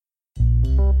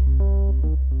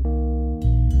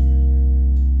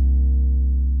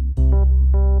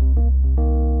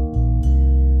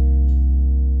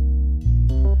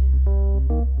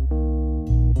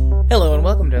Hello and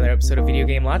welcome to another episode of Video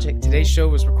Game Logic. Today's show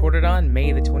was recorded on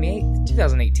May the 28th,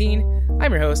 2018.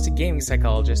 I'm your host, gaming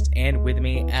psychologist, and with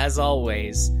me, as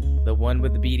always, the one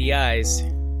with the beady eyes.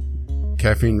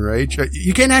 Caffeine Rage.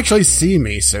 You can't actually see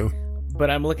me, so... But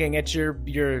I'm looking at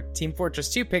your Team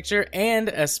Fortress 2 picture and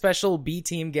a special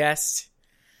B-Team guest.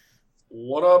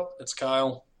 What up? It's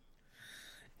Kyle.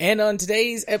 And on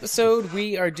today's episode,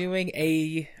 we are doing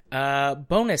a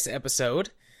bonus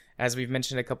episode. As we've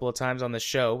mentioned a couple of times on the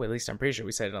show, at least I'm pretty sure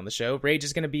we said it on the show, Rage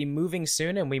is going to be moving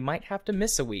soon and we might have to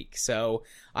miss a week. So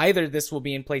either this will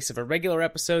be in place of a regular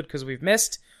episode because we've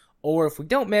missed, or if we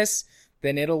don't miss,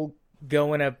 then it'll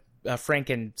go in a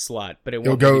Franken slot, but it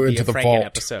won't go be into a the Franken vault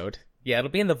episode. Yeah, it'll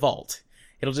be in the vault.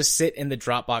 It'll just sit in the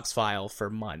Dropbox file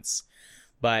for months.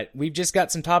 But we've just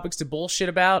got some topics to bullshit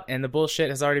about, and the bullshit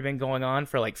has already been going on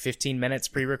for like 15 minutes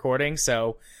pre-recording,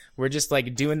 so we're just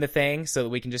like doing the thing so that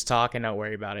we can just talk and not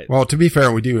worry about it. Well, to be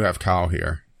fair, we do have Kyle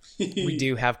here. We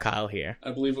do have Kyle here. I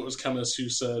believe it was Chemist who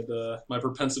said, my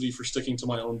propensity for sticking to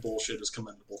my own bullshit is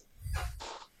commendable.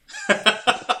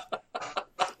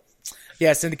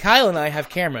 Yes, and Kyle and I have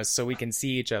cameras so we can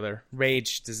see each other.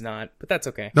 Rage does not, but that's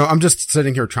okay. No, I'm just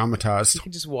sitting here traumatized. You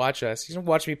can just watch us. You can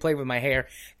watch me play with my hair.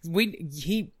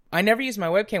 I never use my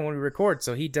webcam when we record,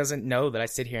 so he doesn't know that I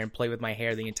sit here and play with my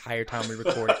hair the entire time we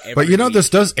record. But you know, week. This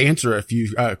does answer a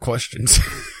few questions.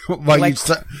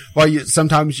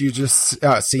 Sometimes you just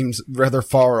seems rather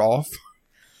far off.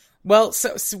 Well,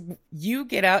 so you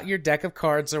get out your deck of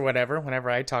cards or whatever whenever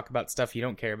I talk about stuff you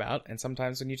don't care about, and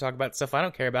sometimes when you talk about stuff I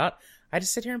don't care about, I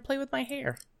just sit here and play with my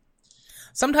hair.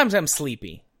 Sometimes I'm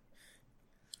sleepy,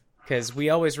 because we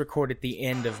always record at the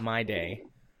end of my day.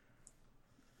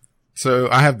 So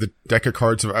I have the deck of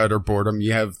cards of utter boredom.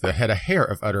 You have the head of hair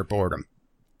of utter boredom.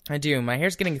 I do. My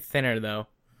hair's getting thinner, though.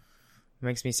 It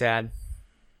makes me sad.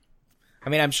 I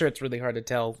mean, I'm sure it's really hard to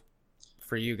tell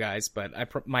for you guys, but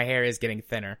my hair is getting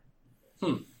thinner.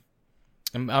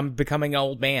 I'm becoming an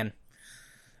old man.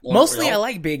 Well, mostly I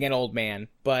like being an old man,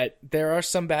 but there are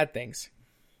some bad things.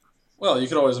 Well, you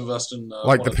could always invest in...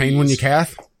 like the pain when you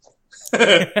calf?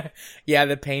 Yeah,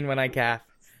 the pain when I calf.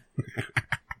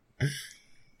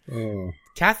 Oh.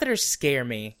 Catheters scare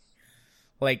me.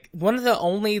 Like, one of the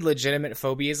only legitimate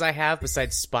phobias I have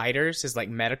besides spiders is, like,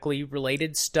 medically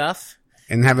related stuff.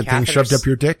 And having things shoved up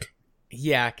your dick?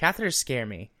 Yeah, catheters scare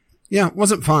me. Yeah, it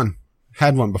wasn't fun.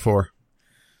 Had one before.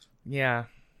 Yeah,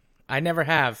 I never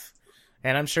have.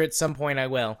 And I'm sure at some point I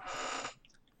will.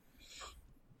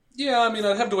 Yeah, I mean,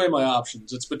 I'd have to weigh my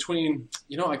options. It's between,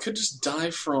 I could just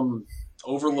die from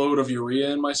overload of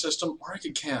urea in my system, or I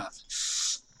could cath.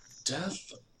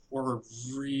 Death, or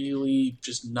really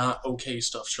just not okay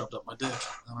stuff shoved up my dick.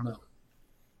 I don't know.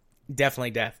 Definitely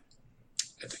death.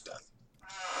 I think death.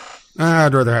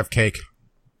 I'd rather have cake.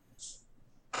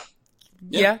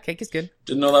 Yeah, cake is good.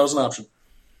 Didn't know that was an option.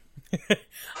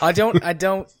 I don't,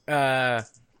 never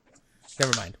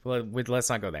mind. Let's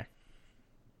not go there.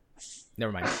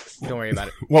 Never mind. Don't worry about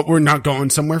it. What, we're not going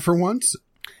somewhere for once?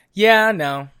 Yeah,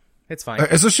 no. It's fine.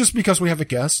 Is this just because we have a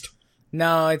guest?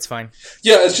 No, it's fine.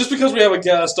 Yeah, it's just because we have a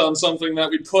guest on something that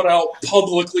we put out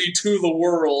publicly to the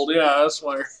world. Yeah, that's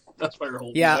why you're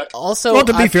holding back. Also... Well,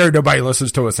 to be fair, nobody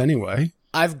listens to us anyway.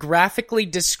 I've graphically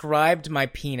described my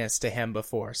penis to him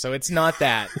before, so it's not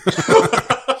that.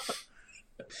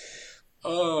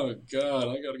 Oh, God,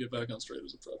 I gotta get back on Straight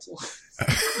as a Pretzel.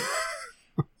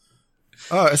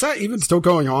 Is that even still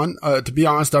going on? To be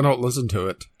honest, I don't listen to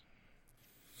it.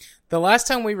 The last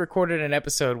time we recorded an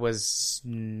episode was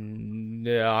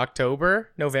November?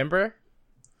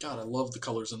 God, I love the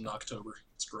colors in October.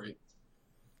 It's great.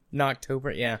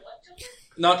 October, yeah.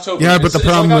 October. Yeah, but the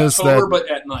problem like is October, that... but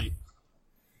at night.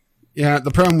 Yeah,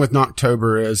 the problem with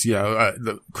October is,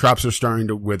 the crops are starting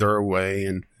to wither away,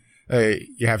 and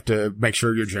you have to make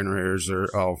sure your generators are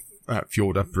all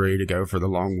fueled up, ready to go for the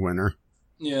long winter.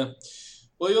 Yeah.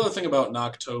 Well, the other thing about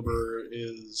October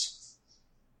is,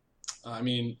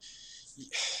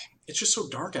 it's just so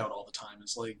dark out all the time.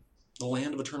 It's like the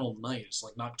land of eternal night. It's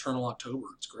like nocturnal October.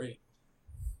 It's great.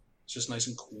 It's just nice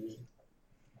and cool.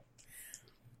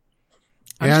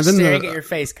 I'm just staring at your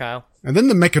face, Kyle. And then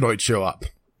the Mechanoids show up.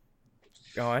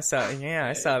 Oh, I saw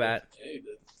that.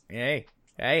 Hey,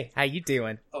 how you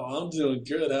doing? Oh, I'm doing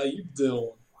good. How you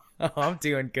doing? Oh, I'm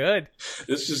doing good.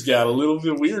 This just got a little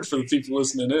bit weird for the people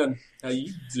listening in. How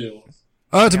you doing?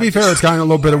 To be fair, it's kind of a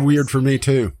little bit of weird for me,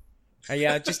 too.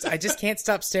 Yeah, I just can't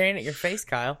stop staring at your face,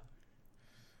 Kyle.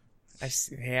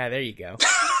 Yeah, there you go.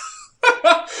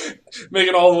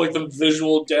 Making all like the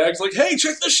visual gags, like, "Hey,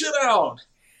 check this shit out!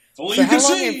 If only So you can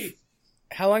see."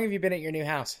 how long have you been at your new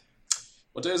house?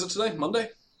 What day is it today? Monday.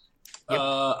 Yep.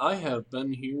 I have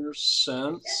been here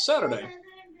since Saturday.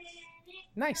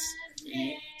 Nice.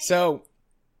 So,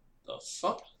 The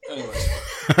fuck? Anyways.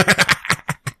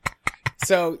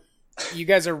 so you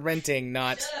guys are renting,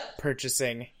 not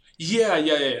purchasing.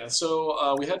 Yeah.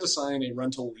 So we had to sign a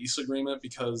rental lease agreement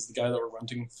because the guy that we're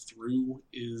renting through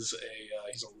is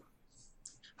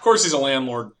of course he's a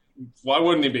landlord. Why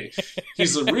wouldn't he be?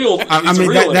 He's a real. I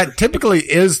mean, that typically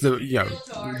is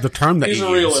the term that He's a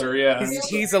you use. realtor. Yeah.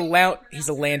 He's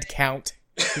a land count.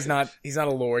 He's not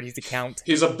a lord. He's a count.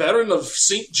 He's a veteran of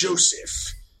St.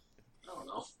 Joseph. I don't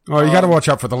know. Oh, you got to watch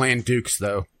out for the land dukes,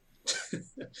 though.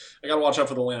 I got to watch out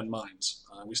for the land mines.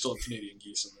 We still have Canadian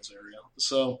geese in this area.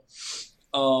 So,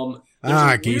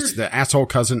 geese, the asshole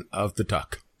cousin of the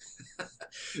duck.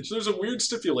 So there's a weird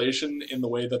stipulation in the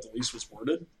way that the lease was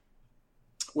worded,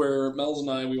 where Mel's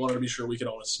and I, we wanted to be sure we could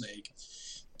own a snake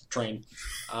train.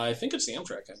 I think it's the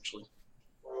Amtrak, actually.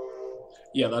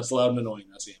 Yeah, that's loud and annoying.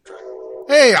 That's the Amtrak.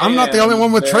 Hey, I'm not the only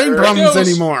one with train there it problems goes.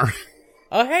 anymore.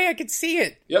 Oh, hey, I can see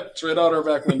it. Yep, it's right out our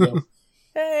back window.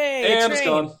 Hey, And it's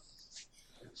train. gone.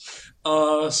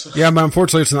 Yeah, but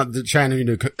unfortunately, it's not the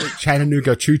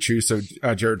Chattanooga choo-choo, so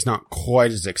Jared's not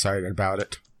quite as excited about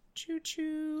it.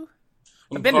 Choo-choo.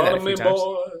 I've been to that a Pardon few me, times.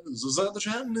 boys, is that the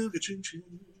Chattanooga choo-choo?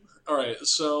 All right,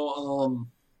 so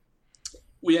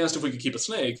we asked if we could keep a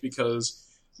snake because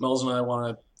Mel's and I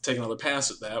want to take another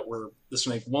pass at that where the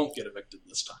snake won't get evicted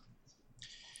this time.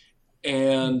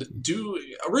 And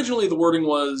originally the wording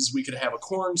was we could have a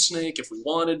corn snake if we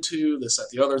wanted to, this, that,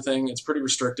 the other thing. It's pretty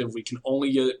restrictive. We can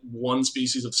only get one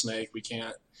species of snake.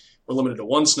 We're limited to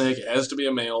one snake. It has to be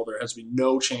a male. There has to be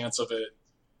no chance of it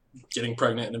getting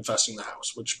pregnant and infesting the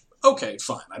house, which, okay,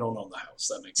 fine. I don't own the house.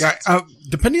 That makes sense.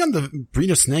 Depending on the breed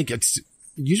of snake, it's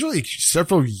usually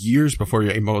several years before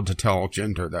you're able to tell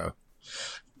gender, though.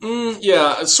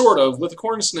 Yeah, sort of. With a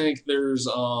corn snake, there's,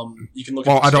 you can look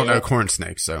at the I don't tail. know corn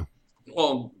snakes, so.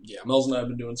 Well, yeah, Mel's and I have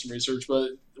been doing some research,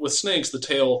 but with snakes, the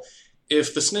tail,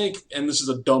 if the snake, and this is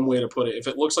a dumb way to put it, if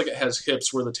it looks like it has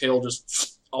hips where the tail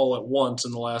just all at once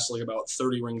and lasts like about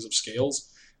 30 rings of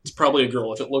scales, it's probably a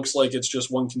girl. If it looks like it's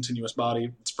just one continuous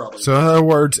body, it's probably So in other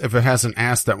words, if it has an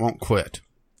ass that won't quit.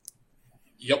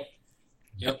 Yep.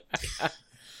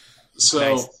 So,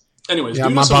 Nice. anyways. Yeah,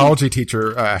 my biology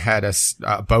teacher had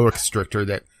a boa constrictor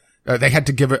that they had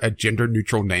to give it a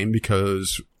gender-neutral name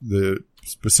because the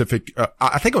specific,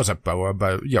 I think it was a boa,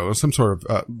 but it was some sort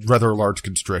of rather large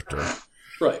constrictor.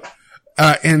 Right.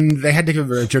 And they had to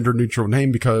give it a gender-neutral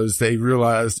name because they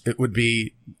realized it would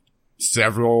be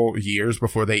several years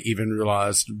before they even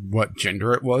realized what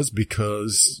gender it was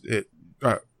because it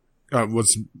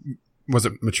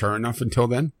wasn't mature enough until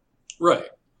then. Right.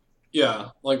 Yeah.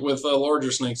 Like with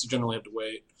larger snakes, you generally have to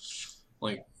wait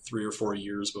like 3 or 4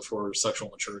 years before sexual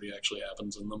maturity actually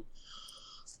happens in them.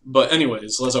 But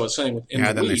anyways, as I was saying,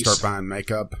 Then they start buying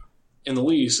makeup. In the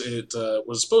lease, it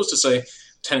was supposed to say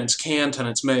tenants can,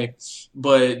 tenants may,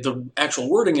 but the actual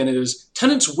wording in it is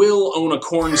tenants will own a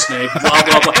corn snake, blah,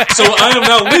 blah, blah. So I am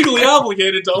now legally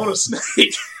obligated to own a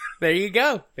snake. There you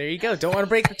go. Don't want to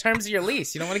break the terms of your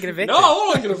lease. You don't want to get evicted. No, I don't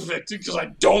want to get evicted because I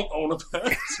don't own a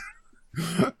pet.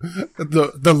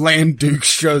 The land duke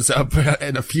shows up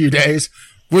in a few days.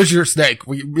 Where's your snake?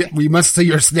 We must see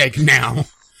your snake now.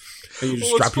 And you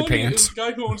just drop your pants. The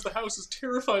guy who owns the house is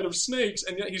terrified of snakes,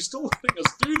 and yet he's still letting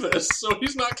us do this, so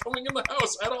he's not coming in the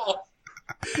house at all.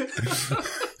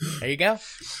 There you go.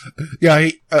 Yeah,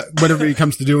 whenever he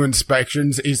comes to do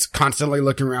inspections, he's constantly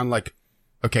looking around like,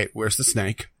 okay, where's the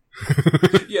snake?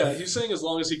 Yeah, he's saying as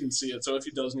long as he can see it, so if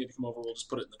he does need to come over, we'll just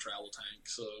put it in the travel tank,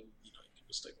 so, you can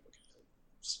just take a look at it.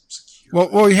 It's secure.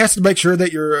 Well, he has to make sure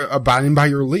that you're abiding by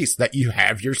your lease, that you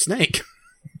have your snake.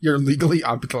 Your legally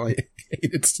obligated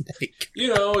snake. We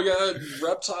got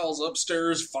reptiles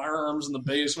upstairs, firearms in the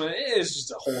basement. It's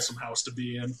just a wholesome house to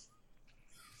be in.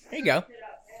 There you go.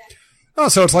 Oh,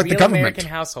 so it's like Real the government. American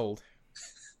household.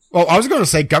 Well, I was going to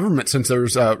say government since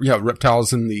there's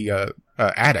reptiles in the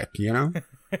attic, I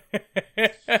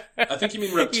think you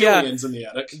mean reptilians in the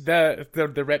attic. The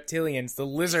reptilians, the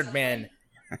lizard men.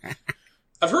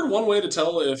 I've heard one way to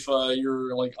tell if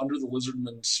you're like under the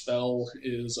lizardman spell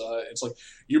is it's like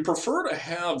you prefer to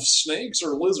have snakes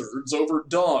or lizards over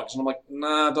dogs, and I'm like,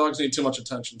 nah, dogs need too much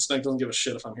attention. Snake doesn't give a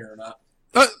shit if I'm here or not.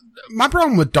 My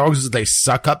problem with dogs is they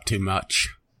suck up too much.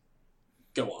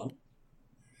 Go on.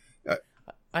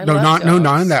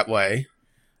 Not in that way.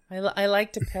 I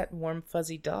like to pet warm,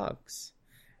 fuzzy dogs.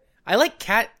 I like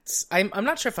cats. I'm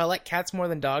not sure if I like cats more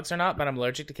than dogs or not, but I'm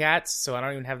allergic to cats, so I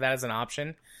don't even have that as an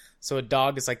option. So a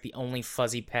dog is like the only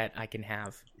fuzzy pet I can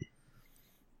have.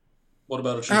 What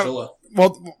about a chinchilla?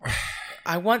 Well,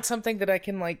 I want something that I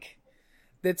can like,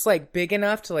 that's like big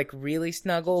enough to like really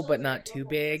snuggle, but not too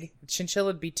big. Chinchilla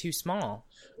would be too small.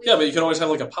 Yeah, but you can always have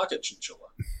like a pocket chinchilla.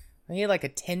 I need like a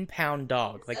 10-pound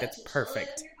dog. Like that's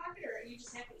perfect.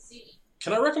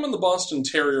 Can I recommend the Boston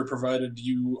Terrier provided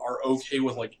you are okay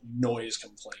with like noise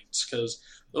complaints? Because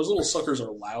those little suckers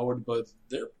are loud, but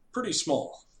they're pretty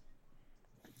small.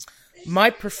 My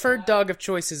preferred dog of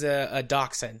choice is a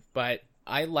dachshund, but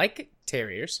I like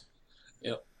terriers.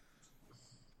 Yep.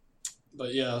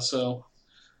 But yeah, so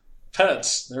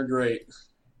pets, they're great.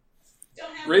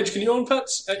 Rage, can you own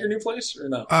pets at your new place or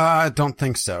no? I don't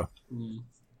think so. Hmm.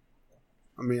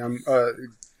 I mean, I'm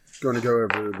going to go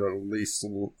over the least,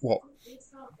 well,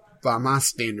 by my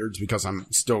standards, because I'm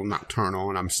still nocturnal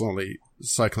and I'm slowly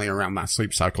cycling around my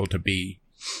sleep cycle to be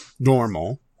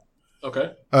normal.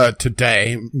 Okay.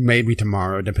 Today, maybe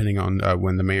tomorrow, depending on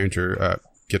when the manager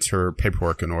gets her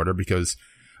paperwork in order, because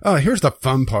here's the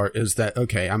fun part is that,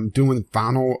 okay, I'm doing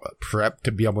final prep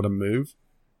to be able to move.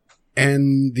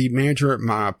 And the manager at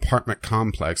my apartment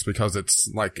complex, because it's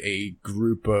like a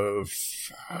group of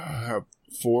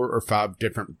 4 or 5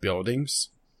 different buildings,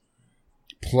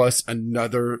 plus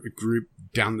another group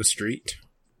down the street.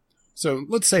 So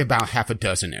let's say about half a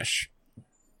dozen-ish.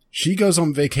 She goes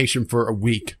on vacation for a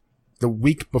week, the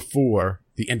week before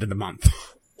the end of the month.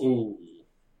 Ooh.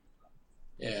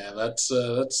 Yeah, that's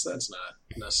not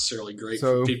necessarily great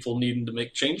for people needing to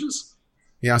make changes.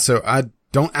 Yeah, so I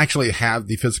don't actually have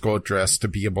the physical address to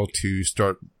be able to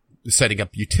start setting up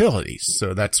utilities.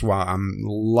 So that's why I'm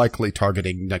likely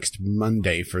targeting next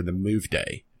Monday for the move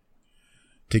day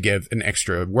to give an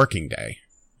extra working day.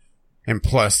 And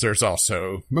plus there's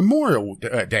also Memorial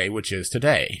Day, which is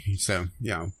today. So,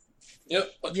 you know, yep.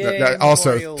 That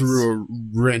also threw a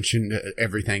wrench into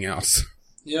everything else.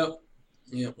 Yep.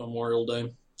 Memorial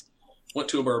Day. Went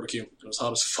to a barbecue. It was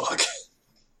hot as fuck.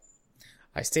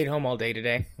 I stayed home all day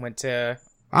today. Went to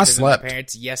I visit slept. my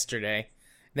parents yesterday.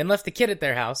 Then left the kid at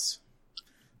their house.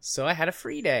 So I had a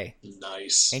free day.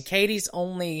 Nice. And Katie's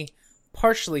only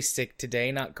partially sick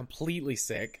today, not completely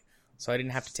sick. So I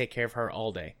didn't have to take care of her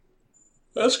all day.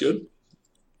 That's good.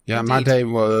 Yeah, Indeed. my day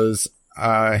was,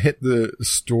 I hit the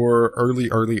store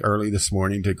early this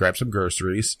morning to grab some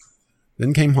groceries.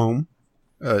 Then came home,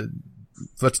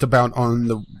 flitzed about on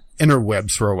the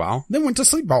interwebs for a while. Then went to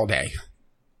sleep all day.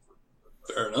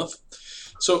 Fair enough.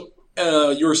 So,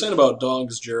 you were saying about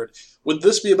dogs, Jared. Would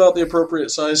this be about the appropriate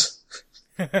size?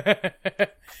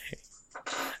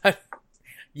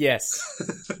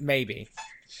 Yes, maybe.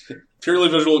 Purely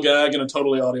visual gag and a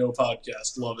totally audio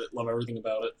podcast. Love it. Love everything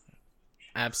about it.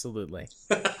 Absolutely.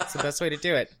 It's the best way to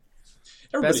do it.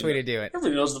 Everybody Best way to do it.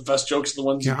 Everybody knows the best jokes are the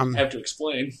ones you have to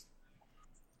explain.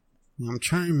 I'm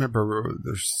trying to remember,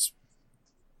 there's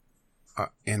an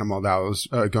animal that I was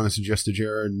going to suggest to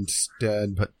Jared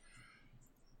instead, but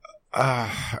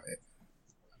I'm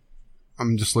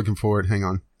just looking forward. Hang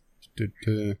on.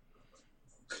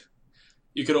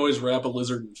 You could always wrap a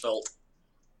lizard in felt.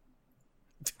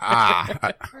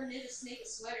 Or knit a snake a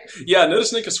sweater. Yeah, knit a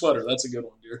snake a sweater. That's a good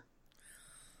one, dear.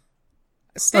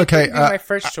 Snake Okay, would be my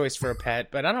first choice for a pet,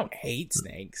 but I don't hate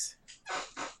snakes.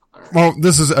 Well,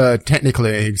 this is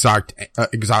technically an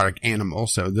exotic animal,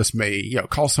 so this may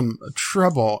cause some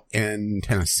trouble in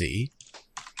Tennessee.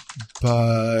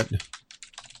 But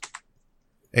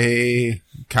a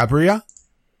cabria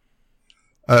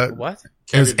What?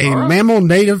 is a Capybara? mammal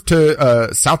native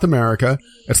to South America.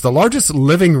 It's the largest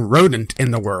living rodent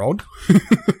in the world. I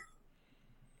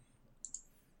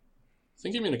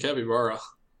think you mean a capybara.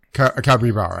 A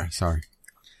capybara, sorry.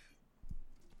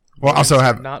 Well, also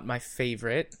have Not my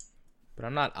favorite, but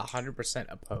I'm not 100%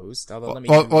 opposed. Although, let me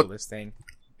Well, Google this thing.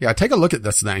 take a look at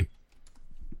this thing.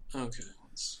 Okay.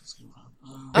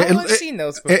 I've seen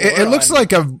those before. It looks on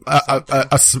like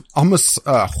something. almost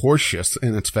horse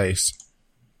in its face.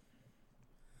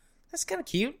 That's kind of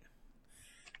cute.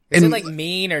 Is And- it like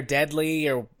mean or deadly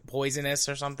or poisonous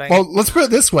or something? Well, let's put it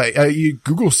this way: you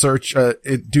Google search,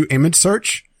 do image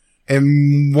search,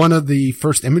 and one of the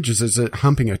first images is it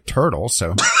humping a turtle.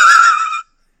 So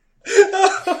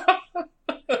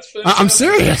I'm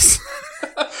serious.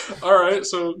 All right,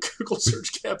 so Google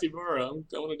search capybara. I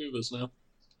want to do this now.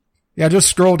 Yeah, just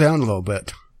scroll down a little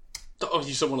bit. Oh,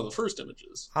 you said one of the first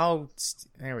images.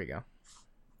 There we go.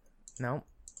 No,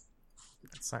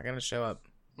 it's not gonna show up.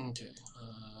 Okay.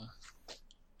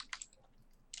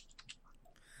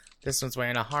 This one's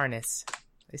wearing a harness.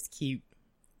 It's cute.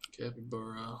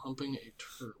 Capybara humping a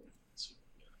turtle. Let's see.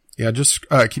 Yeah, just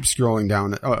keep scrolling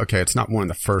down. Oh, okay, it's not one of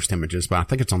the first images, but I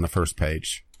think it's on the first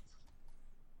page.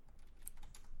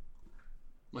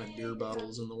 My beer bottle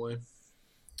is in the way.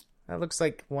 That looks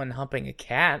like one humping a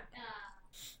cat.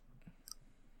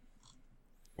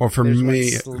 Or for There's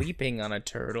me, one sleeping on a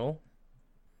turtle.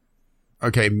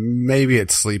 okay, maybe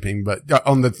it's sleeping, but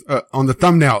on the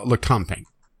thumbnail it looked humping,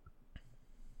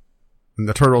 and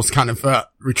the turtle's kind of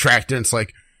retracted. And it's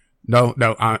like, no,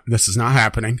 this is not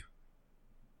happening.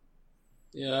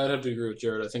 Yeah, I'd have to agree with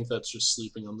Jared. I think that's just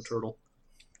sleeping on the turtle.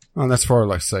 Oh, that's far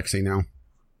less sexy now.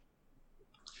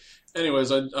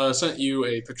 Anyways, I sent you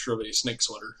a picture of a snake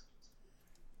sweater.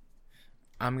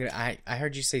 I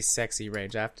heard you say sexy,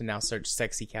 Rage. I have to now search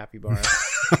sexy capybara.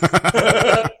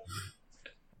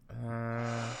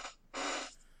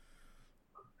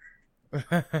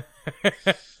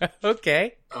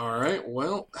 Okay. All right.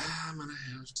 Well, I'm gonna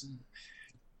have to.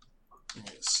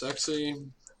 Okay, sexy. Okay,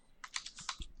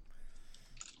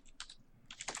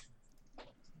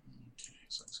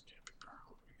 sexy capybara.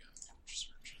 What do we got?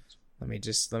 Searches.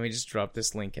 Let me just drop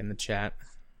this link in the chat.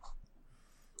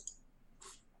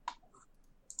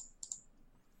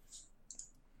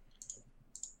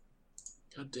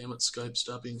 God damn it, Skype!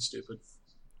 Stop being stupid.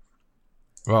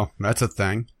 Well, that's a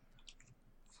thing.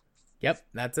 Yep,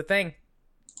 that's a thing.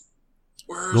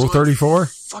 Where's Rule my 34?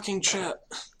 fucking chat?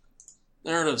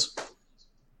 There it is.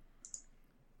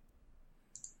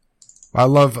 I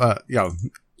love,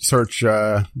 search,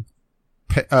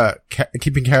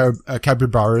 keeping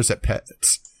capybaras at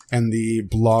pets. And the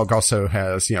blog also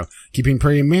has, keeping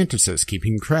praying mantises,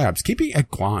 keeping crabs, keeping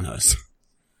iguanas.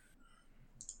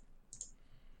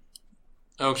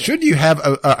 Okay. Should you have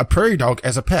a prairie dog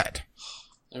as a pet?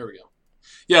 There we go.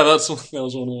 Yeah, that was one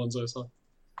of the ones I saw.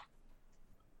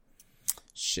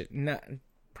 Shit,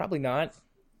 probably not.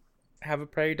 Have a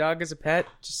prairie dog as a pet?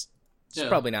 Just Yeah.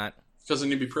 probably not. Because then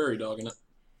you'd be prairie dog in it.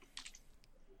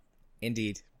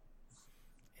 Indeed.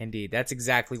 That's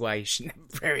exactly why you shouldn't have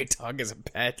a prairie dog as a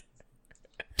pet.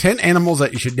 10 animals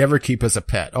that you should never keep as a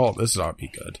pet. Oh, this ought to be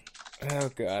good. Oh,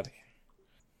 God.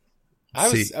 I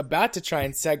was about to try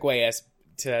and segue us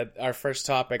to our first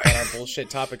topic on our bullshit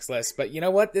topics list, but you know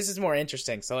what? This is more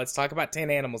interesting, so let's talk about 10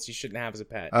 animals you shouldn't have as a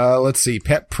pet. Let's see.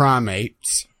 Pet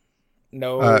primates.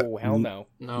 No, hell no.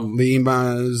 No.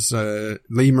 Lemurs,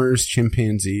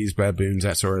 chimpanzees, baboons,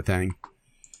 that sort of thing.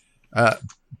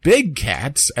 Big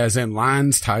cats, as in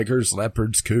lions, tigers,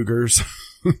 leopards, cougars.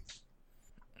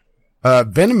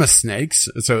 Venomous snakes.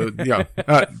 So,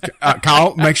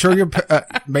 Kyle, make sure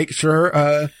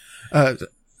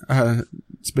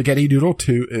Spaghetti Doodle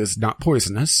 2 is not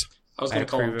poisonous. I was I going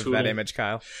to call him approve of Toodle. that image,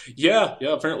 Kyle. Yeah,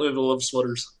 apparently they love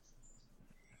sweaters.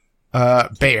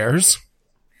 Bears.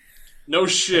 No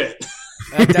shit.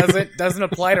 That doesn't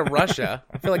apply to Russia.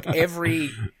 I feel like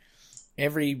every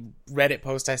Reddit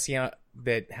post I see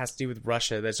that has to do with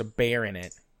Russia, there's a bear in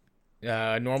it.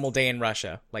 Normal day in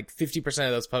Russia. Like 50%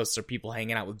 of those posts are people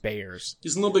hanging out with bears.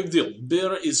 It's no big deal.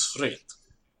 Bear is friend.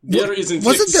 Bear is in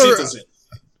Wasn't fact there- citizen.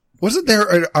 Wasn't there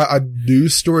a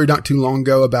news story not too long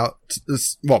ago about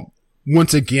this? Well,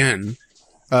 once again,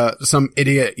 some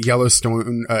idiot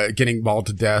Yellowstone getting mauled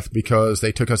to death because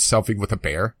they took a selfie with a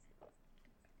bear.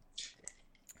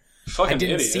 Fucking I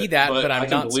didn't idiot, see that, but I I'm can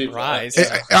not believe surprised.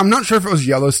 that. I'm not sure if it was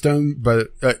Yellowstone, but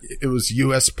it was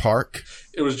U.S. Park.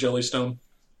 It was Jellystone.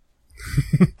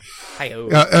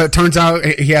 Hi-oh. Turns out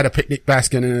he had a picnic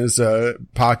basket in his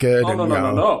pocket. Oh, and,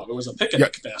 no. It was a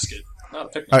picnic basket, not a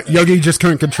picnic basket. Yogi just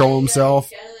couldn't control himself.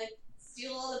 Gotta,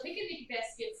 steal all the picnic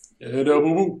baskets.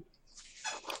 Boo-boo.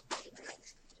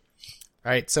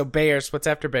 All right, so bears. What's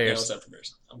after Yeah, bears? what's that for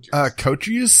bears? I'm curious.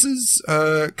 Cotius's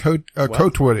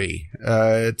Coatwoody.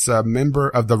 It's a member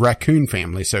of the raccoon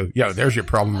family. So, there's your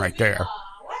problem right there. Why am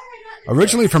I not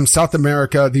Originally from South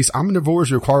America, these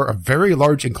omnivores require a very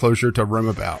large enclosure to roam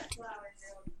about.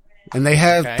 And they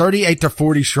have Okay. 38 to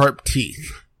 40 sharp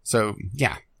teeth. So,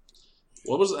 yeah.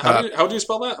 What was it? How do you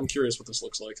spell that? I'm curious what this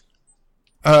looks like.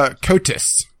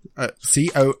 Coatis.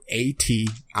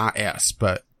 Coatis.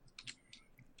 But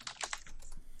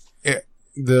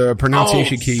the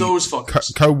pronunciation key. Those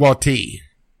fuckers. Coati.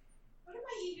 What am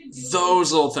I even doing?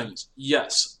 Those little things.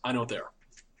 Yes, I know what they are.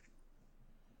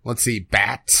 Let's see.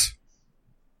 Bats.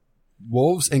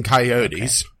 Wolves and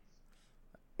coyotes.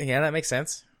 Yeah, that makes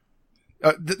sense.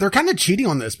 They're kind of cheating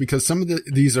on this because some of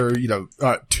these are,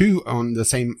 two on the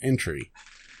same entry.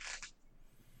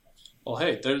 Well,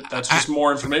 hey, that's just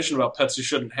more information about pets you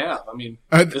shouldn't have. I mean,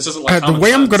 this isn't like the common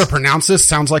way I'm sense. going to pronounce this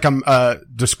sounds like I'm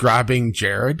describing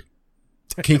Jared.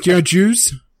 Kinkyo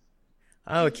Jews.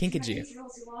 Oh, a kinkajou.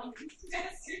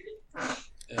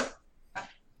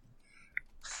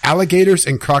 Alligators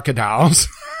and crocodiles.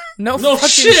 No fucking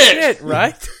shit!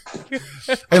 right?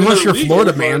 Unless you're They're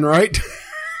Florida legal, man, right?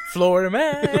 Florida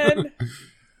man.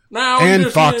 Now And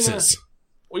just, foxes.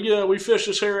 we fished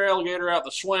this here alligator out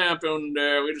the swamp, and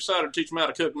we decided to teach him how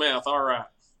to cook meth. All right.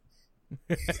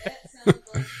 That sounds like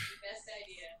the best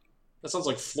idea. That sounds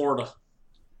like Florida.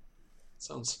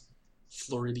 Sounds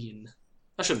Floridian.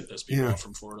 I shouldn't piss people Yeah. off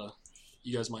from Florida.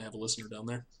 You guys might have a listener down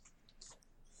there.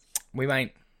 We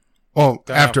might. Well,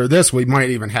 Don't after this, we might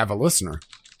even have a listener.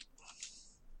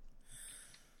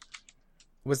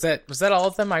 Was that all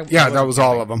of them? Yeah, that was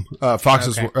all of them.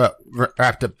 Foxes Okay.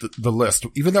 wrapped up the list.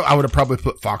 Even though I would have probably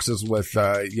put foxes with,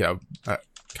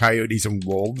 coyotes and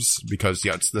wolves because,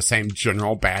 it's the same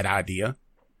general bad idea.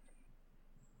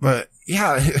 But,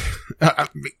 yeah,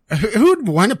 who would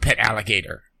want a pet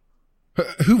alligator?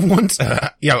 Who wants,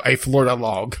 a Florida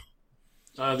log?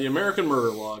 The American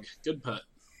murder log. Good pet.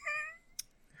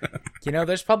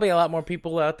 There's probably a lot more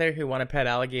people out there who want a pet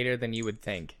alligator than you would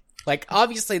think. Like,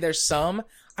 obviously there's some.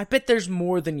 I bet there's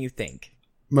more than you think.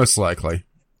 Most likely.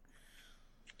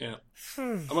 Yeah.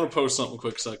 I'm going to post something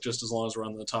quick sec, just as long as we're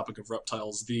on the topic of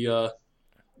reptiles. The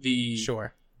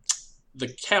Sure. The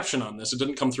caption on this, it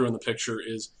didn't come through in the picture,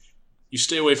 is, "You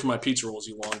stay away from my pizza rolls,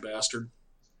 you long bastard."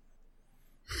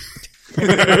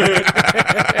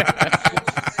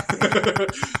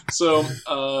 So,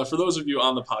 for those of you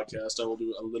on the podcast, I will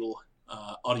do a little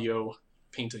audio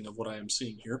painting of what I am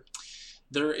seeing here.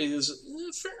 There is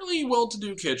a fairly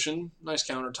well-to-do kitchen, nice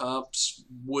countertops,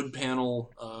 wood panel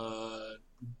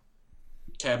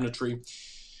cabinetry,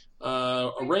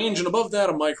 a range, and above that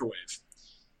a microwave.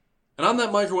 And on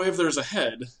that microwave there's a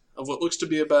head of what looks to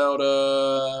be about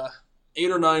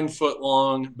 8 or 9 foot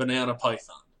long banana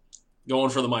python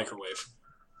going for the microwave.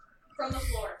 From the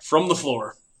floor. From the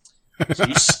floor. So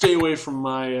you stay away from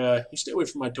my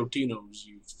Totinos,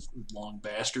 you long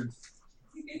bastard.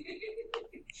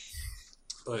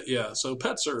 But yeah, so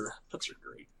pets are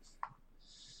great.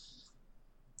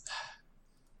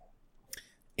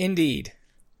 Indeed.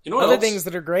 You know what Other else? things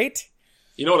that are great.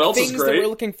 You know what else Things is that great? we're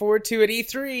looking forward to at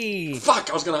E3.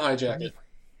 Fuck, I was gonna hijack it.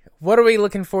 What are we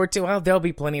looking forward to? Well, there'll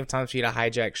be plenty of times for you to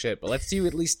hijack shit, but let's do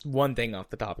at least one thing off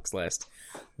the topics list.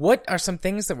 What are some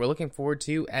things that we're looking forward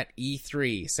to at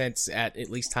E3? Since at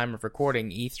least time of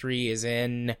recording, E3 is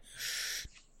in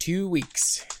 2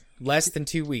 weeks. Less than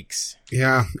 2 weeks.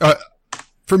 Yeah.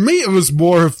 For me, it was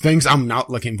more of things I'm not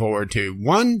looking forward to.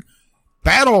 One,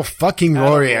 Battle fucking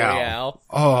Royale.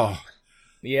 Oh.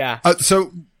 Yeah.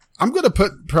 So I'm going to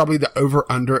put probably the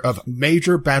over-under of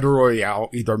major Battle Royale,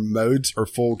 either modes or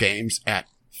full games, at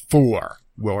 4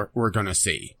 we're going to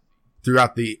see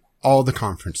throughout all the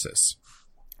conferences.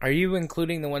 Are you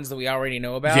including the ones that we already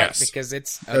know about? Yes. Because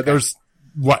it's... Okay. There's,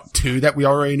 2 that we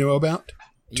already know about?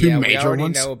 2 major we already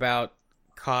ones? know about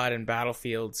COD and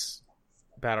Battlefield's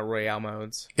Battle Royale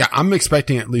modes. Yeah, I'm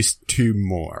expecting at least 2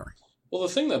 more. Well, the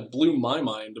thing that blew my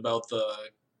mind about the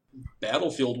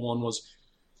Battlefield one was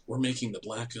we're making the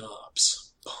Black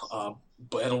Ops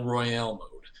Battle Royale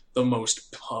mode the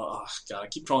most... God, I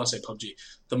keep trying to say PUBG.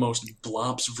 The most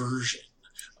blops version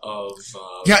of...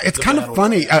 Yeah, it's the kind of Battle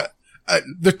funny. Royale.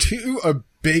 The 2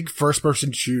 big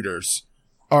first-person shooters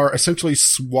are essentially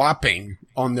swapping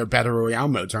on their Battle Royale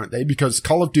modes, aren't they? Because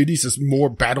Call of Duty's is more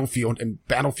Battlefield, and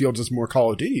Battlefield's is more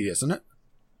Call of Duty, isn't it?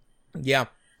 Yeah.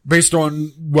 Based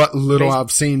on what little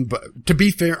I've seen, but to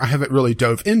be fair, I haven't really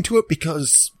dove into it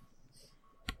because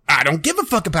I don't give a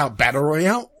fuck about Battle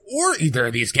Royale or either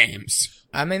of these games.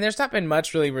 I mean, there's not been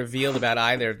much really revealed about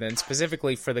either of them.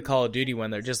 Specifically for the Call of Duty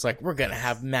one, they're just like, we're gonna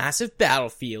have massive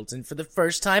battlefields, and for the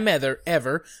first time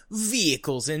ever,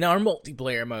 vehicles in our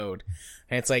multiplayer mode.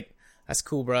 And it's like, that's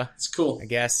cool, bruh. It's cool. I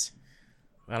guess.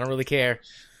 I don't really care.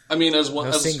 I mean,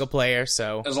 No single player,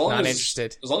 so as long not as,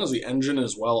 interested. As long as the engine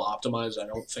is well optimized, I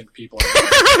don't think people are...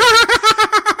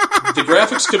 The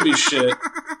graphics could be shit,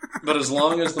 but as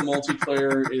long as the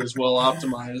multiplayer is well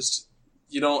optimized,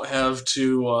 you don't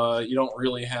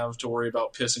really have to worry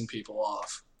about pissing people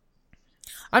off.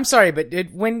 I'm sorry, but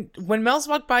when Mel's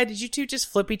walked by, did you two just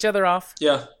flip each other off?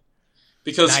 Yeah.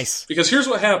 Because Nice. here's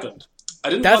what happened.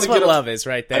 That's what love is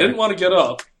right there. I didn't want to get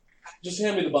up. Just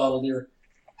hand me the bottle here.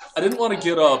 I didn't want to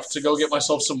get up to go get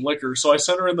myself some liquor, so I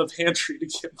sent her in the pantry to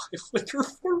get my liquor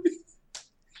for me.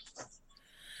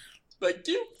 Thank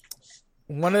you.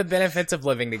 One of the benefits of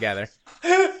living together.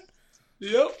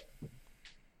 Yep.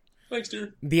 Thanks,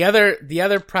 dear. The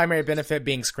other primary benefit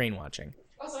being screen watching.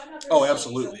 Oh,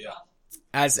 absolutely, yeah.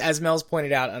 As Mel's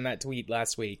pointed out on that tweet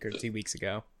last week or 2 weeks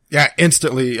ago. Yeah,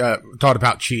 instantly thought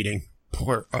about cheating.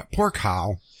 Poor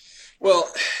Kyle. Well,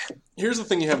 here's the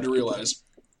thing you have to realize.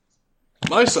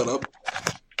 My setup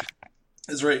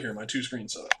is right here, my 2-screen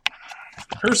setup.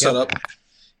 Her setup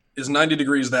is 90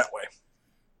 degrees that way.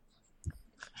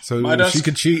 So My desk, she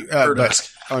could cheat, her but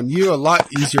desk. on you a lot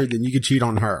easier than you could cheat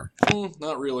on her.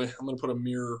 Not really. I'm going to put a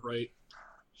mirror right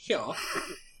here. What?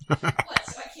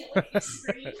 So I can't look at your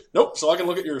screen? Nope, so I can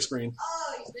look at your screen.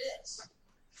 Oh, you bitch.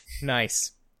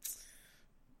 Nice.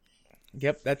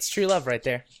 Yep, that's true love right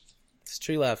there. It's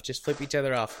true love. Just flip each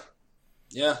other off.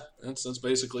 Yeah, that's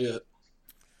basically it.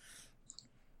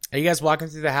 Are you guys walking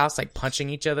through the house like punching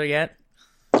each other yet?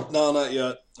 No, not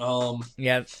yet.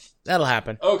 Yeah, that'll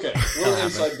happen. Okay, little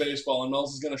inside baseball, and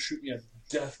Mel's is going to shoot me a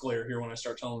death glare here when I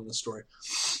start telling this story.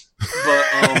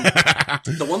 But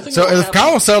the one thing. So that if happened-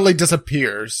 Kyle suddenly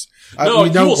disappears, no, we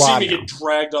you know will see why me now. get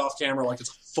dragged off camera like it's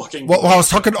a fucking. Well, I was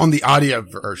talking on the audio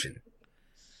version.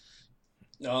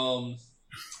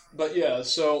 But yeah,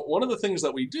 so one of the things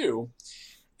that we do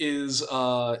is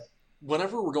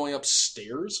whenever we're going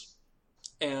upstairs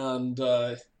and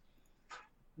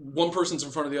one person's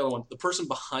in front of the other one, the person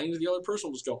behind the other person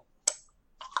will just go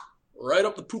right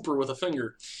up the pooper with a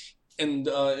finger. And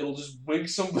it'll just wig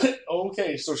some bit.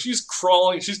 Okay, so she's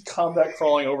combat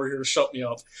crawling over here to shut me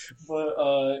up. But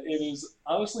it is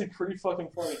honestly pretty fucking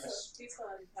funny. Please hold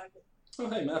on your pocket. Oh,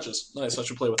 hey, matches. Nice, I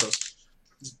should play with those.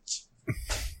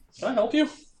 Can I help you?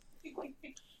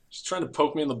 She's trying to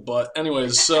poke me in the butt.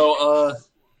 Anyways, so,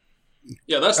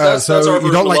 yeah, that's So our version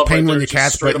you don't of like love pain right when there, you just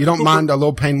catch, straight but you up don't mind a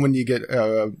little pain when you get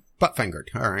butt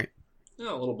fingered. All right.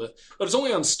 Yeah, a little bit. But it's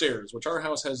only on stairs, which our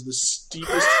house has the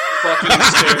steepest fucking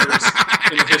stairs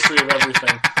in the history of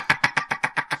everything.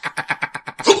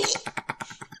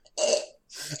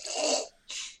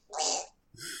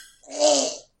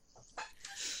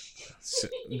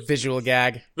 Visual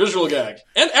gag. Visual gag.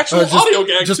 And actual Just- audio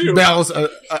gag, just too. bells,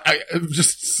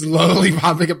 just slowly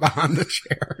popping it behind the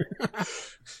chair.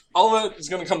 All that is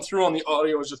going to come through on the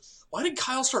audio is just, why did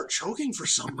Kyle start choking for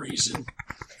some reason?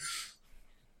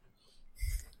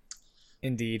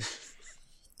 Indeed.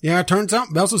 Yeah, it turns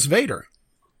out Bells is Vader.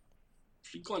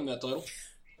 You claim that title.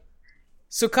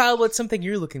 So, Kyle, what's something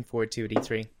you're looking forward to at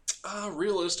E3?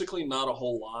 Realistically, not a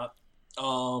whole lot.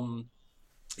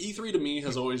 E3 to me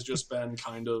has always just been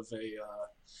kind of a.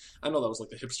 I know that was like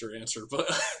the hipster answer, but.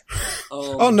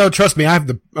 Oh no, trust me, I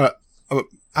have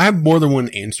I have more than one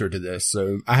answer to this,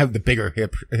 so I have the bigger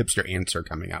hipster answer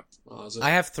coming up. I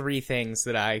have 3 things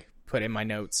that I put in my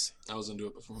notes. I was into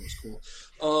it before it was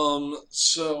cool.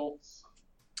 So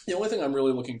the only thing I'm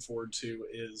really looking forward to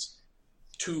is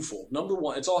twofold. Number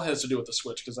one, it all has to do with the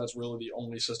Switch because that's really the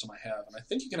only system I have, and I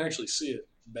think you can actually see it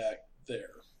back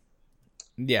there.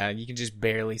 Yeah, you can just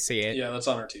barely see it. Yeah, that's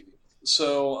on our TV.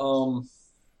 So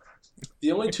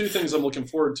the only 2 things I'm looking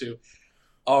forward to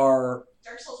are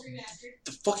Dark Souls Remastered.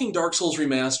 the fucking Dark Souls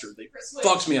Remastered. They For Switch.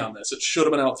 fucked me on this. It should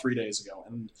have been out 3 days ago,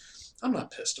 and I'm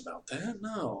not pissed about that.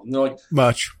 No, and they're like,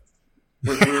 Much.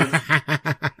 we're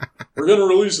gonna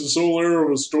release a Soul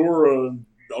Restore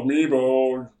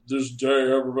amiibo this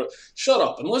day. Everybody, shut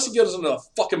up! Unless you get us into a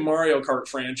fucking Mario Kart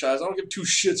franchise, I don't give 2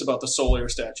 shits about the Soul Air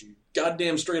statue.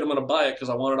 Goddamn straight, I'm gonna buy it because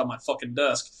I want it on my fucking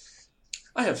desk.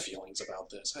 I have feelings about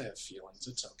this. I have feelings.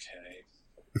 It's okay.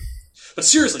 But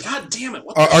seriously, god damn it!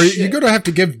 What the Are shit? you going to have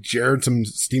to give Jared some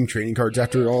Steam trading cards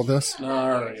after all this? No,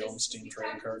 I already own Steam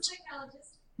trading cards.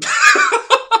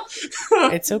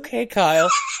 It's okay, Kyle.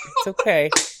 It's okay.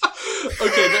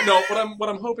 Okay, but no. What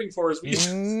I'm hoping for is we.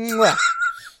 Mwah.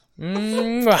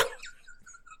 Mwah.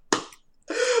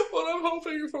 What I'm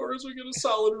hoping for is we get a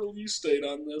solid release date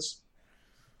on this.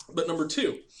 But number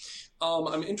 2,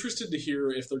 I'm interested to hear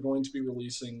if they're going to be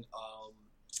releasing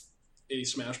a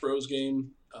Smash Bros.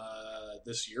 Game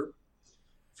this year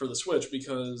for the Switch,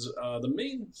 because the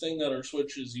main thing that our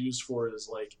Switch is used for is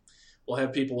like, we'll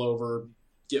have people over,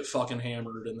 get fucking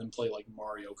hammered, and then play like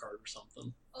Mario Kart or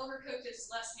something. Overcooked is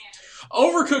less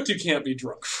hammered. Overcooked you can't be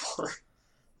drunk for,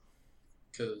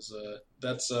 because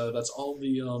that's all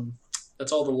the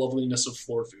loveliness of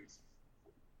floor food.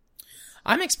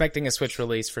 I'm expecting a Switch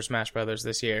release for Smash Brothers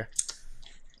this year.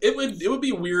 It would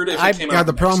be weird if I- it came out. Yeah,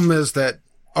 the next problem year. is that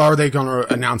are they going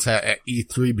to announce that at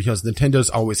E3 because Nintendo's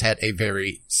always had a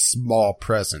very small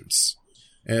presence.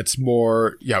 It's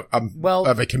more, Well-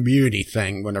 of a community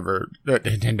thing whenever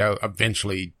Nintendo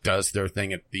eventually does their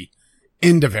thing at the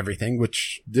end of everything,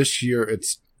 which this year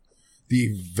it's the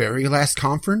very last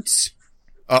conference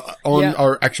on Yeah.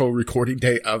 our actual recording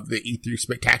day of the E3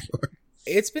 Spectacular.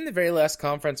 It's been the very last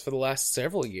conference for the last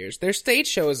several years. Their stage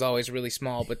show is always really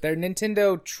small, but their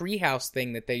Nintendo Treehouse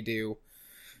thing that they do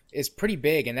is pretty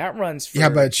big, and that runs for Yeah,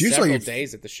 but it's usually- several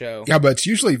days at the show. Yeah, but it's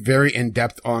usually very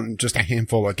in-depth on just a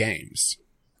handful of games.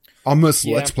 Almost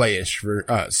Yeah. Let's Play-ish for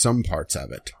some parts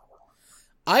of it.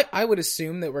 I would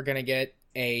assume that we're going to get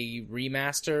a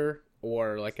remaster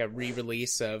or like a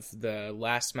re-release of the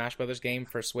last Smash Brothers game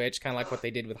for Switch, kind of like what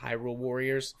they did with Hyrule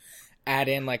Warriors. Add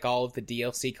in like all of the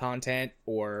DLC content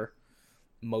or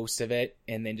most of it,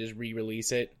 and then just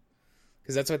re-release it.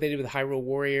 Because that's what they did with Hyrule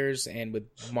Warriors and with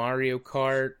Mario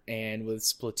Kart and with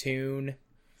Splatoon.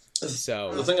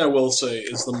 So the thing I will say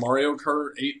is the Mario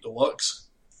Kart 8 Deluxe,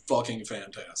 fucking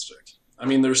fantastic. I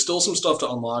mean, there's still some stuff to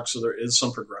unlock, so there is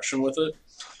some progression with it.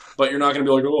 But you're not going to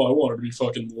be like, oh, I wanted to be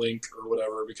fucking Link or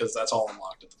whatever, because that's all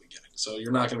unlocked at the beginning. So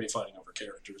you're not going to be fighting over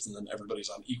characters, and then everybody's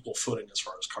on equal footing as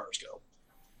far as cars go.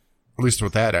 At least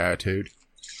with that attitude.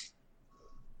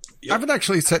 Yep. I haven't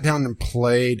actually sat down and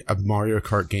played a Mario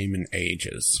Kart game in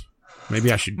ages.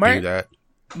 Maybe I should do that.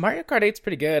 Mario Kart 8's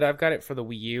pretty good. I've got it for the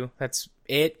Wii U. That's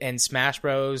it, and Smash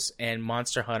Bros. And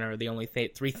Monster Hunter are the only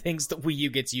three things that Wii U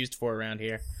gets used for around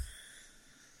here.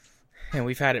 And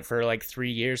we've had it for like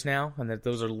 3 years now, and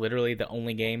those are literally the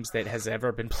only games that has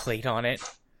ever been played on it.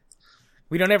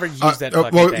 We don't ever use that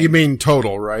fucking well, thing. you mean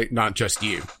total, right? Not just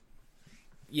you.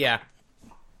 Yeah.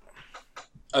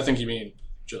 I think you mean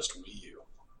just Wii U.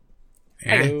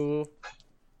 Hello.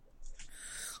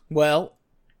 Well,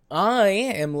 I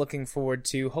am looking forward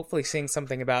to hopefully seeing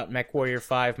something about MechWarrior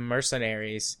 5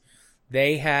 Mercenaries.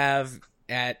 They have,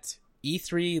 at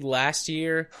E3 last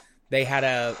year, they had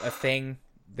a thing.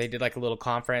 They did like a little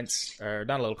conference, or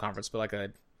not a little conference, but like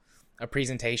a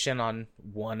presentation on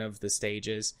one of the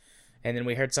stages. And then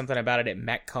we heard something about it at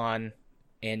MechCon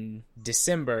in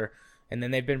December, and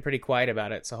then they've been pretty quiet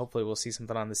about it, so hopefully we'll see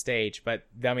something on the stage. But,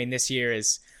 I mean, this year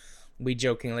is, we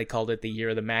jokingly called it the Year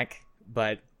of the Mech,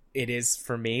 but it is,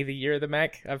 for me, the Year of the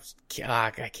Mech.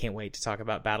 I can't wait to talk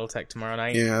about BattleTech tomorrow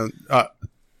night.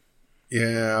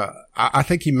 Yeah, I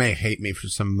think you may hate me for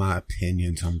some of my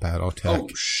opinions on BattleTech. Oh,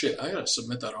 shit. I gotta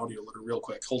submit that audio letter real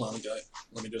quick. Hold on, guy.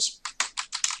 Let me just...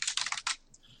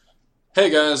 Hey,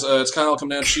 guys. It's Kyle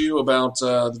coming at you about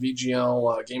the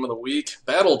VGL Game of the Week.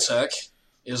 BattleTech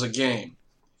is a game.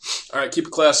 All right, keep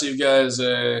it classy, you guys.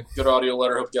 Good audio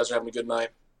letter. Hope you guys are having a good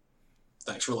night.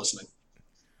 Thanks for listening.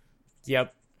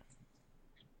 Yep.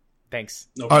 Thanks.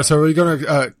 No Oh, so are we going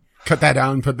to cut that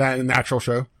down and put that in the actual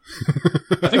show?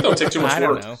 I think that would take too much I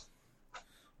work. don't know.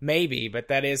 Maybe, but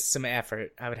that is some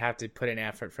effort. I would have to put in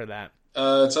effort for that.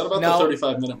 It's at about the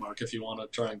 35-minute mark if you want to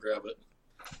try and grab it.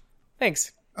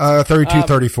 Thanks. 32,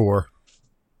 34.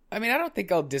 I mean, I don't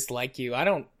think I'll dislike you.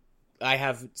 I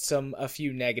have a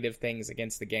few negative things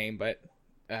against the game, but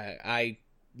I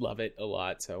love it a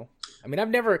lot. So, I mean, I've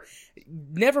never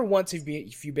once have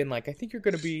you been like, I think you're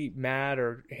going to be mad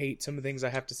or hate some of the things I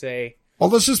have to say. Well,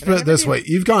 let's just put it this way.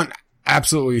 You've gone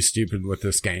absolutely stupid with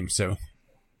this game, so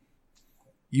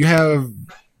you have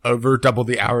over double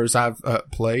the hours I've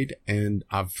played, and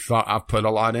I've put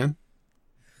a lot in.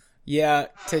 Yeah,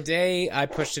 today I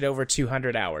pushed it over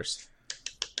 200 hours.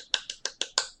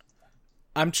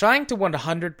 I'm trying to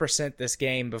 100% this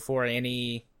game before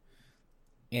any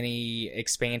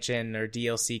expansion or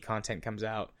DLC content comes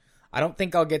out. I don't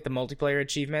think I'll get the multiplayer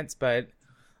achievements, but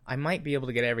I might be able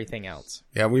to get everything else.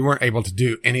 Yeah, we weren't able to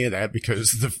do any of that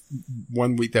because the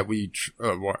 1 week that we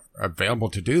were available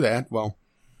to do that, well,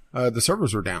 the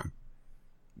servers were down.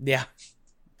 Yeah.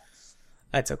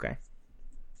 That's okay.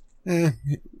 I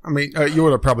mean, you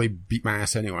would have probably beat my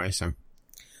ass anyway, so.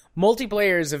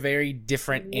 Multiplayer is a very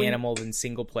different animal than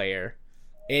single player.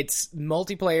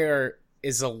 Multiplayer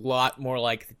is a lot more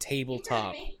like the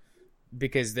tabletop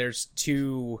because there's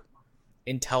two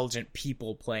intelligent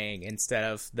people playing instead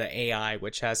of the AI,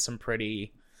 which has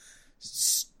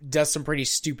does some pretty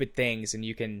stupid things, and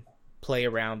you can play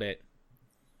around it.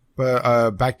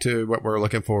 But back to what we're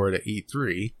looking forward at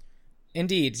E3.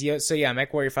 Indeed. So yeah,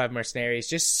 MechWarrior 5 Mercenaries.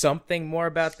 Just something more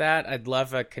about that. I'd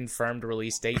love a confirmed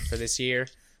release date for this year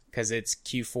because it's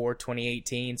Q4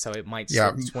 2018, so it might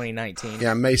start 2019.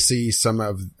 Yeah, I may see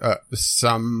some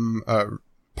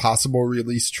possible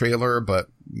release trailer, but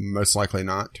most likely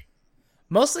not.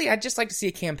 Mostly, I'd just like to see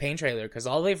a campaign trailer because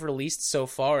all they've released so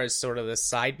far is sort of the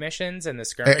side missions and the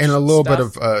skirmish and a little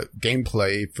stuff. bit of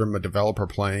gameplay from a developer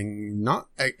playing not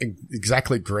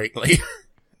exactly greatly.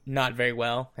 Not very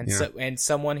well. And and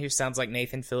someone who sounds like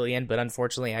Nathan Fillion, but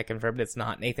unfortunately I confirmed it's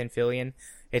not Nathan Fillion.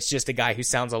 It's just a guy who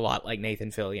sounds a lot like Nathan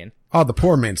Fillion. Oh, the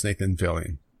poor man's Nathan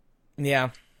Fillion. Yeah.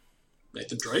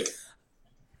 Nathan Drake?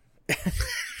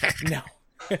 No.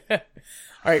 All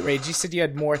right, Rage, you said you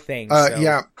had more things.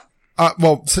 Yeah.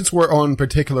 Well, since we're on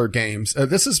particular games,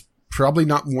 this is probably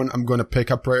not one I'm going to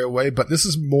pick up right away, but this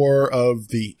is more of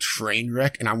the train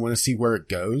wreck, and I want to see where it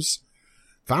goes.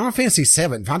 Final Fantasy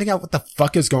VII, finding out what the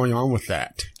fuck is going on with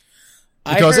that.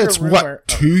 Because it's,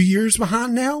 2 years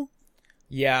behind now?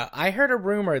 Yeah, I heard a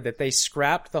rumor that they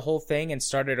scrapped the whole thing and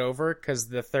started over because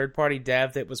the third-party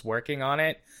dev that was working on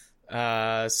it,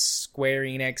 Square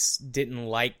Enix didn't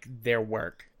like their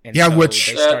work, and Yeah, so which-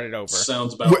 they started over.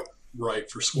 Sounds about right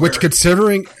for Square. Which,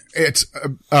 considering it's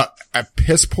a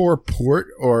piss poor port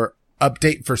or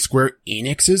update for Square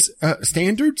Enix's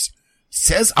standards,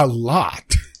 says a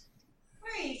lot.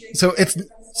 So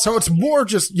it's more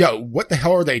just, what the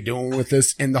hell are they doing with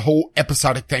this and the whole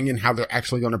episodic thing and how they're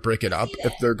actually going to break it up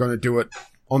if they're going to do it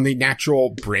on the natural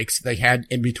breaks they had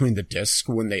in between the discs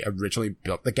when they originally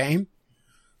built the game.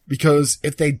 Because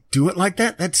if they do it like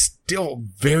that, that's still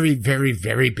very, very,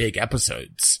 very big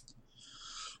episodes.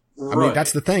 Right. I mean,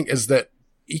 that's the thing is that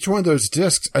each one of those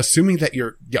discs, assuming that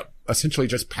you're essentially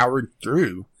just powered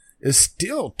through, is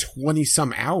still 20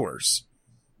 some hours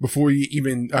before you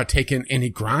even take in any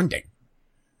grinding.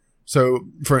 So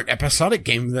for an episodic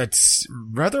game that's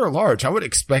rather large, I would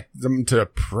expect them to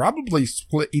probably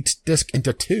split each disc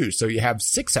into 2, so you have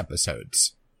 6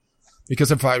 episodes.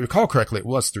 Because if I recall correctly, it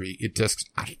was 3 discs,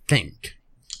 I think.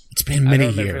 It's been many I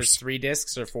don't know if it was years. 3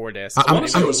 discs or 4 discs. I I I'm- want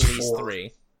to say it was at least 4.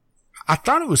 3. I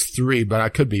thought it was 3, but I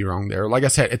could be wrong there. Like I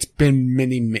said, it's been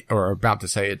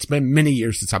it's been many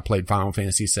years since I played Final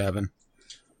Fantasy VII.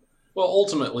 Well,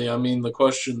 ultimately, I mean, the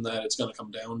question that it's going to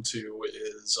come down to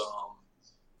is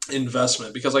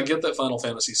investment, because I get that Final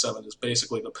Fantasy VII is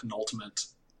basically the penultimate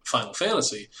Final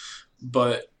Fantasy,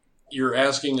 but you're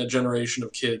asking a generation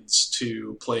of kids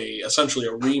to play essentially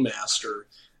a remaster,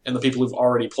 and the people who've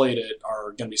already played it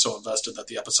are going to be so invested that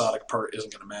the episodic part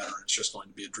isn't going to matter. It's just going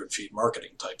to be a drip feed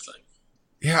marketing type thing.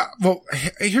 Yeah, well,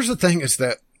 here's the thing is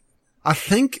that I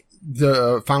think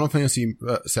the Final Fantasy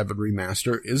VII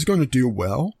remaster is going to do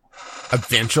well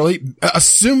eventually,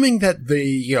 assuming that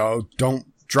they, don't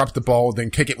drop the ball,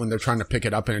 then kick it when they're trying to pick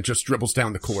it up and it just dribbles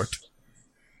down the court.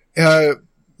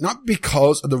 Not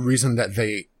because of the reason that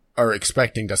they are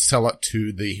expecting to sell it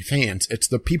to the fans. It's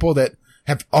the people that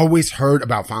have always heard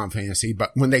about Final Fantasy,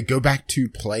 but when they go back to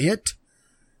play it,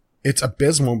 it's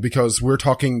abysmal because we're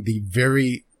talking the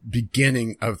very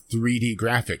beginning of 3D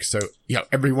graphics. So,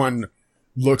 everyone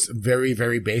looks very,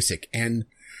 very basic. And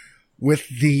with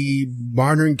the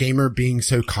modern gamer being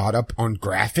so caught up on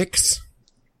graphics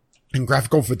and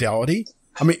graphical fidelity,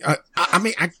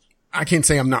 I can't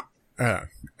say I'm not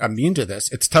immune to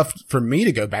this. It's tough for me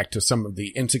to go back to some of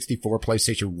the N64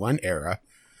 PlayStation 1 era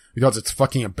because it's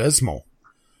fucking abysmal.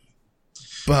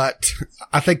 But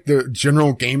I think the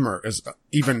general gamer is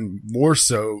even more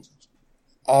so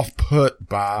off-put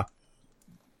by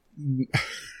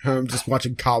I'm just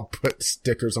watching Kyle put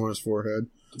stickers on his forehead.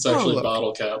 It's actually look.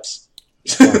 bottle caps.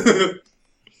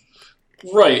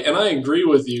 Right, and I agree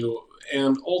with you.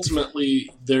 And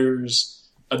ultimately, there's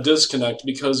a disconnect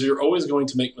because you're always going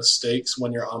to make mistakes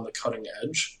when you're on the cutting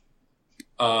edge.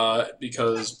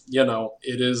 Because,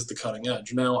 it is the cutting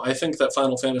edge. Now, I think that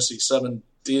Final Fantasy VII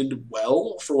did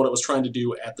well for what it was trying to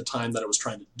do at the time that it was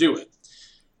trying to do it.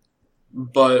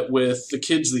 But with the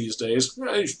kids these days,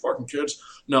 you fucking kids.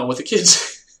 No, with the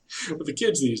kids, with the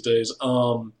kids these days,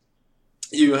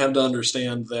 you have to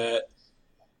understand that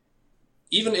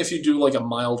even if you do like a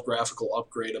mild graphical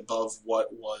upgrade above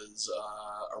what was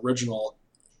original,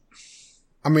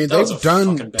 I mean, That was they've a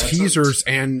done fucking bad teasers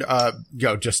and,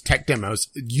 just tech demos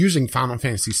using Final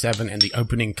Fantasy VII and the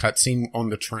opening cutscene on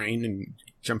the train and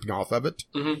jumping off of it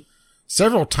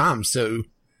several times. So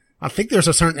I think there's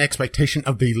a certain expectation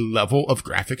of the level of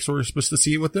graphics we're supposed to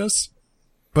see with this,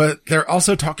 but they're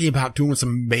also talking about doing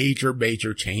some major,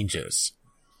 major changes.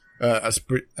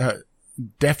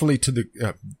 Definitely to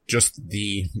the, just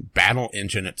the battle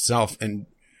engine itself and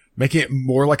making it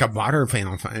more like a modern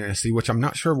Final Fantasy, which I'm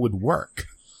not sure would work.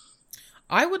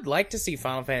 I would like to see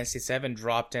Final Fantasy VII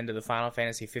dropped into the Final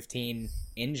Fantasy 15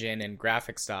 engine and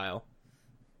graphic style.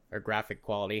 Or graphic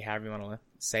quality, however you want to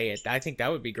say it. I think that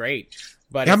would be great.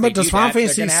 But Yeah, if they but does do Final that, they're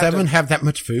Fantasy gonna VII have that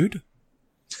much food?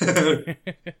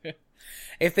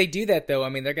 If they do that, though, I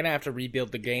mean, they're going to have to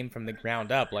rebuild the game from the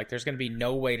ground up. Like, there's going to be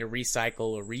no way to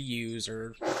recycle or reuse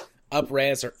or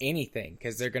up-res or anything.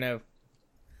 Because they're going to...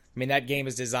 I mean, that game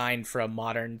is designed for a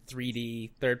modern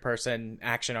 3D, third-person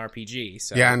action RPG.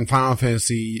 So Yeah, and Final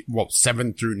Fantasy,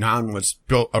 7 through 9 was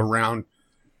built around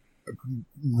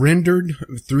rendered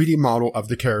 3D model of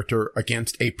the character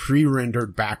against a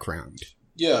pre-rendered background.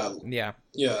 yeah, Yeah.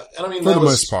 and I mean For the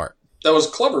most part. that was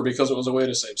clever because it was a way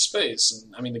to save space.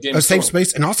 And I mean, the game Save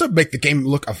space and also make the game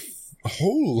look a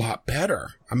whole lot better.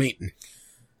 I mean,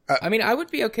 I would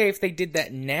be okay if they did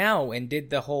that now and did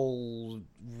the whole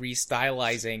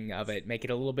restylizing of it, make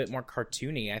it a little bit more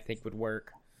cartoony. I think would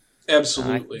work.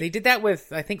 Absolutely. They did that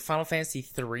with, I think, Final Fantasy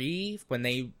 3 when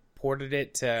they ported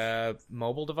it to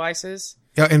mobile devices.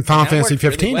 Yeah, in Final That Fantasy worked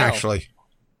really 15, well. actually.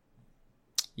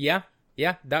 Yeah,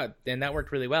 that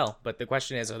worked really well. But the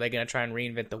question is, are they going to try and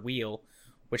reinvent the wheel?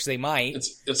 Which they might.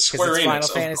 It's 'cause Square it's Enix. Final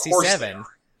Of Fantasy course they VII. are.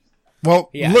 Well,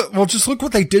 Yeah. just look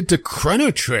what they did to Chrono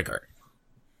Trigger.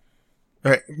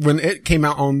 Right, when it came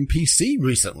out on PC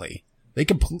recently, they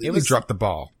completely dropped the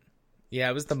ball. Yeah,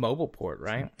 it was the mobile port,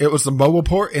 right? It was the mobile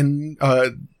port, and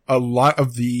a lot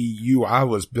of the UI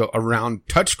was built around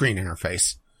touchscreen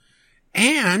interface.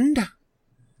 And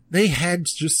they had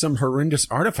just some horrendous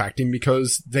artifacting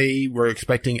because they were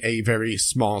expecting a very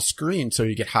small screen, so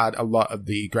you could hide a lot of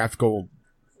the graphical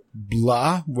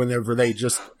blah whenever they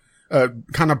just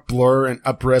kind of blur and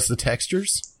up-res the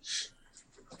textures.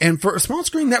 And for a small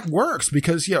screen, that works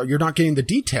because, you're not getting the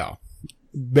detail.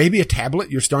 Maybe a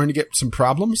tablet, you're starting to get some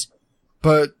problems,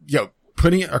 but,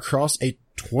 putting it across a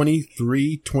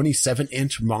 23,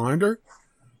 27-inch monitor,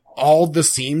 all the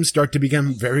seams start to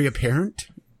become very apparent.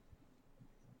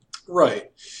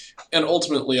 Right. And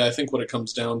ultimately, I think what it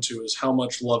comes down to is how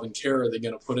much love and care are they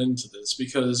going to put into this?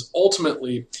 Because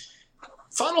ultimately,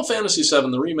 Final Fantasy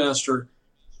VII, the remaster,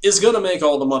 is going to make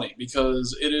all the money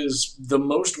because it is the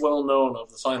most well-known of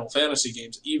the Final Fantasy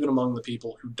games, even among the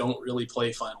people who don't really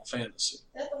play Final Fantasy. Is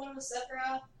that the one with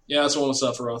Sephiroth? Yeah, that's the one with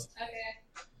Sephiroth.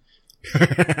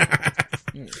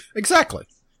 Okay. Exactly.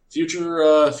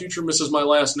 Future misses my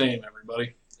last name,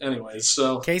 everybody. Anyways,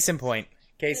 so... Case in point.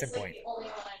 That's like the only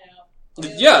one I know.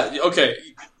 Yeah, okay.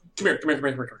 Come here. It's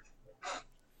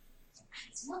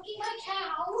milking my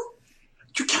cow.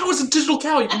 Your cow is a digital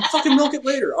cow. You can fucking milk it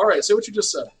later. All right, say what you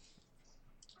just said.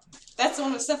 That's the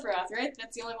one with Sephiroth, right?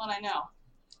 That's the only one I know.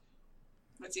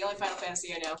 That's the only Final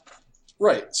Fantasy I know.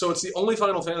 Right, so it's the only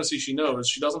Final Fantasy she knows.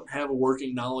 She doesn't have a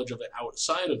working knowledge of it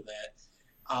outside of that.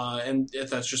 And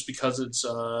that's just because it's...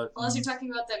 Unless you're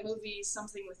talking about that movie,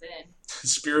 Something Within.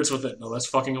 Spirits Within. No, that's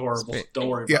fucking horrible. Don't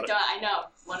worry about it. Duh, I know.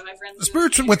 One of my friends...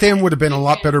 Spirits Within would have been a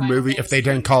lot better movie if they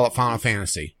didn't call it Final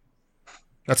Fantasy.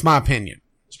 That's my opinion.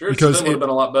 Spirits Because Within would have been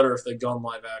a lot better if they'd gone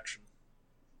live action.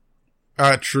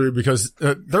 True, because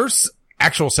there's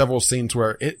several scenes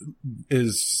where it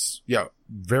is,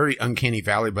 very uncanny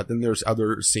valley, but then there's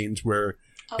other scenes where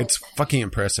it's fucking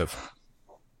impressive.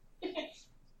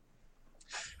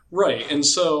 Right, and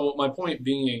so my point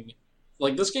being,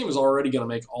 this game is already going to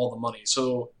make all the money,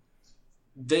 so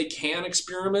they can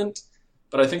experiment,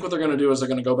 but I think what they're going to do is they're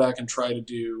going to go back and try to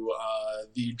do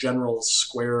the general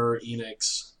Square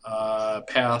Enix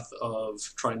path of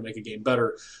trying to make a game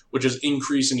better, which is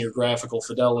increasing your graphical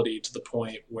fidelity to the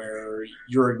point where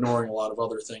you're ignoring a lot of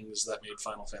other things that made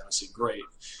Final Fantasy great.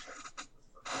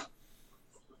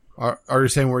 Are you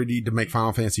saying we need to make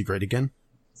Final Fantasy great again?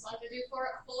 It's like to do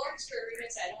full orchestra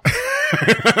remix.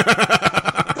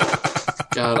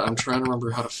 God, I'm trying to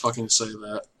remember how to fucking say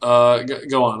that.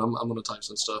 Go on, I'm going to type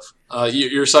some stuff.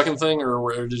 Your second thing,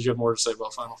 or did you have more to say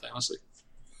about Final Fantasy?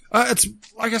 It's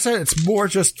like I said, it's more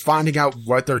just finding out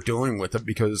what they're doing with it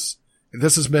because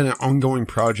this has been an ongoing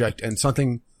project and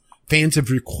something fans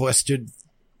have requested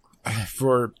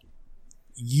for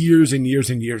years and years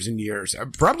and years and years.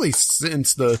 Probably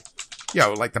since the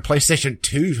PlayStation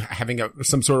 2 having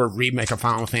some sort of remake of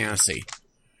Final Fantasy.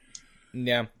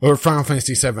 Yeah. Or Final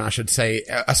Fantasy 7, I should say.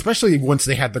 Especially once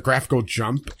they had the graphical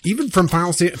jump. Even from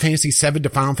Final Fantasy 7 to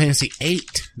Final Fantasy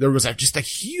 8, there was just a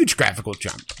huge graphical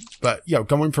jump. But,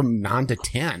 going from 9 to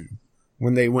 10,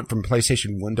 when they went from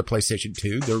PlayStation 1 to PlayStation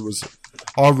 2, there was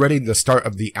already the start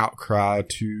of the outcry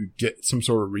to get some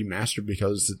sort of remaster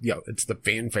because, it's the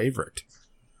fan favorite.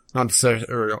 Not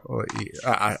necessarily,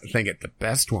 I think it's the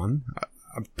best one.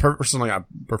 Personally, I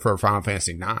prefer Final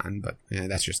Fantasy 9, but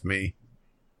that's just me.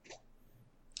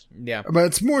 Yeah. But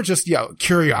it's more just,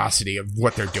 curiosity of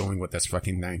what they're doing with this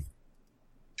fucking thing.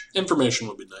 Information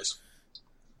would be nice.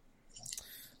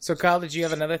 So, Kyle, did you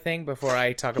have another thing before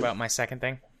I talk about my second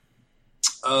thing?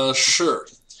 Sure.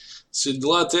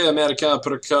 Sidlate America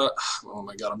oh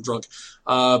my god, I'm drunk.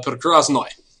 Prekrasnoy.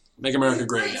 Make America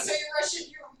great again. So you're Russian.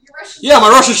 Yeah, my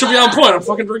Russian should be on point. I'm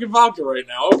fucking drinking vodka right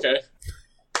now. Okay.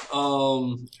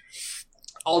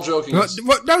 All joking.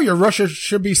 No, your Russia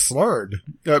should be slurred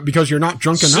because you're not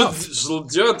drunk enough.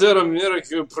 Sidlate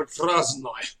America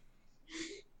Prekrasnoy.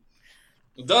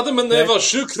 Dada Maneva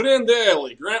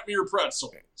Shukrendeli. Grant me your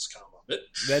pretzels,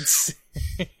 That's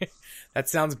that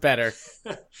sounds better.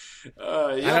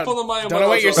 I don't know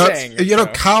what you're saying.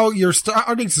 Kyle, you're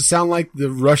starting to sound like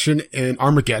the Russian in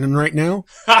Armageddon right now.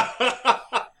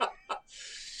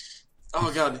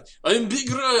 Oh god, I'm big.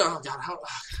 Oh god,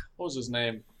 what was his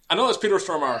name? I know it's Peter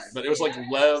Stormare, but it was like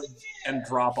Lev and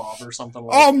Dropov or something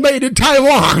like that. All made in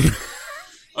Taiwan.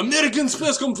 American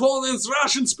space components,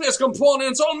 Russian space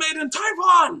components, all made in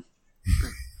Taiwan.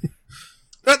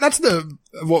 That's the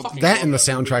Fucking that and the love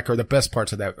that soundtrack are the best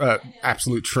parts of that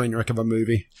absolute train wreck of a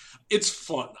movie. It's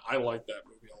fun. I like that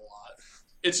movie a lot.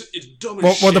 It's dumb as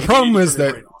Well, shit. the problem You need to is turn your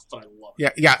that- brain off, but I love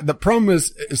it. Yeah. The problem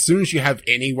is, as soon as you have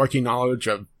any working knowledge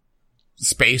of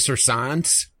space or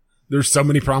science, there's so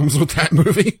many problems with that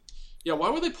movie. Yeah, why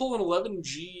would they pull an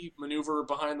 11G maneuver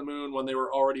behind the moon when they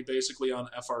were already basically on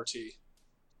FRT?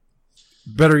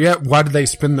 Better yet, why did they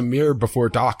spin the mirror before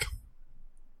dock?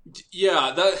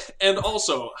 Yeah, that, and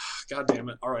also, god damn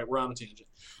it. All right, we're on a tangent.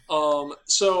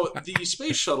 So the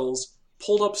space shuttles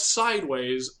pulled up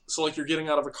sideways, so like you're getting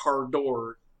out of a car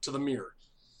door to the mirror.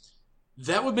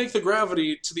 That would make the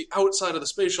gravity to the outside of the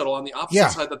space shuttle on the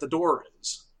opposite side that the door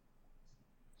is.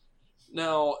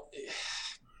 Now,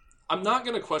 I'm not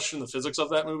going to question the physics of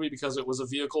that movie because it was a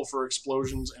vehicle for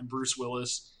explosions and Bruce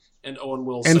Willis and Owen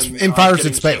Wilson And fires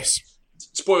getting in space.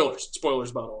 killed.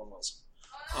 Spoilers about Owen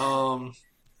Wilson.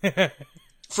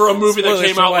 For a movie that Spoilers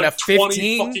came for out what, like a 20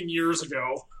 15? fucking years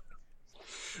ago.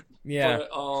 Yeah. But,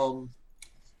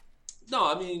 no,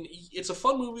 I mean, it's a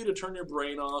fun movie to turn your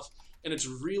brain off, and it's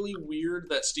really weird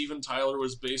that Steven Tyler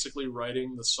was basically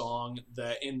writing the song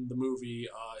that in the movie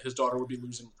his daughter would be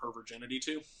losing her virginity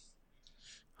to.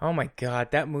 Oh my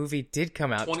god, that movie did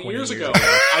come out 20 20 years ago. ago.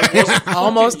 I wasn't fucking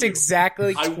Almost you.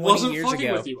 exactly 20 I wasn't years fucking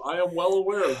ago. with you. I am well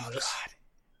aware of this.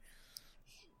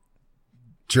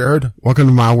 Jared, welcome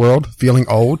to my world. Feeling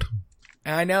old?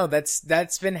 I know that's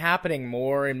been happening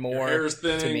more and Your more hair's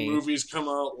to thinning, me. movies come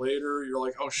out later. You're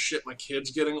like, oh shit, my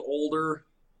kid's getting older.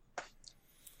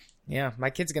 Yeah, my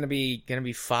kid's gonna be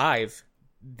 5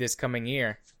 this coming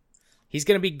year. He's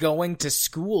gonna be going to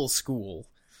school,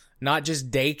 not just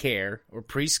daycare or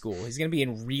preschool. He's gonna be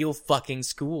in real fucking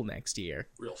school next year.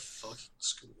 Real fucking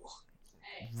school.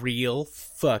 Real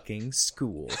fucking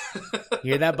school.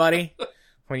 You hear that, buddy?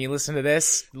 When you listen to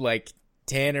this, like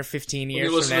 10 or 15 When years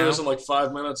you listen from to now, this in like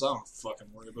 5 minutes, I don't fucking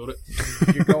worry about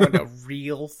it. you're going to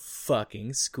real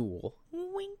fucking school.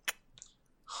 Wink.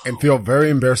 And feel very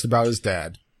embarrassed about his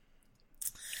dad.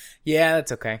 Yeah,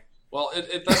 that's okay. Well,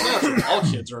 that's natural. All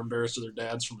kids are embarrassed of their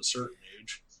dads from a certain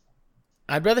age.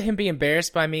 I'd rather him be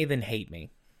embarrassed by me than hate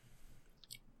me.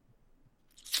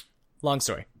 Long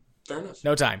story. Fair enough.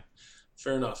 No time.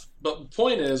 Fair enough. But the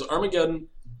point is, Armageddon,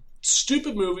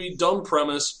 stupid movie, dumb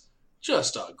premise,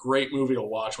 just a great movie to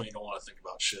watch when you don't want to think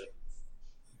about shit.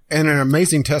 And an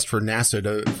amazing test for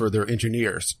NASA for their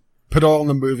engineers. Put all in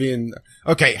the movie and,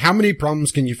 okay, how many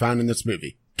problems can you find in this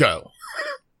movie? Go.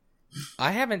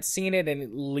 I haven't seen it in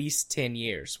at least 10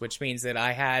 years, which means that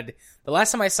the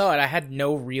last time I saw it, I had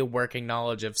no real working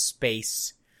knowledge of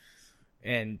space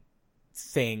and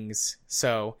things.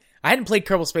 So I hadn't played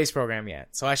Kerbal Space Program yet,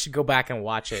 so I should go back and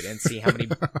watch it and see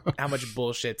how much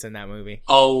bullshit's in that movie.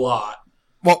 A lot.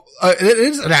 Well, it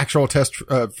is an actual test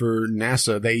for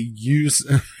NASA. They use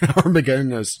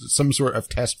Armageddon as some sort of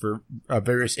test for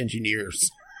various engineers.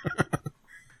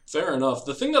 Fair enough.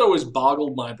 The thing that always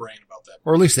boggled my brain about that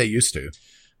Or at least they used to.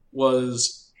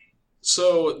 was,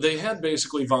 so they had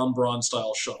basically von Braun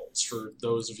style shuttles. For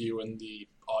those of you in the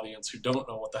audience who don't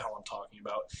know what the hell I'm talking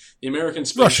about, the American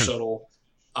Space Russian. Shuttle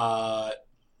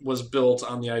was built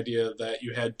on the idea that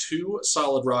you had 2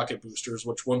 solid rocket boosters,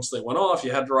 which once they went off,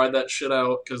 you had to ride that shit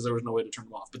out because there was no way to turn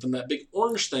them off. But then that big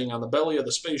orange thing on the belly of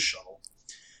the space shuttle,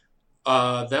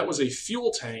 that was a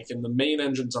fuel tank, and the main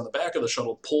engines on the back of the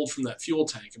shuttle pulled from that fuel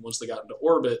tank, and once they got into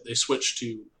orbit, they switched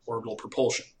to orbital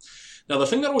propulsion. Now, the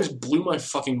thing that always blew my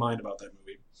fucking mind about that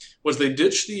movie was they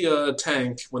ditch the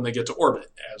tank when they get to orbit,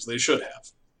 as they should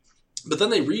have. But then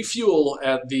they refuel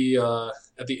at the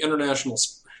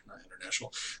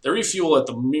they refuel at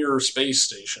the Mir space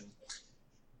station.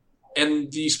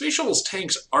 And the space shuttle's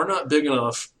tanks are not big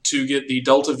enough to get the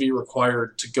Delta V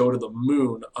required to go to the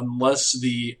moon unless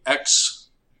the X7,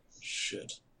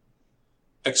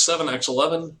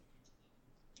 X11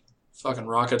 fucking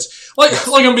rockets. Like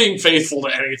I'm being faithful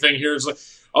to anything here. It's like,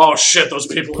 oh shit, those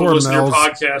people who Poor listen to your Mel's.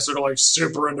 podcast are like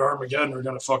super into Armageddon are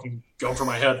gonna fucking go for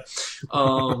my head.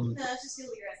 No, that's just Neil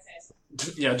deGrasse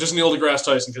Tyson. Yeah, just Neil deGrasse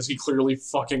Tyson because he clearly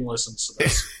fucking listens to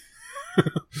this.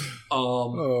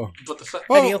 Oh. But the fact,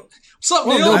 Well, Neil. what's up,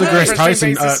 Well, Neil? Neil Hey. deGrasse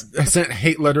Tyson basis. sent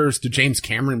hate letters to James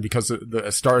Cameron because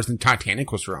the stars in Titanic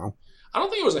was wrong. I don't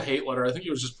think it was a hate letter. I think he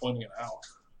was just pointing it out.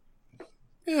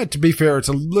 Yeah, to be fair, it's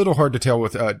a little hard to tell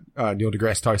with Neil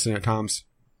deGrasse Tyson at times.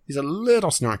 He's a little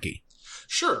snarky.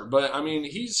 Sure, but I mean,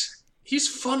 he's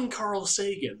fun Carl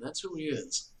Sagan. That's who he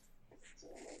is.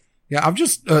 Yeah, I've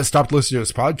just stopped listening to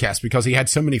his podcast because he had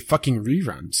so many fucking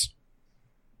reruns.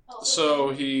 So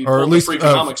he Or at pulled least, the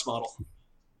Freakonomics model.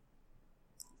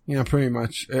 Yeah, pretty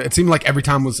much. It seemed like every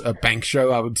time was a bank show,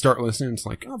 I would start listening. It's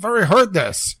like, oh, I've already heard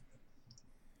this.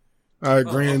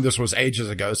 Granted, this was ages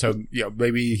ago, so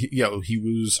maybe he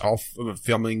was off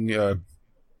filming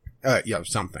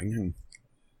something.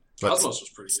 But Cosmos was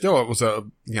pretty still, it was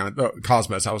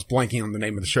Cosmos. I was blanking on the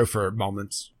name of the show for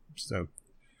moments, so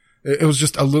it was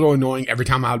just a little annoying every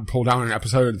time I would pull down an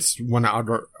episode. It's one I'd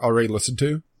already listened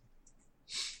to.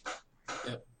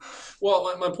 Yeah.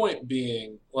 Well, my point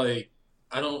being, like,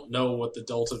 I don't know what the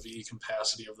Delta V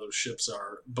capacity of those ships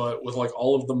are, but with like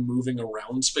all of the moving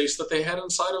around space that they had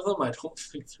inside of them, I don't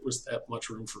think there was that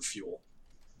much room for fuel.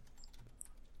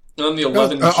 And then the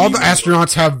 11 all the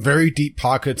astronauts have very deep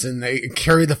pockets, and they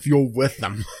carry the fuel with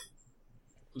them.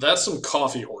 That's some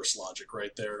coffee horse logic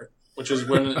right there. Which is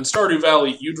when in Stardew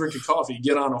Valley, you drink a coffee,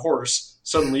 get on a horse,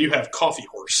 suddenly you have coffee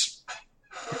horse.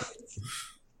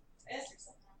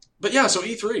 But yeah, so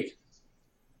E3.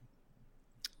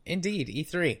 Indeed,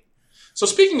 E3. So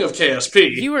speaking of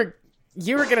KSP... You were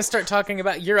going to start talking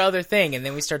about your other thing, and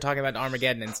then we start talking about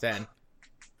Armageddon instead.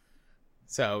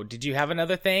 So, did you have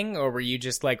another thing, or were you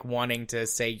just, like, wanting to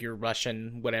say your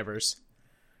Russian whatevers?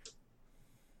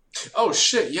 Oh,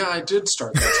 shit, yeah, I did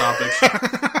start that topic.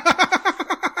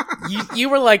 You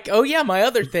were like, oh, yeah, my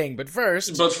other thing, but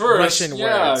first, Russian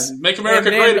words. Make America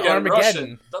great again,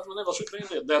 Armageddon.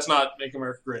 Russian. That's not Make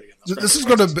America great again. This is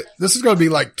going to be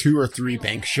like 2 or 3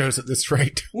 bank shows at this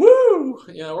rate. Woo!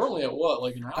 Yeah, we're only at what,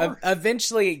 like an hour?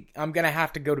 Eventually, I'm going to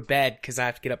have to go to bed, because I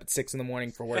have to get up at 6 in the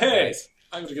morning for work. Hey!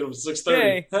 I have to get up at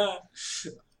 6:30.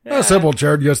 Hey. Simple.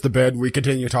 Jared goes to bed. We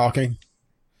continue talking.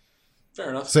 Fair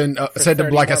enough. Send him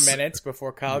like minutes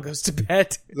before Kyle goes to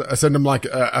bed. Send him like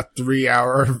a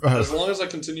 3-hour. As long as I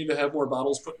continue to have more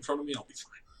bottles put in front of me, I'll be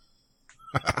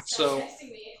fine. So.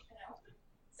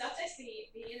 Stop texting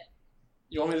me.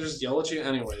 You want me to just yell at you?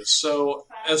 Anyways, so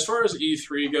as far as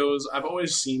E3 goes, I've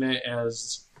always seen it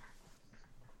as,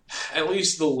 at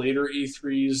least the later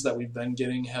E3s that we've been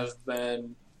getting have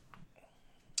been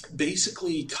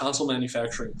basically console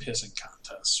manufacturing pissing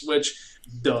contests, which,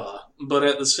 duh. But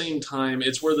at the same time,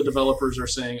 it's where the developers are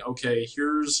saying, okay,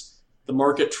 here's the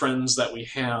market trends that we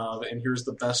have, and here's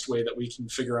the best way that we can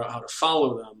figure out how to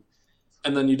follow them.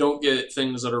 And then you don't get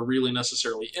things that are really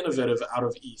necessarily innovative out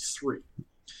of E3.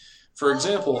 For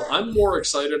example, I'm more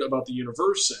excited about the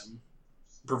Universim,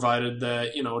 provided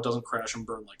that, it doesn't crash and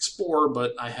burn like Spore,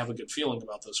 but I have a good feeling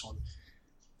about this one.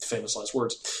 Famous last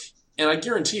words. And I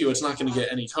guarantee you it's not going to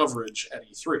get any coverage at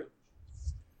E3.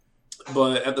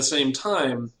 But at the same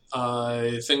time,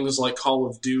 things like Call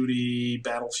of Duty,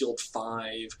 Battlefield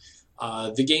 5,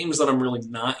 the games that I'm really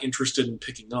not interested in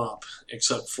picking up,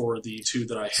 except for the 2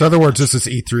 that I have. So in other words, this is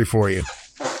E3 for you.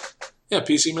 Yeah,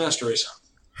 PC Master Race.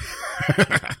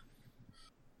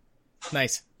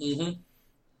 Nice. Mm-hmm.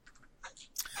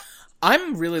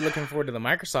 I'm really looking forward to the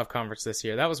Microsoft conference this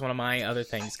year. That was one of my other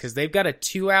things, because they've got a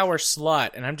 2-hour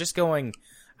slot, and I'm just going,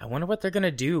 I wonder what they're going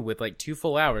to do with, like, 2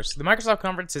 full hours. The Microsoft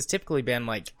conference has typically been,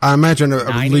 like, I imagine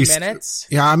 90 minutes.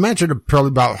 Yeah, I imagine probably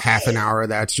about half an hour of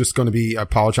that's just going to be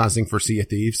apologizing for Sea of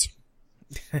Thieves.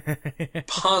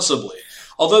 Possibly.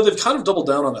 Although they've kind of doubled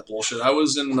down on that bullshit. I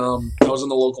was in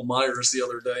the local Myers the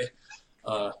other day.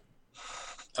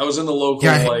 I was in the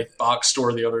local box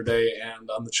store the other day, and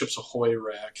on the Chips Ahoy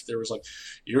rack, there was like,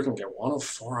 you can get 1 of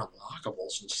 4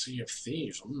 unlockables in Sea of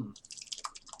Thieves.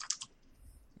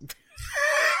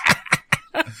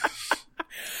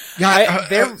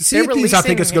 Sea of Thieves, I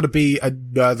think it's going to be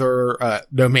another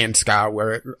No Man's Sky,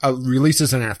 where it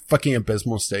releases in a fucking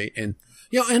abysmal state, and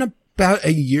in about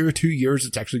a year or 2 years,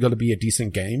 it's actually going to be a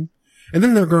decent game, and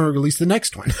then they're going to release the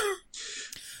next one.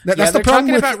 That's the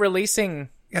problem about releasing.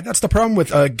 Yeah, that's the problem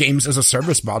with games as a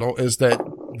service model, is that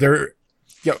they're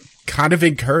kind of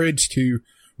encouraged to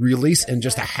release in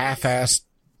just a half-assed,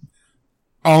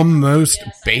 almost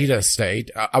beta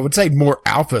state. I would say more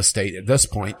alpha state at this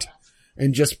point,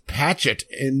 and just patch it,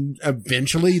 and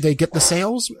eventually they get the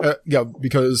sales.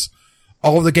 Because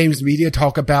all of the games media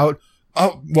talk about,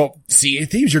 Sea of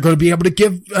Thieves, you're going to be able to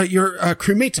give your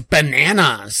crewmates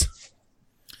bananas.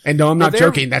 And no, I'm not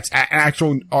joking. That's an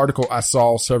actual article I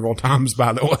saw several times,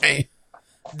 by the way.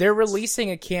 They're releasing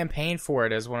a campaign for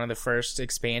it as one of the first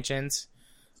expansions,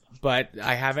 but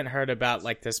I haven't heard about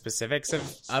like the specifics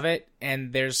of it.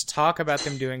 And there's talk about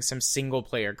them doing some single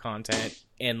player content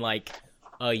in like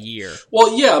a year.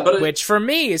 Well, yeah, but which for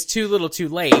me is too little, too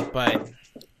late. But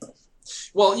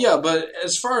well, yeah, but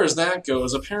as far as that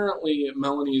goes, apparently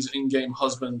Melanie's in-game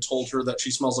husband told her that she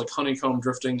smells like honeycomb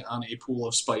drifting on a pool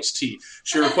of spiced tea.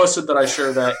 She requested that I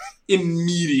share that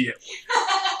immediately.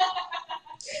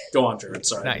 Go on, Jared.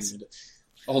 Sorry. Nice.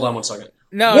 Hold on one second.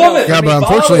 No, woman, yeah, but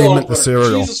unfortunately you meant the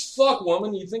cereal. Jesus fuck,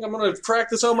 woman. You think I'm going to crack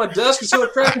this on my desk instead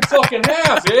of cracking fucking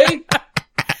half, eh?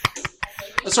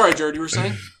 Sorry, Jared, you were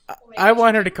saying? I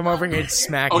want her to come over here and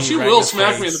smack Oh, me. she right will in the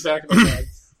smack me in face. the back of my head.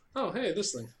 Oh, hey,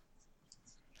 this thing.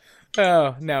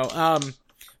 Oh no.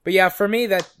 But yeah, for me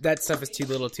that stuff is too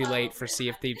little, too late for Sea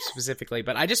of Thieves specifically.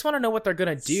 But I just want to know what they're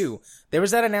gonna do. There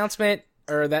was that announcement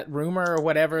or that rumor or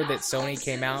whatever that Sony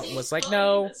came out and was like,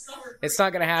 no, it's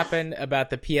not gonna happen about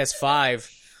the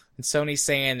PS5. And Sony's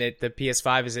saying that the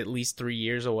PS5 is at least 3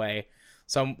 years away.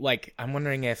 So I'm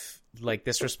wondering if like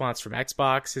this response from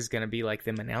Xbox is gonna be like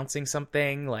them announcing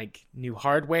something like new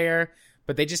hardware.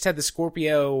 But they just had the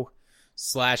Scorpio /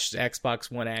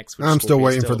 Xbox One X. Which I'm still Scorpio's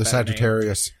waiting for a the better name.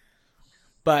 Sagittarius.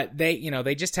 But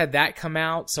they just had that come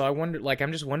out, so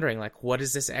I'm just wondering, like, what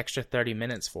is this extra 30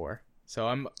 minutes for? So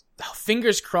I'm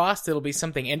fingers crossed it'll be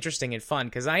something interesting and fun,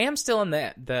 because I am still in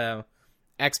the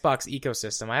Xbox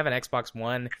ecosystem. I have an Xbox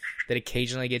One that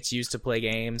occasionally gets used to play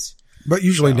games. But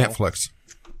usually So- Netflix.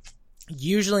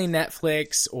 Usually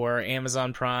Netflix or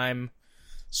Amazon Prime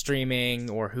streaming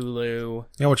or Hulu.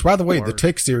 Yeah, which, by the way, Or- the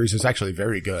Tick series is actually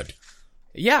very good.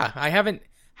 Yeah, I haven't.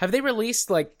 Have they released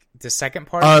like the second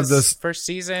part Uh, of this the- first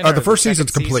season? Or The first second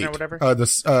season's season complete. or whatever.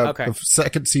 The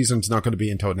second season's not going to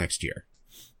be until next year.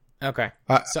 Okay.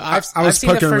 So I I've was seen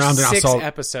the poking first around and I 6 saw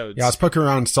episodes. Yeah, I was poking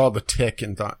around and saw the Tick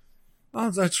and thought,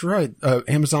 oh, that's right.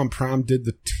 Amazon Prime did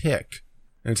the Tick,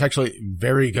 and it's actually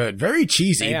very good, very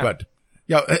cheesy, Yeah. but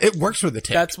yeah, it works for the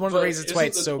Tick. That's one of the But reasons why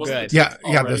isn't it's so wasn't good. Yeah,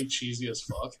 yeah, Already the- cheesy as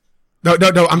fuck. no.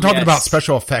 I'm talking Yes. about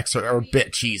special effects are a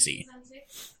bit cheesy,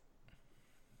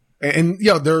 and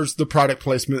there's the product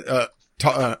placement.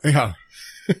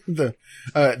 The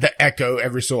echo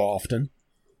every so often.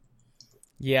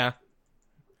 Yeah.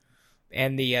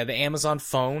 And the Amazon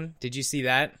phone. Did you see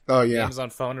that? Oh The yeah, Amazon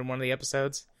phone in one of the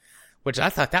episodes, which I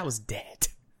thought that was dead.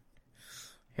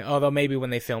 Although maybe when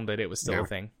they filmed it, it was still Yeah. a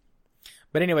thing.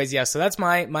 But anyways, yeah. So that's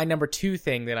my number 2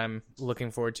 thing that I'm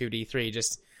looking forward to at E3.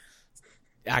 Just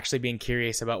actually being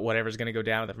curious about whatever's going to go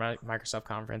down at the Microsoft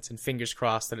conference, and fingers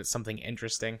crossed that it's something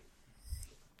interesting.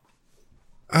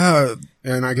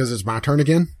 and I guess it's my turn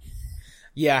again.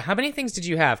 Yeah. How many things did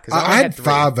you have? Because I had 3.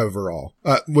 5 overall,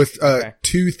 with Okay.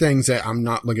 2 things that I'm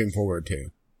not looking forward to.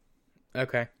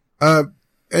 Okay.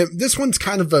 This one's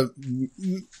kind of a,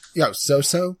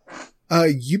 so-so.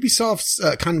 Ubisoft's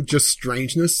kind of just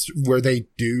strangeness where they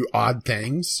do odd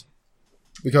things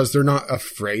because they're not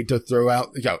afraid to throw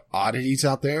out, oddities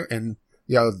out there. And,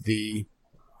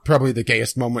 probably the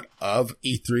gayest moment of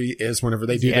E3 is whenever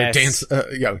they do Yes. their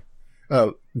dance,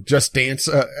 Just Dance,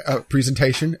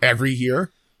 presentation every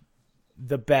year.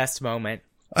 The best moment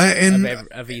And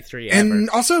of E3 ever. And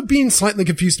also being slightly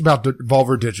confused about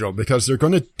Devolver Digital because they're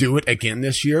going to do it again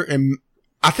this year. And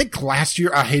I think last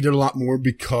year I hated it a lot more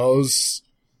because,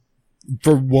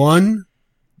 for one,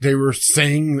 they were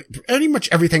saying pretty much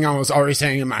everything I was already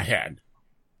saying in my head.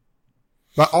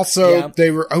 But also,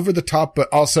 they were over the top, but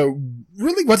also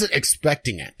really wasn't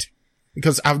expecting it.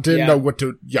 Because I didn't know what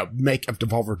to make of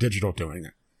Devolver Digital doing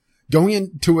it. Going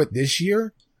into it this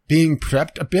year, being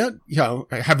prepped a bit,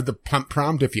 having the pump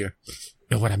primed, if you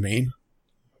know what I mean.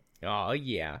 Oh,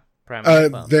 yeah. Prime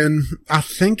Then I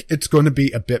think it's going to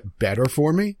be a bit better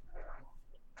for me,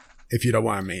 if you know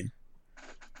what I mean.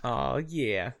 Oh,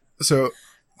 yeah. So,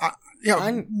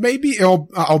 maybe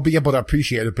I'll be able to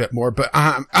appreciate it a bit more, but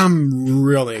I'm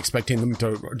really expecting them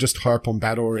to just harp on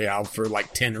Battle Royale for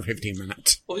like 10 or 15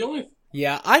 minutes. Well, the only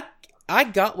Yeah, I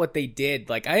got what they did.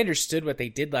 Like, I understood what they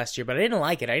did last year, but I didn't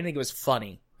like it. I didn't think it was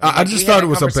funny. I just we thought had it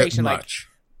was a bit conversation, like, much.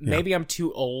 Maybe I'm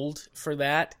too old for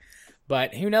that,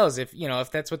 but who knows if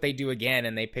that's what they do again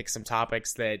and they pick some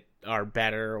topics that are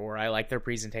better, or I like their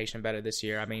presentation better this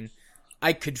year. I mean,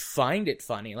 I could find it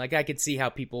funny. Like, I could see how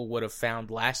people would have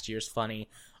found last year's funny.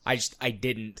 I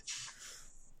didn't.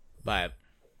 But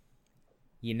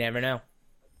you never know.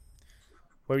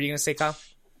 What were you gonna say, Kyle?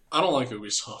 I don't like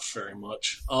Ubisoft very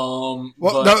much. Well,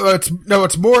 But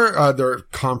it's more their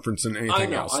conference than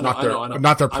anything else, I not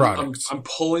know. their products. I'm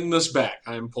pulling this back.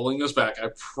 I am pulling this back. I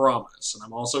promise. And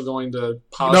I'm also going to No,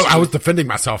 possibly... I was defending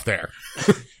myself there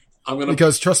I'm going to...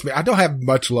 because trust me, I don't have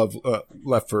much love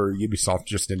left for Ubisoft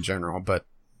just in general, but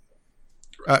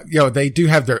they do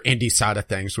have their indie side of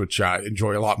things, which I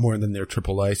enjoy a lot more than their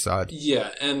AAA side.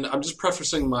 Yeah, and I'm just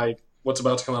prefacing what's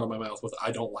about to come out of my mouth with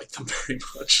I don't like them very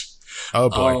much. Oh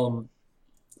boy.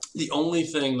 The only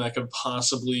thing that could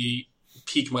possibly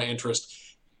pique my interest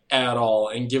at all,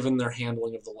 and given their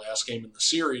handling of the last game in the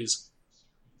series,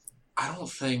 I don't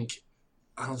think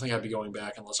I'd be going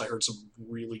back unless I heard some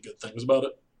really good things about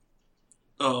it.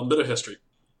 Bit of history.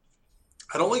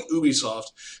 I don't like Ubisoft,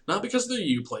 not because of their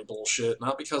Uplay bullshit,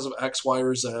 not because of X, Y,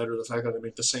 or Z, or the fact that they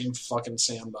make the same fucking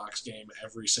sandbox game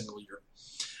every single year.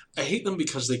 I hate them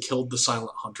because they killed the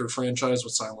Silent Hunter franchise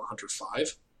with Silent Hunter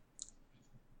 5.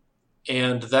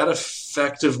 And that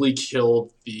effectively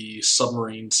killed the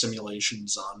submarine simulation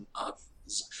Zamra!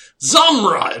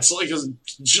 It's like a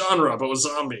genre, but with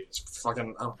zombies.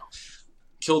 Fucking, I don't know.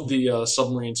 Killed the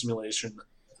submarine simulation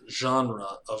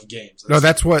genre of games. No,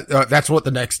 that's what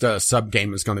the next sub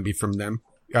game is going to be from them.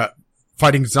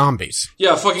 Fighting zombies.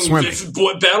 Yeah, fucking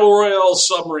battle royale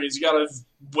submarines. You gotta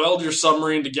weld your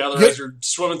submarine together as you're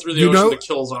swimming through the ocean to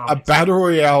kill zombies. A battle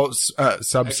royale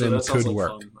sub sim could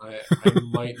work. I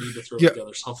might need to throw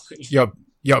together something.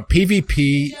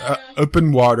 PvP,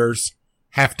 open waters,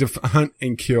 have to hunt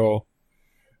and kill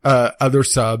other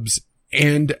subs,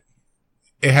 and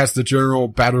it has the general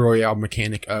battle royale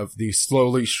mechanic of the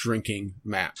slowly shrinking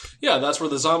map. Yeah, that's where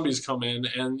the zombies come in,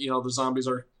 and the zombies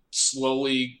are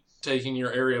slowly taking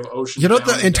your area of ocean.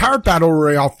 The entire battle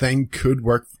royale thing could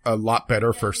work a lot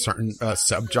better for certain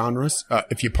subgenres,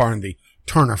 if you pardon the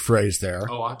turn of phrase there.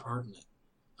 Oh, I pardon it.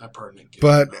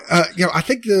 But I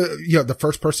think the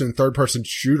first person and third person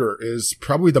shooter is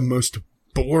probably the most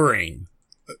boring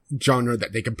genre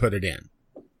that they can put it in.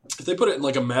 If they put it in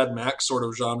like a Mad Max sort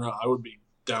of genre, I would be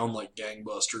down like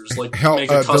gangbusters. Like hell,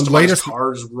 make a customized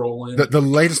cars roll in. The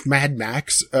latest Mad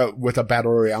Max with a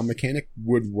battle royale mechanic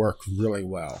would work really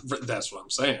well. That's what I'm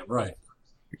saying, right?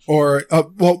 Or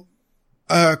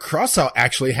Crossout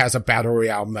actually has a battle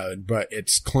royale mode, but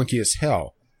it's clunky as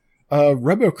hell.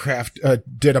 Robocraft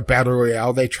did a battle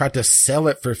royale. They tried to sell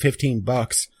it for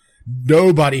 $15.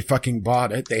 Nobody fucking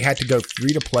bought it. They had to go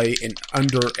free to play in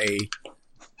under a.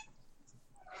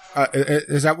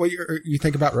 Is that what you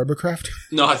think about Robocraft?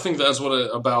 No, I think that's what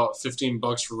about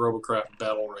 $15 for Robocraft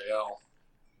Battle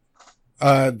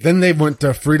Royale. Then they went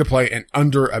to free to play in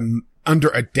under a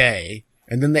day,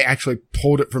 and then they actually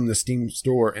pulled it from the Steam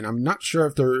store. And I'm not sure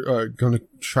if they're going to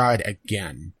try it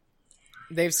again.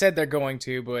 They've said they're going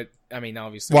to, but I mean,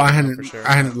 obviously, well, I sure.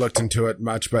 hadn't looked into it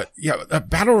much, but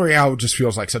Battle Royale just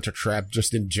feels like such a trap,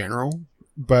 just in general.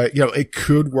 But it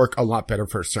could work a lot better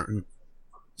for certain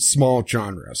small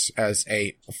genres as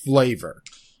a flavor.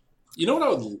 You know what I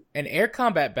would... An air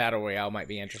combat battle royale might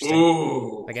be interesting.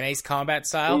 Ooh. Like an Ace Combat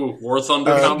style. Ooh, War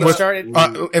Thunder combat.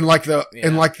 In like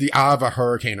the eye of a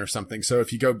hurricane or something. So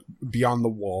if you go beyond the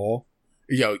wall,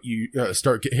 you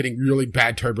start hitting really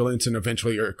bad turbulence, and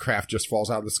eventually your craft just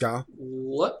falls out of the sky.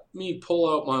 Let me pull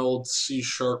out my old C#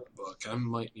 book. I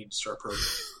might need to start programming.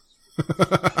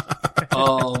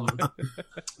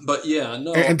 But yeah,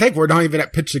 no. And think we're not even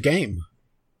at pitch the game.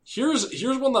 Here's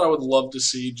one that I would love to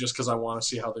see, just because I want to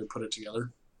see how they put it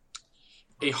together.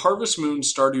 A Harvest Moon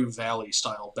Stardew Valley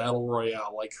style battle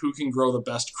royale, like who can grow the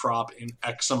best crop in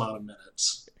X amount of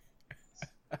minutes.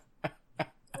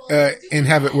 And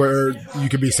have it where you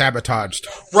could be sabotaged.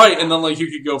 Right, and then like you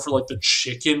could go for like the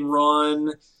chicken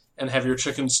run and have your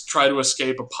chickens try to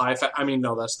escape a pie I mean,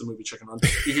 no, that's the movie Chicken Run.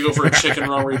 You could go for a chicken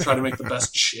run where you try to make the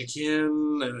best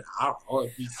chicken, and I don't know.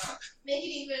 Make it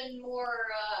even more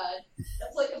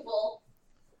applicable.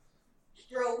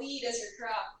 Grow weed as your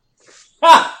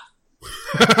crop.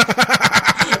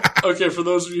 Okay, for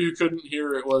those of you who couldn't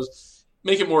hear, it was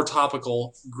make it more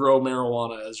topical. Grow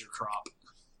marijuana as your crop.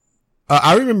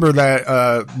 I remember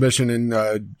that mission in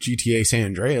GTA San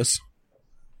Andreas.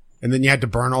 And then you had to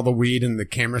burn all the weed and the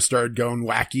camera started going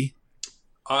wacky.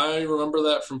 I remember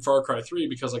that from Far Cry 3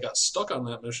 because I got stuck on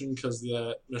that mission because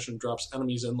that mission drops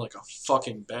enemies in like a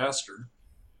fucking bastard.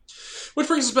 Which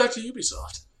brings us back to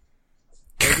Ubisoft.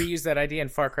 Maybe use that idea in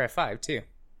Far Cry 5 too.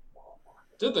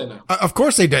 Did they now? Of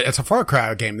course they did. It's a Far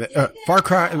Cry game. Far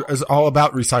Cry is all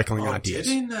about recycling ideas.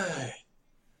 Did they?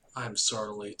 I'm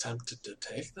sorely tempted to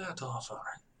take that offer.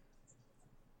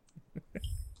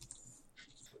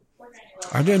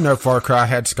 I didn't know Far Cry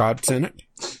had Scots in it.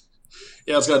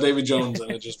 Yeah, it's got Davy Jones in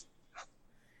it. Just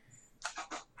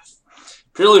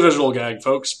purely visual gag,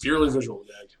 folks. Purely visual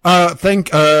gag. Think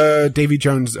Davy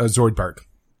Jones Zoidberg.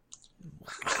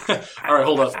 All right,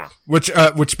 hold up. Which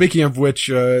speaking of which,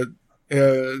 do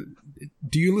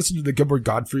you listen to the Gilbert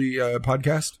Godfrey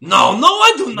podcast? No,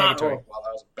 I do not. Oh, wow,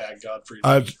 that was a bad Godfrey.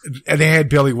 And they had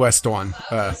Billy West on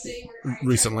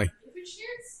recently.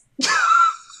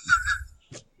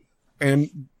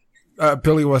 And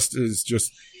Billy West is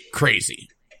just crazy.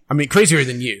 I mean, crazier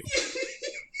than you.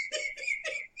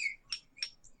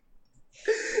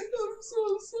 I'm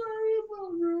so sorry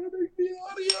about ruining the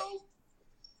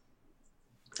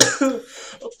audio.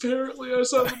 Apparently, I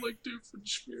sounded like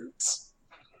Doofenshmirtz.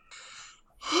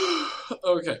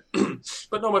 Okay.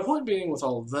 But no, my point being with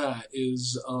all of that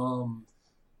is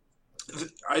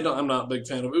I'm not a big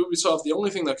fan of Ubisoft. The only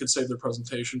thing that could save their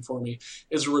presentation for me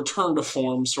is a return to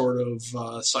form sort of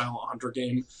Silent Hunter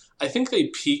game. I think they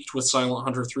peaked with Silent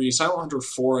Hunter 3. Silent Hunter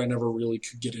 4 I never really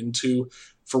could get into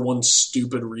for one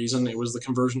stupid reason. It was the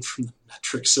conversion from the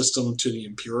metric system to the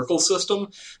empirical system.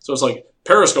 So it's like,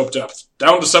 periscope depth,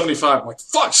 down to 75. I'm like,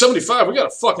 fuck, 75, we got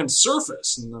a fucking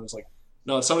surface. And then it's like,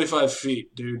 no, it's 75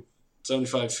 feet, dude.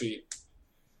 75 feet.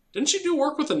 Didn't you do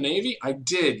work with the Navy? I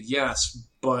did, yes.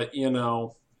 But,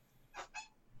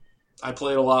 I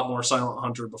played a lot more Silent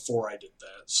Hunter before I did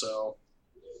that, so...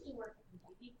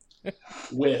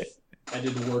 I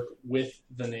did work with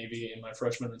the Navy in my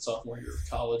freshman and sophomore year of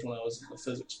college when I was in the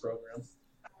physics program.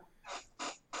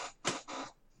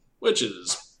 Which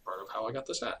is part of how I got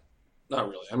this hat. Not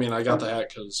really. I mean, I got the hat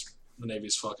because the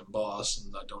Navy's fucking boss,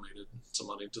 and I donated some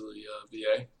money to the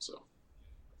VA, so...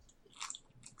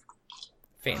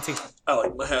 Fancy. I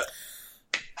like my hat.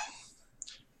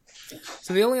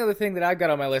 So the only other thing that I've got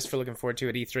on my list for looking forward to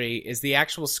at E3 is the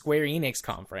actual Square Enix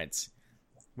conference,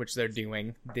 which they're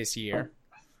doing this year.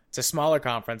 It's a smaller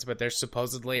conference, but they're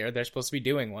supposed to be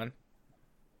doing one.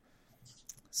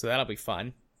 So that'll be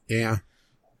fun. Yeah.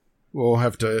 We'll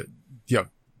have to,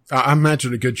 I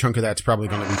imagine a good chunk of that's probably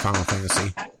going to be Final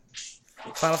Fantasy.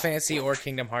 Final Fantasy or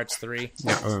Kingdom Hearts 3.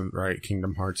 Yeah, right,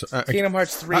 Kingdom Hearts. Kingdom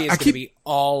Hearts 3 is going to be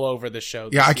all over the show.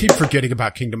 Yeah, I keep forgetting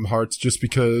about Kingdom Hearts just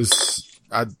because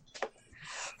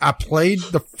I played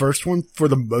the first one for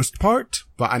the most part,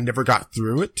 but I never got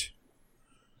through it.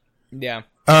 Yeah.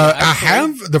 I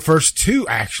have the first two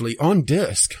actually on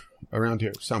disc around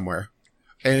here somewhere.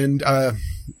 And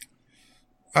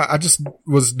I just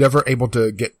was never able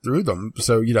to get through them.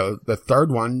 So, the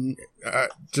third one,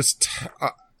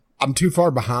 I'm too far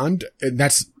behind. And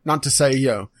that's not to say,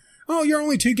 you're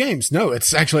only 2 games. No,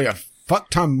 it's actually a fuck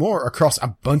ton more across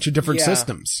a bunch of different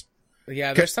systems.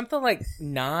 Yeah, there's something like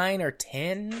 9 or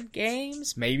 10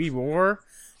 games, maybe more,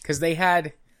 because they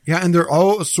had... Yeah, and they're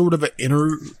all sort of an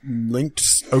interlinked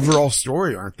overall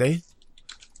story, aren't they?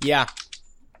 Yeah.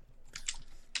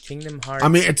 Kingdom Hearts.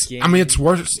 It's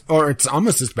worse, or it's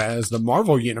almost as bad as the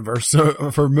Marvel universe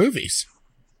for movies.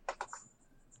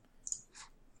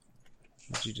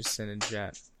 Did you just send in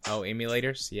chat? Oh,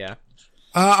 emulators? Yeah.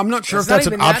 I'm not sure if that's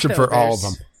an option for all of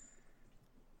them.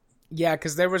 Yeah,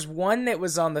 because there was one that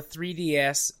was on the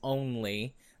 3DS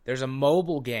only. There's a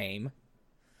mobile game.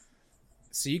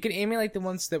 So you can emulate the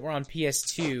ones that were on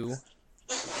PS2.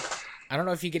 I don't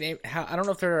know if you can... I don't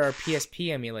know if there are PSP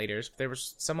emulators. There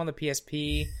was some on the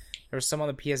PSP. There was some on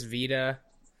the PS Vita.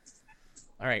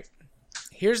 Alright.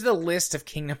 Here's the list of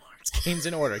Kingdom Hearts games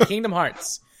in order. Kingdom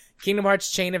Hearts. Kingdom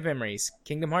Hearts Chain of Memories.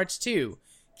 Kingdom Hearts 2.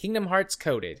 Kingdom Hearts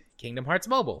Coded. Kingdom Hearts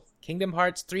Mobile. Kingdom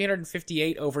Hearts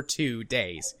 358 over 2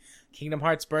 days. Kingdom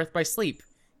Hearts Birth by Sleep.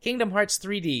 Kingdom Hearts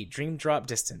 3D Dream Drop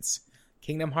Distance.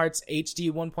 Kingdom Hearts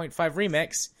HD 1.5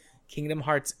 Remix. Kingdom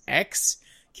Hearts X.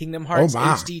 Kingdom Hearts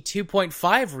HD 2.5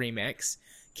 Remix.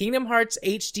 Kingdom Hearts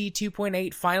HD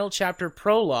 2.8 Final Chapter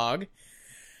Prologue.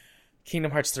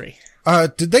 Kingdom Hearts 3.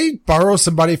 Did they borrow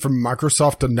somebody from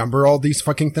Microsoft to number all these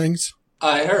fucking things?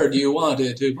 I heard you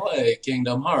wanted to play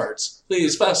Kingdom Hearts.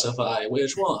 Please specify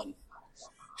which one.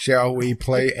 Shall we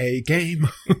play a game?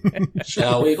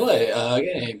 Shall we play a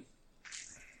game?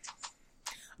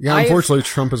 Yeah, unfortunately,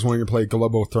 Trump is wanting to play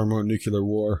global thermonuclear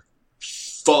war.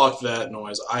 Fuck that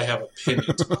noise. I have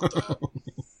opinions about that.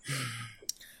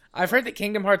 I've heard that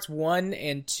Kingdom Hearts 1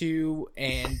 and 2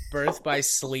 and Birth by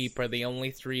Sleep are the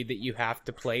only 3 that you have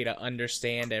to play to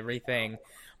understand everything.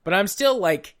 But I'm still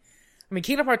like...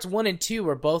 Kingdom Hearts 1 and 2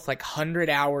 are both like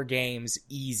 100-hour games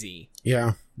easy.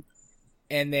 Yeah.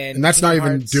 And that's Kingdom not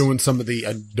even Hearts... doing some of the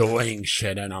annoying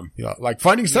shit in them. Like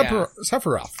fighting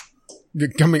Sephiroth.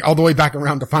 Coming all the way back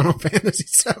around to Final Fantasy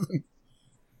VII.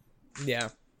 Yeah.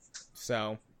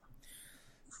 So.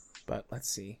 But let's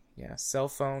see. Yeah, cell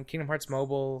phone. Kingdom Hearts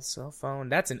Mobile, cell phone.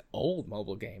 That's an old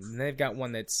mobile game. And they've got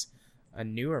one that's a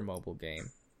newer mobile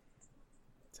game.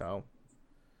 So.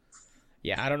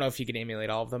 Yeah, I don't know if you can emulate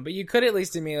all of them, but you could at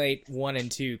least emulate 1 and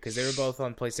 2 because they were both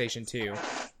on PlayStation 2.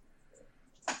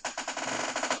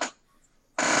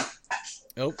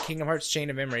 Oh, Kingdom Hearts Chain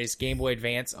of Memories, Game Boy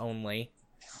Advance only.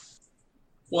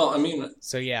 Well,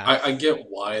 so yeah, I get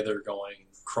why they're going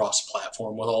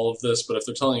cross-platform with all of this, but if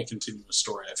they're telling a continuous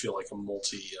story, I feel like a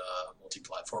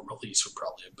multi-platform release would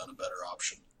probably have been a better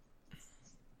option.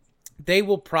 They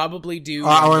will probably do.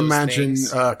 I would imagine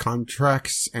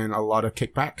contracts and a lot of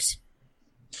kickbacks.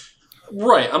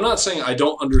 Right. I'm not saying I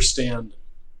don't understand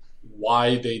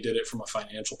why they did it from a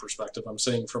financial perspective. I'm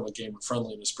saying from a gamer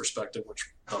friendliness perspective, which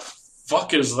the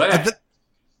fuck is that?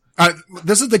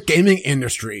 This is the gaming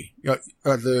industry.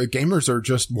 The gamers are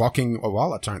just walking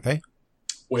wallets, aren't they?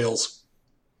 Wales.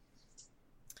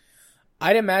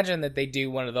 I'd imagine that they do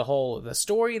one of the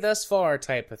story thus far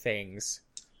type of things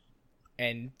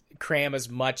and cram as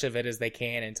much of it as they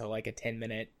can into like a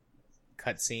 10-minute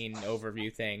cutscene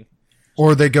overview thing.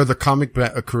 Or they go the comic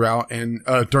corral and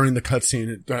during the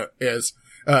cutscene is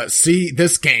see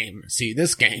this game.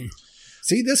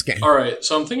 All right,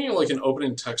 so I'm thinking like an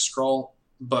opening text scroll,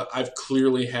 but I've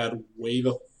clearly had way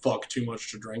the fuck too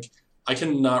much to drink. I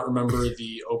cannot remember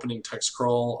the opening text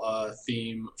scroll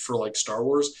theme for like Star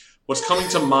Wars. What's coming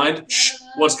to mind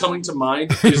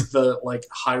is the like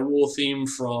Hyrule theme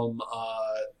from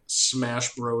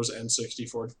Smash Bros.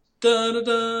 N64.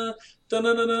 Da-da-da,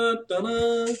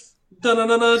 da-da-da-da,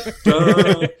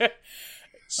 da-da-da-da.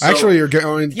 Actually, you're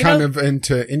going kind of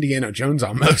into Indiana Jones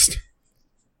almost.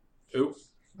 Ooh.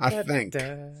 I think.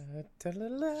 Yeah.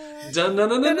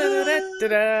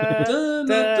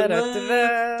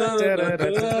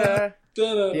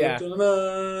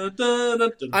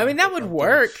 I mean, that would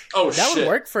work. Oh, that shit. would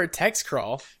work for a text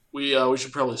crawl. We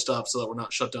should probably stop so that we're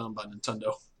not shut down by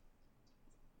Nintendo.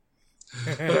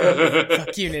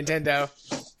 Fuck you, Nintendo.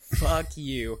 Fuck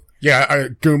you. Yeah,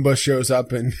 Goomba shows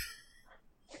up and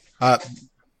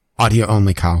audio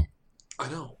only, Kyle. I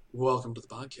know. Welcome to the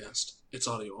podcast. It's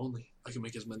audio only. I can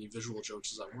make as many visual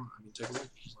jokes as I want. I mean, take a look.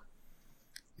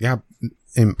 Yeah,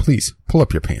 and please pull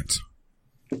up your pants.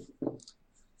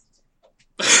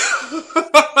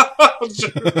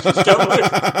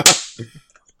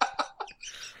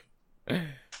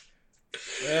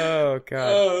 Oh,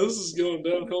 God. Oh, this is going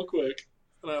downhill quick,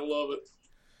 and I love it.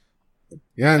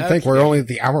 Yeah, and I think we're only at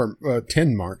the hour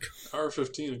 10 mark. Hour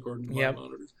 15, according to my Yep.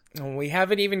 monitor. We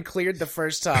haven't even cleared the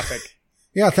first topic.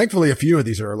 Yeah, thankfully a few of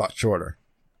these are a lot shorter.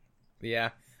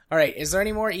 Yeah. All right. Is there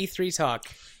any more E3 talk?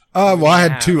 Well, I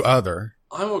had Yeah. two other.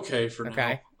 I'm okay for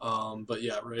Okay. now. But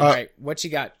yeah, right. All right. What you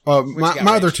got? My got,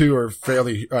 other Rich? two are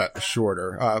fairly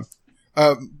shorter.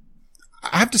 I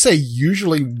have to say,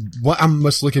 usually what I'm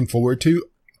most looking forward to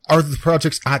are the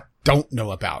projects I don't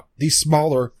know about. These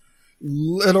smaller,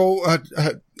 little,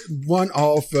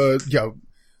 one-off,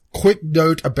 quick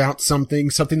note about something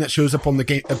that shows up on the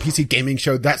game, a PC gaming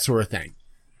show, that sort of thing.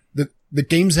 The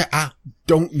games that I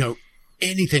don't know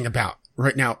anything about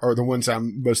right now are the ones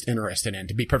I'm most interested in,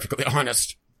 to be perfectly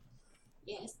honest.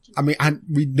 Yes. I mean,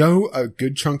 we know a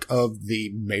good chunk of the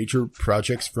major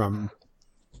projects from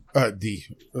the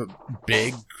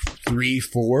big 3,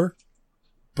 4,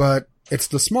 but it's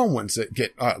the small ones that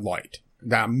get light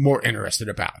that I'm more interested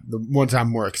about, the ones I'm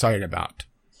more excited about.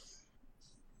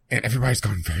 And everybody's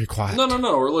gone very quiet. No,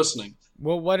 we're listening.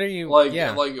 Well, what are you... Like,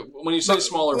 yeah. like when you say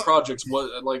smaller projects,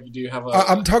 what, like, do you have a...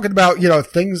 I'm talking about,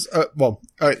 things,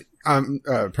 I'm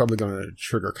probably going to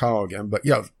trigger Kyle again, but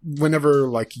yeah, whenever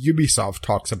like Ubisoft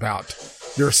talks about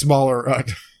their smaller,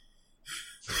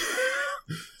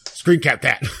 screen cap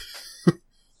that.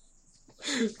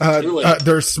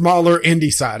 Their smaller indie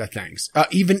side of things.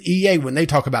 Even EA, when they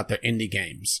talk about their indie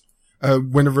games,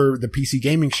 whenever the PC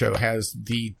gaming show has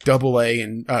the AA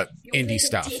and indie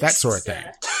stuff, that sort of thing.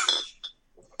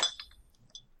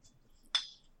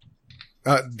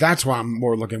 That's what I'm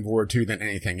more looking forward to than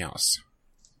anything else.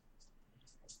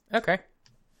 Okay.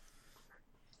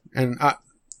 And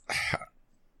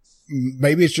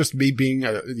maybe it's just me being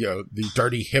the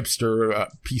dirty hipster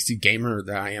PC gamer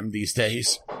that I am these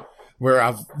days, where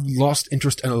I've lost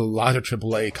interest in a lot of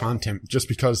AAA content just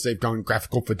because they've gone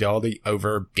graphical fidelity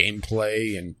over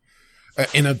gameplay and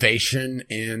innovation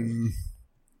and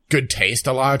good taste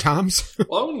a lot of times.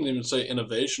 Well, I wouldn't even say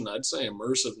innovation. I'd say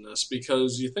immersiveness,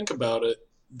 because you think about it,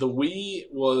 the Wii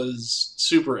was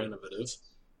super innovative,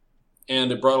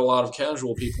 and it brought a lot of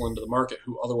casual people into the market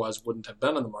who otherwise wouldn't have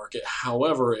been in the market.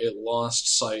 However, it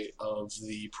lost sight of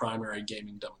the primary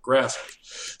gaming demographic.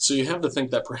 So you have to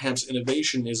think that perhaps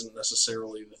innovation isn't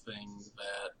necessarily the thing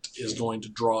that is going to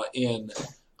draw in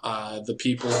the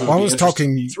people who I was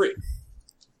talking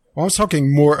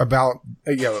more about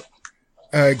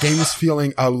games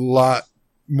feeling a lot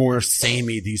more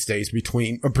samey these days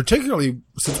between, particularly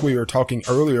since we were talking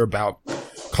earlier about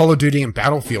Call of Duty and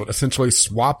Battlefield essentially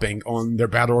swapping on their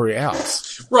battle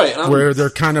royales. Right. Where they're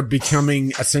kind of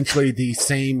becoming essentially the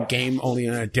same game, only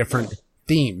in a different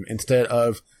theme, instead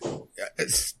of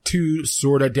two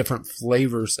sort of different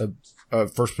flavors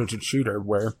of first-person shooter,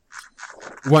 where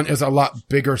one is a lot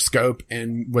bigger scope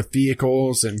and with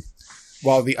vehicles, and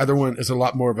while the other one is a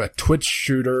lot more of a twitch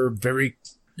shooter, very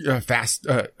fast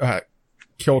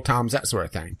kill times, that sort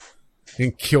of thing,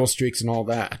 and kill streaks and all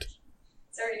that.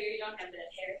 Sorry, dude, you don't have that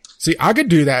hair. See, I could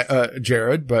do that,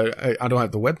 Jared, but I don't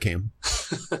have the webcam.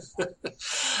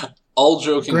 All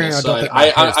joking Granted, aside,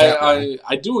 I don't think my hair's that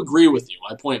I do agree with you.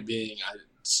 My point being,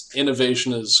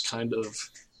 innovation is kind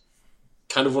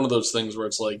of one of those things where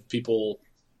it's like people,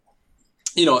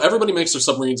 everybody makes their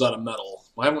submarines out of metal.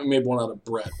 Why haven't we made one out of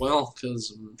bread? Well,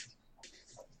 because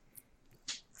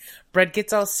Bread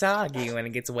gets all soggy when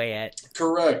it gets wet.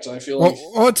 correct. I feel like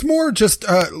Well, it's more just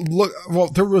look. Well,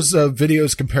 there was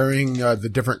videos comparing the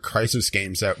different Crisis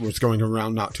games that was going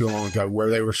around not too long ago, where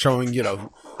they were showing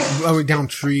mowing down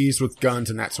trees with guns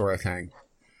and that sort of thing,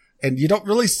 and you don't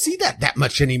really see that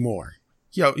much anymore.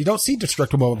 You don't see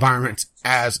destructible environments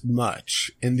as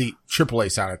much in the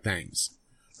AAA side of things.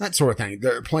 That sort of thing.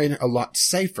 They're playing a lot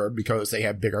safer because they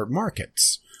have bigger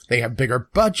markets. They have bigger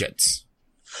budgets.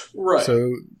 right.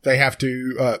 So they have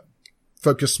to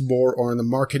focus more on the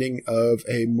marketing of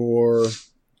a more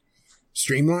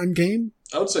streamlined game.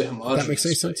 I would say homogeneous. That makes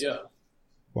any but sense? Yeah.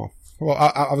 Well,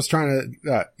 I was trying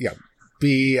to,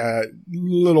 be a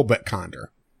little bit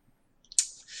kinder.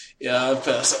 Yeah, I've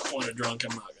passed that point of drunk.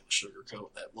 I'm not going to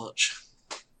sugarcoat that much.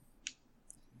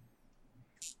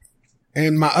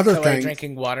 And my other So are you thing,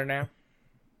 drinking water now?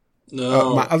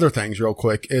 No. my other things real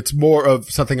quick, it's more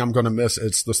of something I'm going to miss.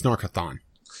 It's the Snarkathon.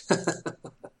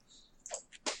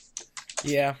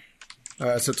 Yeah.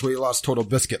 Since we lost Total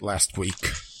Biscuit last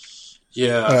week.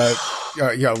 yeah.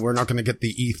 We're not going to get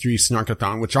the E3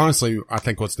 Snarkathon, which honestly I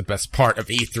think was the best part of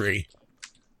E3.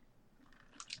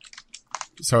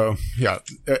 So,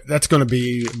 that's going to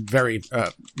be very,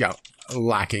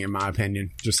 lacking in my opinion.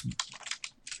 Just,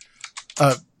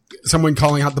 someone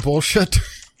calling out the bullshit.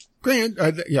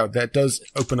 That does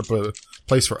open up a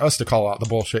place for us to call out the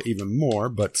bullshit even more,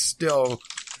 but still,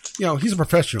 he's a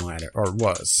professional at it, or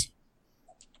was.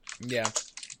 Yeah.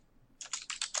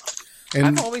 And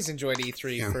I've always enjoyed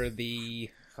E3 Yeah. for the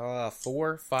 4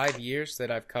 or 5 years that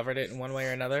I've covered it in one way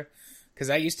or another. Because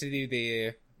I used to do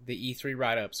the E3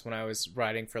 write-ups when I was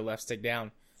writing for Left Stick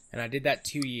Down. And I did that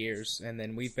 2 years, and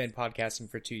then we've been podcasting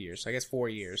for 2 years. So I guess 4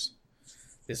 years.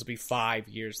 This will be 5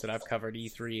 years that I've covered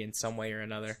E3 in some way or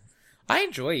another. I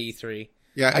enjoy E3.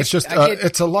 it's just,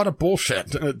 it's a lot of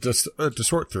bullshit to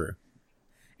sort through.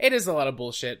 It is a lot of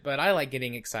bullshit, but I like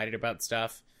getting excited about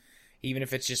stuff. Even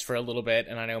if it's just for a little bit,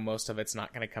 and I know most of it's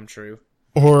not going to come true.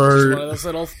 It's one of Or, those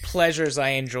little pleasures I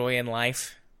enjoy in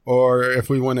life. or if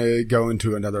we want to go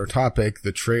into another topic,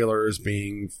 the trailers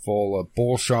being full of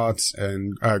bull shots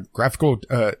and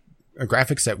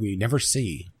graphics that we never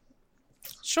see.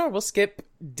 Sure, we'll skip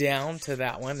down to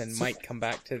that one and might come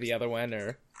back to the other one,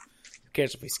 or who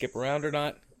cares if we skip around or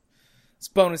not. It's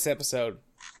a bonus episode.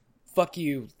 Fuck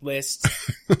you, list.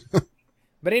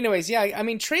 But anyways, yeah, I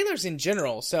mean, trailers in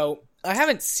general. So, I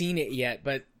haven't seen it yet,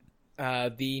 but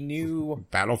the new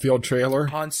Battlefield trailer.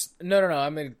 No,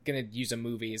 I'm going to use a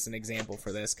movie as an example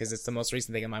for this, because it's the most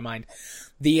recent thing in my mind.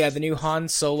 The new Han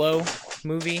Solo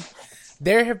movie.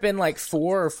 There have been like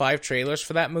 4 or 5 trailers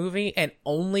for that movie, and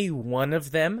only one of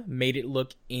them made it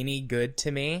look any good to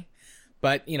me.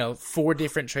 But, 4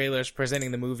 different trailers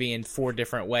presenting the movie in 4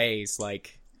 different ways,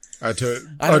 like...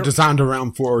 Designed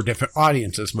around 4 different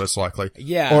audiences, most likely.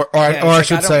 Yeah. Or I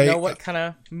should say... I don't know what kind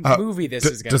of movie this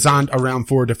is going to be. Designed around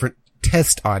 4 different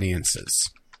test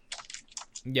audiences.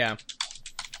 Yeah.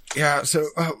 Yeah, so...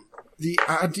 the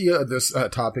idea of this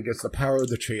topic is the power of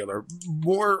the trailer.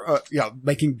 More,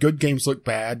 making good games look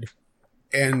bad,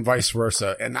 and vice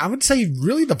versa. And I would say,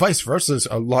 really, the vice versa is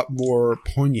a lot more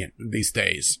poignant these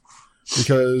days.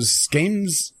 Because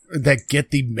games that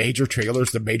get the major trailers,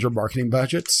 the major marketing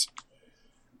budgets,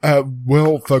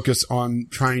 will focus on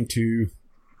trying to...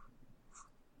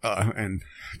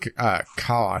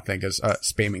 Kyle, I think, is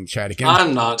spamming chat again.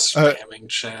 I'm not spamming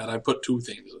chat. I put 2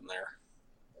 things in there.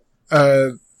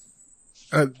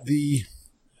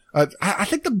 I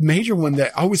think the major one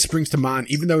that always springs to mind,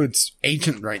 even though it's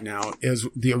ancient right now, is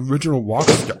the original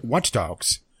Watch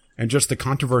Dogs, and just the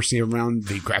controversy around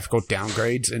the graphical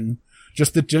downgrades and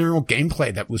just the general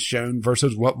gameplay that was shown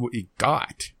versus what we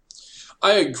got.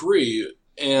 I agree,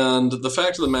 and the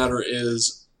fact of the matter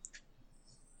is,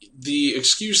 the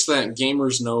excuse that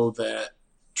gamers know that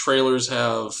trailers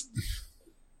have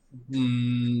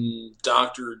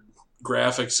doctored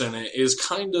graphics in it is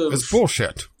kind of... It's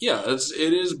bullshit. Yeah,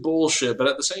 it is bullshit, but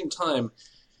at the same time,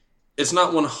 it's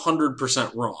not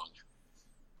 100% wrong.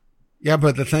 Yeah,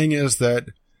 but the thing is that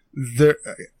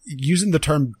using the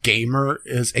term gamer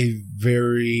is a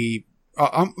very...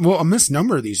 a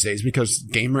misnomer these days, because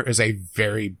gamer is a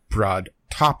very broad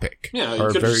topic. Yeah, you or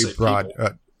a could very just say broad...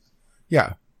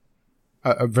 people.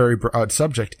 a very broad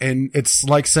subject. And it's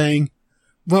like saying,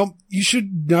 well, you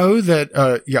should know that,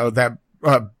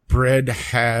 that bread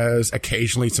has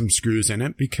occasionally some screws in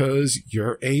it because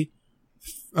you're a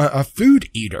food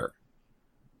eater.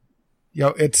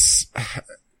 It's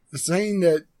saying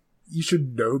that, you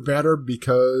should know better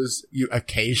because you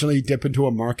occasionally dip into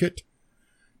a market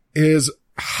is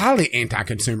highly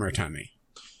anti-consumer to me.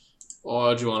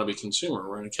 Why do you want to be consumer?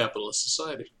 We're in a capitalist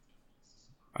society.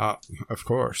 Of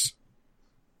course.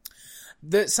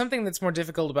 Something that's more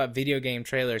difficult about video game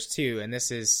trailers too, and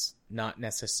this is not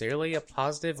necessarily a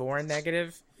positive or a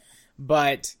negative,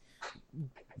 but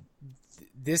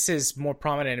this is more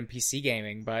prominent in PC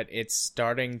gaming, but it's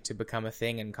starting to become a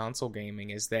thing in console gaming,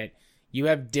 is that you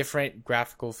have different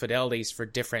graphical fidelities for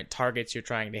different targets you're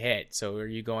trying to hit. So are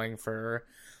you going for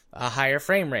a higher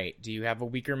frame rate? Do you have a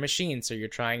weaker machine, so you're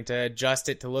trying to adjust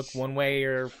it to look one way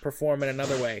or perform in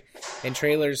another way? And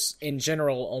trailers in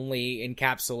general only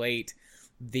encapsulate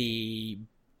the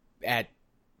at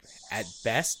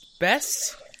best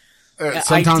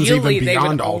sometimes ideally, even they would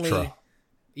beyond only- ultra.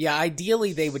 Yeah,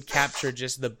 ideally they would capture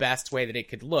just the best way that it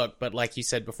could look, but like you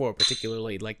said before,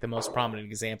 particularly like the most prominent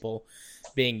example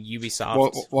being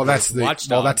Ubisoft. Well, that's Watch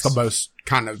the Dogs. most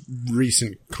kind of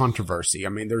recent controversy. I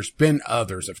mean, there's been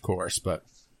others, of course, but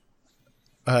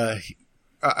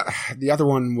the other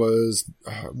one was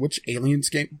which Aliens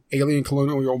game? Alien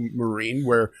Colonial Marine,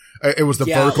 where it was the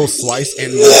vertical slice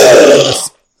and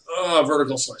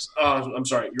Vertical slice. I'm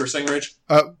sorry. You were saying, Rich?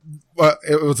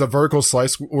 it was a vertical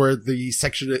slice where the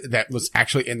section that was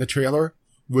actually in the trailer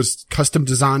was custom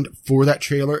designed for that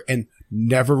trailer and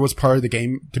never was part of the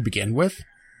game to begin with.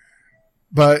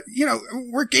 But, you know,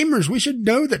 we're gamers. We should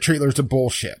know that trailers are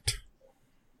bullshit.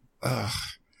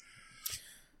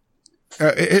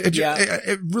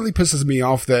 It really pisses me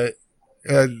off that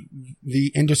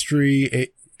the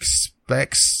industry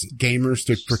expects gamers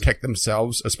to protect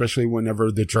themselves, especially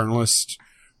whenever the journalists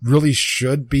really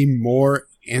should be more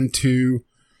into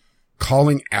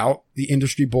calling out the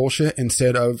industry bullshit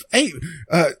instead of, hey,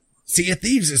 Sea of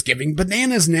Thieves is giving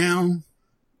bananas now.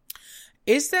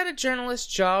 Is that a journalist's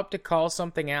job to call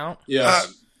something out?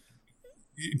 Yes.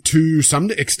 To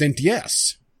some extent,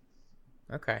 yes.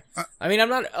 Okay. I mean, I'm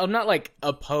not like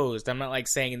opposed. I'm not like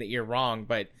saying that you're wrong,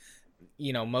 but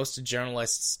you know, most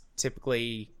journalists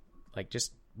typically like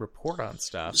just report on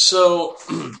stuff. So,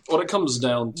 what it comes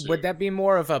down to... Would that be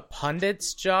more of a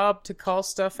pundit's job to call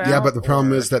stuff out? Yeah, but the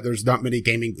problem is that there's not many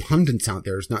gaming pundits out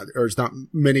there. There's not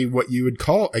many what you would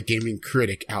call a gaming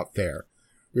critic out there.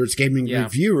 There's gaming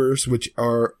reviewers, which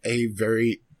are a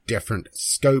very different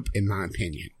scope, in my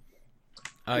opinion.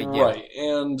 Right,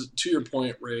 and to your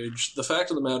point, Rage, the fact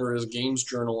of the matter is games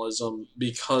journalism,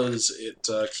 because it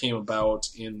came about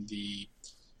in the...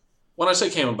 When I say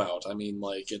came about, I mean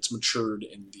like it's matured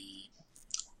in the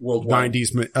worldwide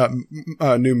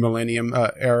 90s, new millennium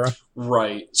era.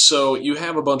 Right. So you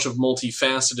have a bunch of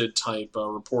multifaceted type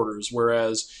reporters,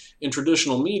 whereas in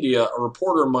traditional media, a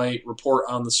reporter might report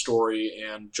on the story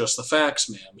and just the facts,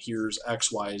 ma'am. Here's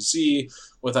X, Y, Z,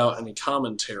 without any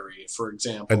commentary, for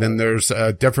example. And then there's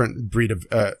a different breed of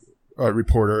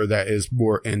reporter that is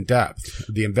more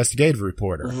in-depth, the investigative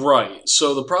reporter. Right.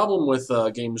 So the problem with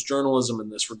games journalism in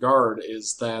this regard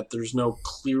is that there's no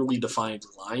clearly defined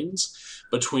lines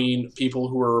between people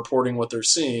who are reporting what they're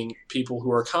seeing, people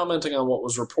who are commenting on what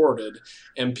was reported,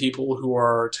 and people who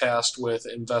are tasked with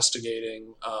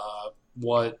investigating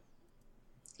what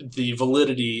the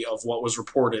validity of what was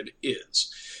reported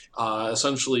is.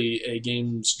 Essentially, a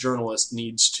games journalist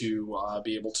needs to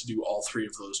be able to do all three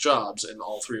of those jobs, and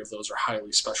all three of those are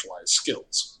highly specialized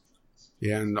skills.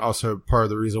 Yeah, and also part of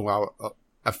the reason why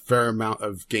a fair amount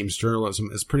of games journalism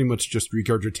is pretty much just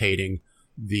regurgitating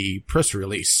the press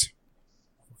release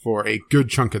for a good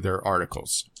chunk of their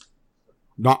articles.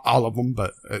 Not all of them,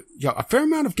 but a fair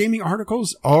amount of gaming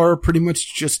articles are pretty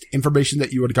much just information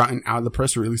that you would have gotten out of the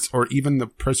press release, or even the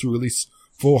press release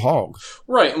full hog.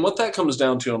 Right, and what that comes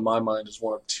down to in my mind is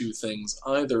one of two things.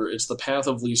 Either it's the path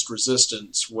of least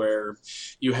resistance, where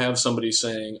you have somebody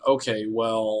saying, okay,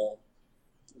 well,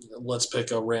 let's pick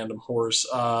a random horse.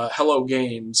 Hello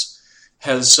Games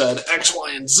has said X,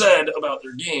 Y, and Z about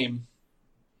their game,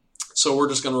 so we're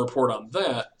just going to report on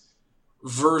that,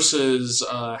 versus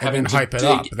having to hype it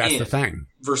up. That's the thing.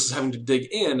 Versus having to dig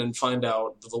in and find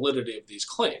out the validity of these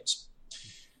claims.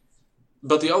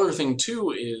 But the other thing,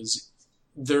 too, is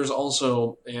there's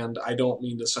also, and I don't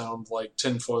mean to sound like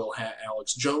tinfoil hat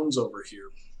Alex Jones over here,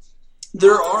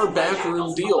 there are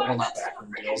backroom deals. Well, not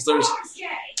backroom deals. There's...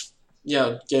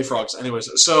 Yeah, gay frogs. Anyways,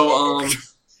 so...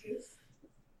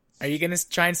 Are you going to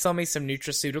try and sell me some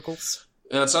nutraceuticals?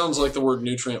 And it sounds like the word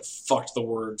nutrient fucked the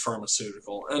word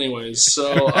pharmaceutical. Anyways,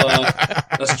 so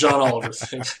that's a John Oliver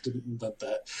thing. I didn't invent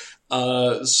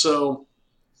that. So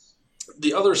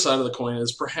the other side of the coin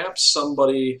is perhaps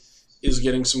somebody is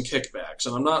getting some kickbacks.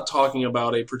 And I'm not talking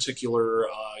about a particular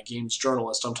games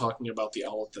journalist. I'm talking about the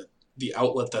outlet that the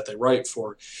outlet that they write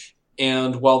for.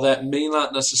 And while that may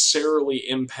not necessarily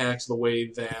impact the way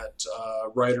that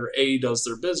writer A does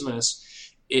their business,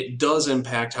 it does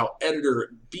impact how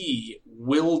editor B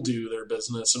will do their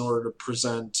business in order to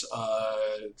present,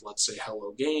 let's say,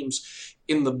 Hello Games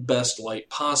in the best light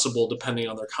possible, depending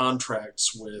on their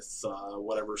contracts with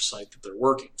whatever site that they're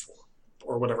working for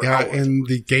or whatever. Yeah, outlet. and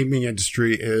the gaming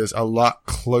industry is a lot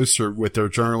closer with their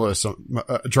journalist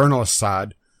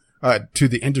side to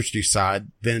the industry side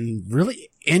than really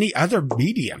any other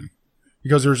medium,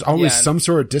 because there's always some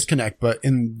sort of disconnect. But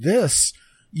in this,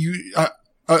 you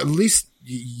at least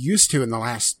used to in the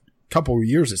last couple of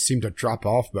years, it seemed to drop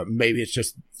off, but maybe it's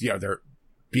just, they're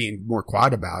being more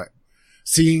quiet about it.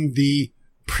 Seeing the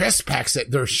press packs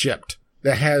that they're shipped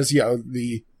that has,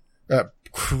 the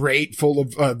crate full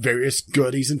of various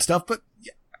goodies and stuff. But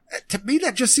to me,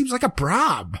 that just seems like a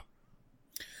bribe.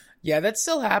 Yeah, that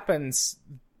still happens,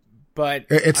 but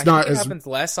it's I not think it as happens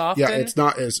less often. Yeah, it's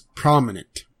not as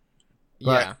prominent.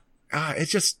 But, it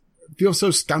just feels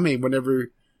so scummy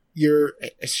whenever you're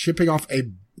shipping off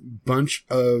a bunch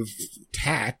of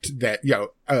tact that,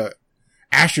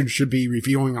 Ashton should be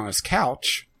reviewing on his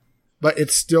couch, but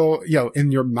it's still,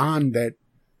 in your mind that,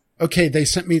 okay, they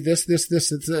sent me this,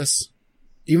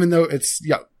 even though it's,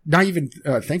 not even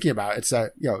thinking about it. It's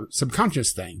a,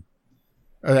 subconscious thing.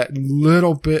 That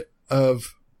little bit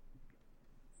of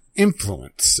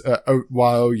influence,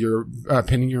 while you're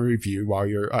penning your review, while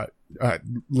you're,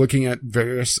 looking at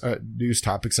various news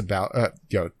topics about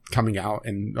coming out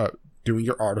and doing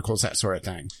your articles, that sort of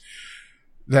thing.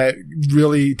 That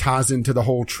really ties into the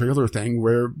whole trailer thing,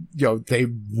 where they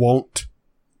won't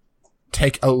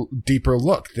take a deeper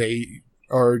look. They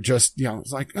are just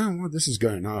it's like, oh well, this is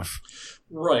good enough,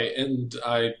 right? And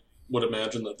I would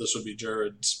imagine that this would be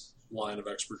Jared's line of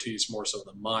expertise more so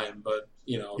than mine, but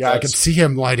I could see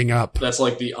him lighting up. That's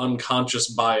like the unconscious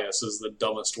bias is the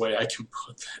dumbest way I can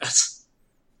put that.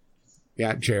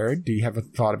 Yeah, Jared, do you have a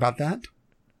thought about that?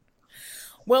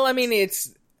 Well, I mean,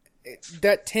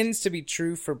 that tends to be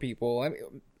true for people. I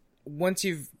mean,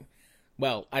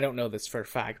 I don't know this for a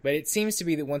fact, but it seems to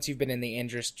be that once you've been in the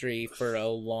industry for a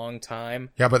long time.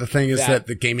 Yeah, but the thing is that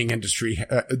the gaming industry,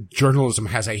 journalism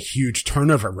has a huge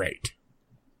turnover rate.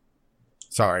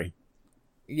 Sorry.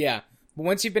 Yeah. But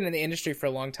once you've been in the industry for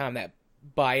a long time, that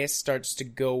bias starts to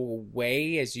go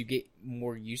away as you get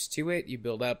more used to it. You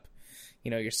build up,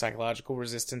 your psychological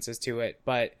resistances to it.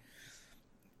 But,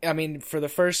 I mean, for the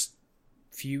first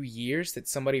few years that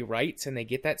somebody writes and they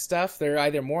get that stuff, they're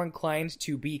either more inclined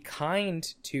to be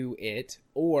kind to it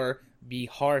or be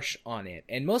harsh on it.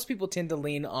 And most people tend to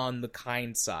lean on the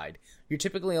kind side. You're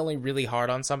typically only really hard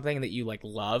on something that you,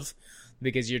 love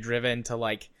because you're driven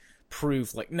to,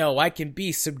 prove no, I can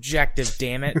be subjective,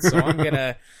 damn it. So I'm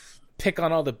gonna pick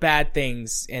on all the bad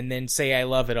things and then say I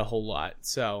love it a whole lot.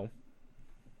 So,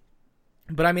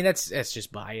 but I mean that's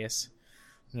just bias.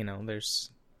 There's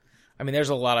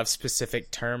a lot of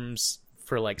specific terms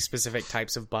for specific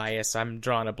types of bias. I'm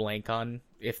drawing a blank on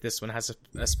if this one has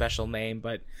a special name,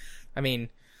 but I mean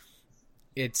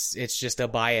it's just a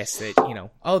bias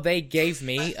that, they gave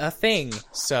me a thing,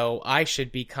 so I should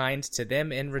be kind to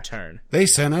them in return. They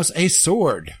sent us a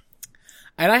sword.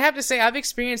 And I have to say, I've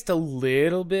experienced a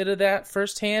little bit of that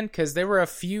firsthand, because there were a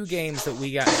few games that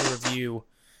we got to review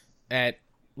at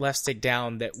Left Stick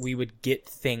Down that we would get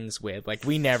things with.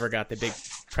 We never got the big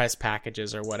press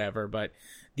packages or whatever, but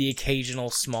the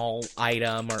occasional small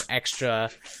item or extra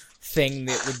thing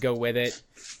that would go with it.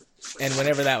 And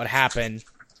whenever that would happen,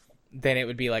 then it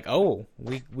would be oh,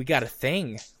 we got a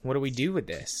thing. What do we do with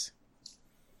this?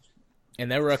 And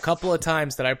there were a couple of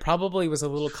times that I probably was a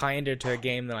little kinder to a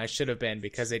game than I should have been,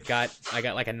 because I got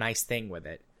a nice thing with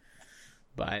it.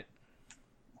 But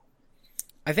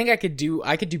I think I could do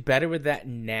better with that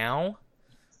now.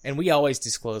 And we always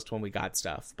disclosed when we got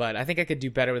stuff, but I think I could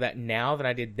do better with that now than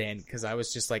I did then, because I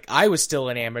was just I was still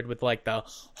enamored with the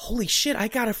holy shit, I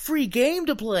got a free game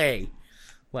to play.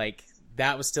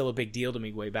 That was still a big deal to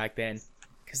me way back then,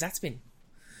 because that's been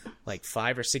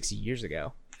 5 or 6 years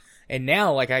ago. And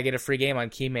now, I get a free game on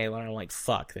Keymailer, and I'm like,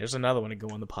 fuck, there's another one to go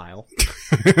on the pile.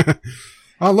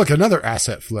 Oh, look, another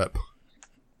asset flip.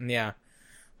 Yeah.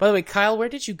 By the way, Kyle, where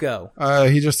did you go?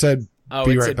 He just said,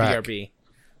 be right back. BRB.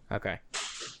 Okay.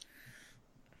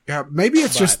 Yeah, maybe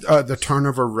it's just the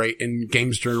turnover rate in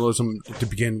games journalism to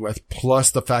begin with,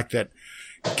 plus the fact that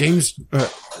games,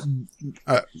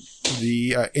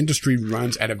 the industry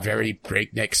runs at a very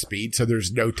breakneck speed, so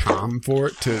there's no time for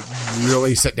it to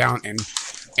really sit down and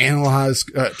analyze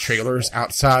trailers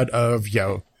outside of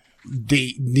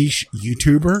the niche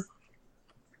YouTuber.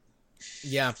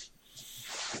 Yeah.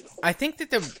 I think that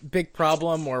the big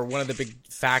problem, or one of the big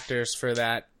factors for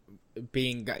that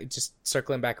being, just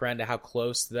circling back around to how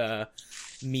close the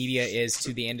media is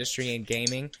to the industry and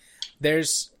gaming,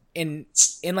 there's in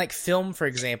like film, for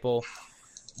example,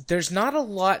 there's not a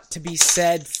lot to be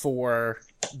said for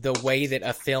the way that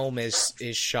a film is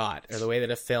shot, or the way that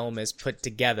a film is put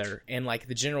together in like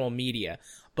the general media.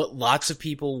 But lots of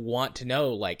people want to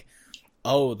know, like,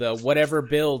 oh, the whatever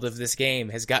build of this game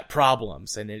has got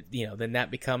problems, and it, then that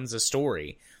becomes a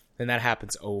story. Then that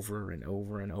happens over and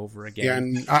over and over again.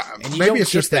 Yeah, and you maybe don't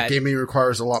it's just get that gaming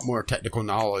requires a lot more technical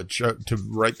knowledge to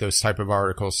write those type of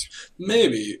articles.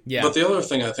 Maybe. Yeah. But the other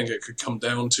thing I think it could come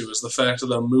down to is the fact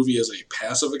that a movie is a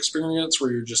passive experience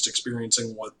where you're just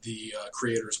experiencing what the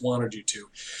creators wanted you to,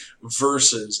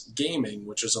 versus gaming,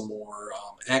 which is a more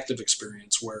active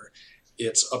experience where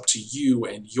it's up to you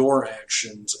and your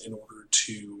actions in order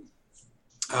to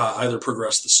either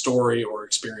progress the story or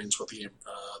experience what the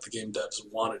game devs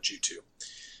wanted you to.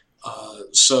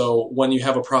 So when you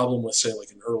have a problem with, say,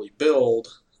 like an early build,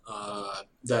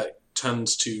 that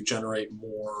tends to generate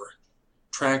more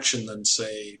traction than,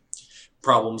 say,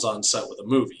 problems on set with a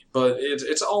movie. But it's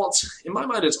in my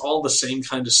mind, it's all the same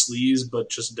kind of sleaze, but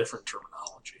just different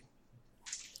terminology.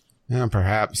 Yeah,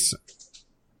 perhaps.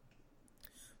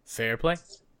 Fair play.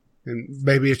 And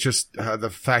maybe it's just the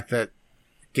fact that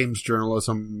games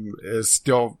journalism is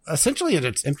still essentially in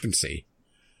its infancy,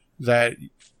 that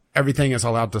everything is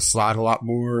allowed to slide a lot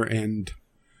more, and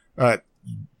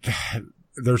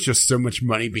there's just so much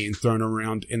money being thrown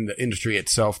around in the industry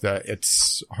itself that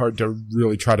it's hard to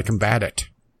really try to combat it.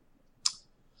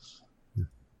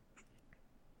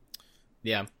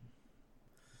 Yeah.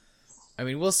 I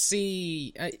mean, we'll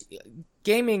see.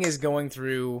 Gaming is going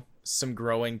through some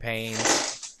growing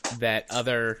pains that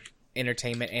other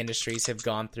entertainment industries have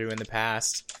gone through in the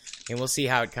past, and we'll see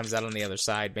how it comes out on the other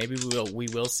side. Maybe we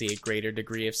will see a greater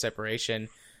degree of separation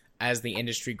as the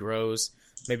industry grows.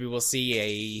 Maybe we'll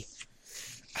see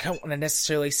I don't want to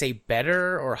necessarily say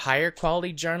better or higher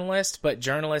quality journalists, but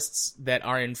journalists that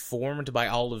are informed by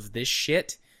all of this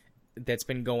shit that's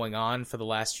been going on for the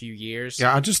last few years.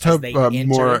 Yeah, I just hope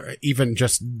more even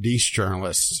just niche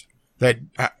journalists that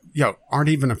aren't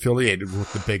even affiliated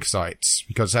with the big sites,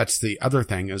 because that's the other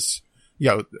thing is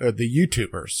the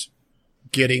YouTubers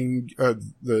getting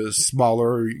the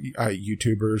smaller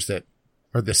YouTubers that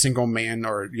are the single man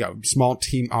or small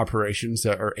team operations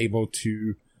that are able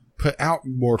to put out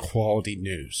more quality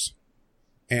news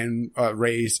and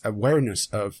raise awareness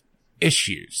of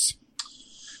issues.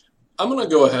 I'm going to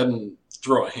go ahead and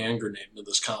throw a hand grenade into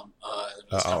this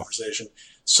conversation.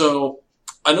 So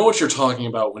I know what you're talking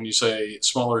about when you say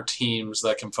smaller teams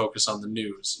that can focus on the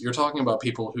news. You're talking about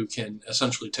people who can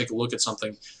essentially take a look at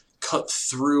something, cut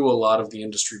through a lot of the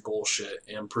industry bullshit,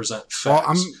 and present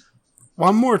facts.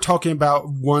 I'm more talking about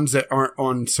ones that aren't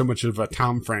on so much of a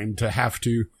time frame to have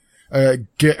to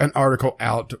get an article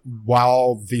out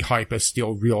while the hype is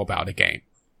still real about a game.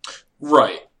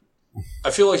 Right.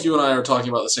 I feel like you and I are talking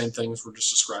about the same things. We're just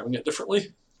describing it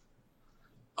differently.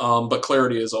 But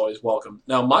clarity is always welcome.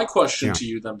 Now, my question to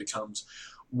you then becomes,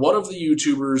 what of the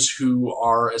YouTubers who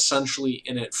are essentially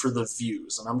in it for the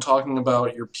views? And I'm talking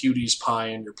about your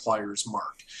PewDiePie and your Pliers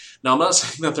Mark. Now, I'm not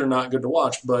saying that they're not good to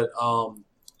watch, but...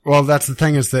 well, that's the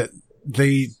thing, is that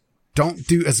they don't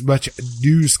do as much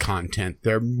news content.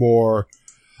 They're more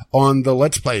on the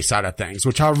Let's Play side of things,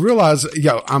 which I realize,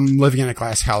 I'm living in a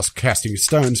glass house casting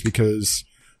stones because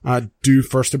I do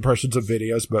first impressions of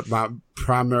videos, but my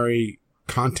primary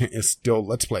content is still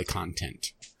Let's Play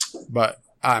content. But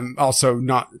I'm also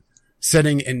not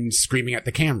sitting and screaming at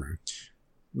the camera,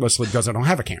 mostly because I don't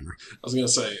have a camera. I was going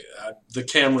to say, the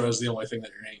camera is the only thing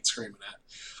that you ain't screaming at.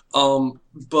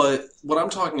 But what I'm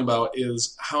talking about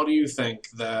is, how do you think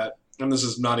that, and this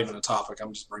is not even a topic,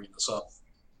 I'm just bringing this up,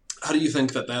 how do you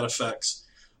think that affects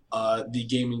the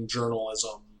gaming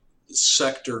journalism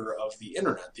sector of the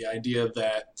internet? The idea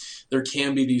that there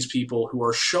can be these people who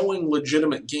are showing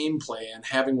legitimate gameplay and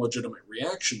having legitimate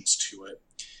reactions to it.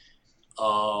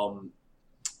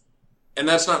 And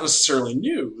that's not necessarily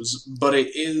news, but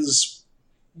it is,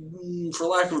 for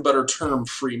lack of a better term,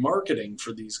 free marketing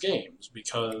for these games,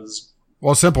 because...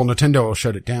 Well, simple, Nintendo will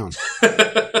shut it down.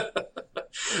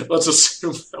 Let's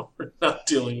assume that we're not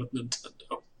dealing with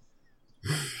Nintendo.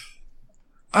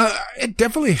 It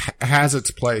definitely has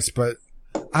its place, but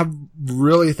I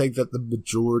really think that the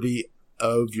majority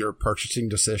of your purchasing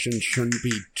decision shouldn't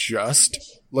be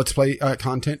just Let's Play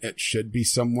content. It should be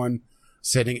someone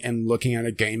sitting and looking at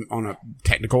a game on a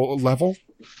technical level,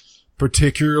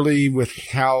 particularly with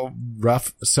how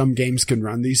rough some games can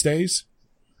run these days.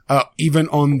 Even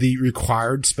on the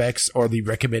required specs or the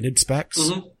recommended specs.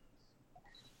 Mm-hmm.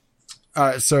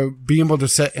 So being able to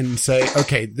sit and say,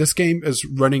 okay, this game is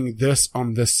running this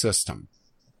on this system,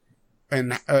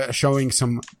 and showing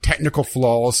some technical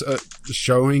flaws,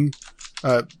 showing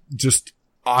just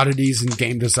oddities in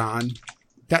game design,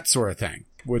 that sort of thing,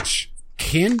 which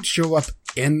can show up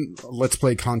in Let's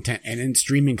Play content and in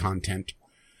streaming content.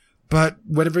 But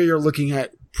whenever you're looking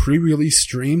at pre-release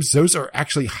streams, those are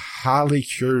actually highly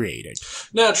curated.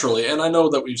 Naturally, and I know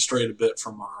that we've strayed a bit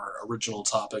from our original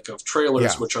topic of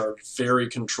trailers, Yeah. which are very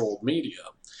controlled media.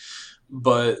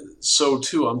 But so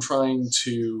too, I'm trying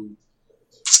to...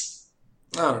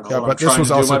 I don't know. Yeah, what but I'm this trying was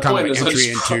to do. also My kind of point an is I entry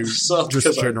just brought into this up just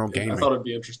because general I gaming. thought it'd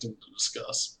be interesting to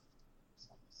discuss.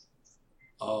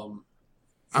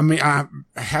 I mean, I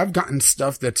have gotten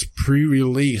stuff that's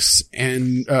pre-release,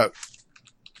 and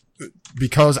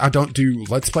because I don't do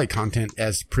Let's Play content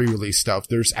as pre-release stuff,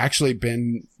 there's actually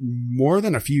been more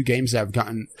than a few games that I've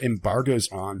gotten embargoes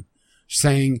on,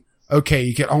 saying, okay,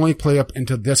 you can only play up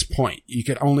until this point. You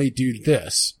can only do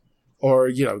this. Or,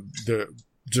 the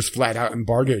just flat out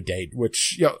embargo date,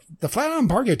 which, the flat out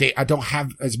embargo date I don't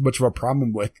have as much of a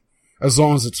problem with as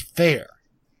long as it's fair.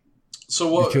 So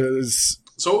what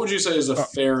would you say is a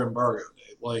fair embargo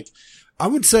date? Like, I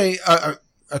would say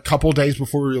a couple days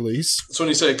before release. so when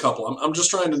you say a couple, I'm just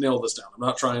trying to nail this down. I'm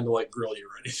not trying to grill you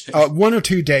or anything. 1 or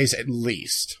 2 days at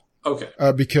least. Okay.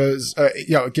 Because,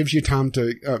 it gives you time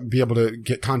to be able to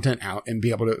get content out and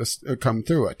be able to come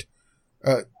through it.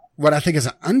 What I think is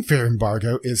an unfair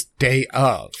embargo is day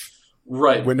of.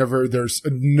 Right. Whenever there's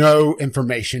no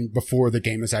information before the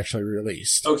game is actually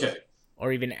released. Okay.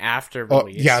 Or even after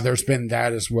release. Yeah, there's been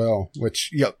that as well,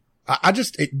 which, I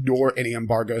just ignore any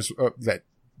embargoes that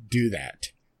do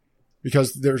that.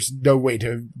 Because there's no way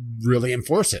to really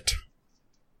enforce it.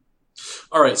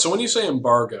 All right. So when you say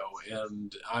embargo,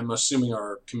 and I'm assuming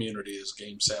our community is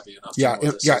game savvy enough to know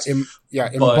what this is.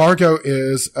 Embargo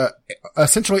is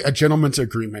essentially a gentleman's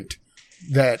agreement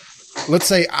that, let's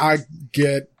say I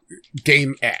get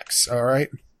game X, all right?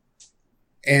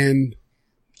 And,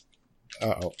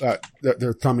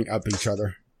 they're thumbing up each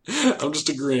other. I'm just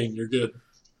agreeing. You're good.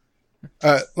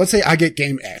 Let's say I get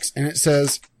game X, and it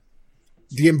says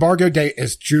the embargo date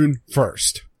is June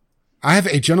 1st. I have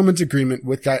a gentleman's agreement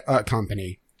with that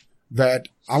company that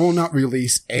I will not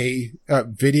release a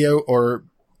video or,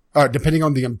 depending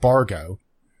on the embargo,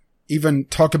 even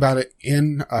talk about it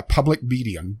in a public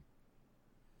medium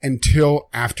until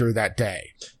after that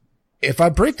day. If I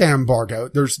break that embargo,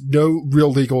 there's no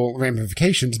real legal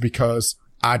ramifications because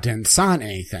I didn't sign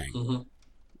anything. Mm-hmm.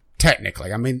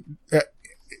 Technically. I mean,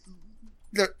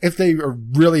 if they are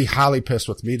really highly pissed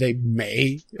with me, they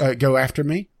may go after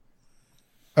me.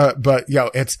 But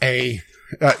it's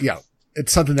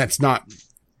it's something that's not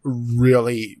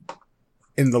really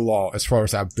in the law as far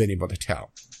as I've been able to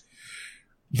tell.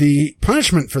 The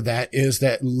punishment for that is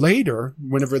that later,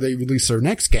 whenever they release their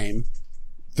next game,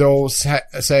 they'll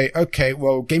say, okay,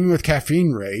 well, Gaming with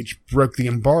Caffeine Rage broke the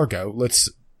embargo. Let's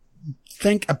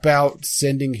think about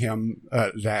sending him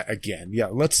that again.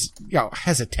 Let's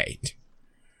hesitate.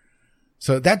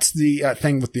 So that's the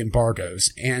thing with the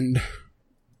embargoes. And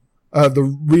the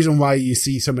reason why you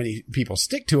see so many people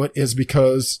stick to it is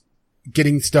because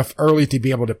getting stuff early to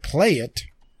be able to play it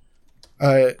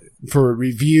for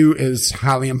review is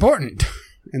highly important.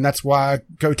 And that's why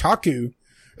Kotaku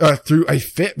threw a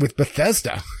fit with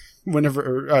Bethesda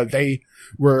whenever they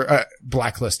were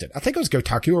blacklisted. I think it was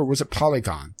Kotaku, or was it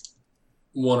Polygon?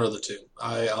 One or the two.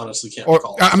 I honestly can't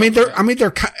recall.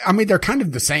 They're kind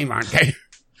of the same, aren't they?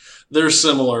 They're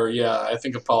similar, yeah. I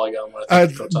think of Polygon when I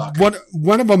think of Kotaku.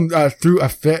 One of them threw a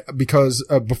fit because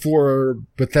before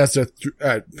Bethesda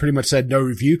pretty much said no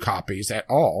review copies at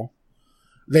all,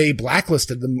 they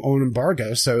blacklisted them on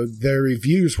embargo, so their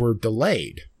reviews were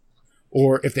delayed.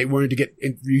 Or if they wanted to get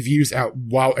reviews out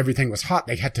while everything was hot,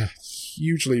 they had to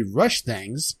hugely rush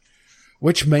things,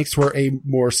 which makes for a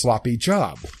more sloppy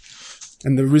job.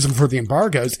 And the reason for the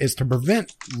embargoes is to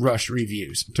prevent rush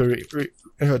reviews, to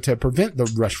prevent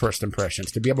the rush first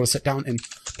impressions, to be able to sit down and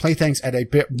play things at a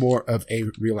bit more of a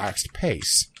relaxed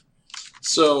pace.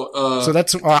 So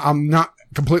that's why I'm not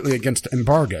completely against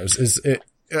embargoes.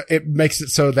 It makes it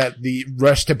so that the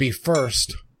rush to be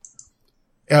first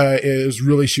is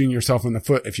really shooting yourself in the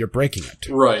foot if you're breaking it.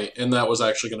 Right, and that was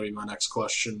actually going to be my next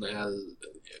question.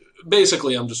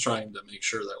 Basically, I'm just trying to make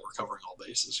sure that we're covering all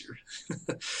bases here.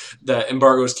 That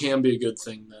embargoes can be a good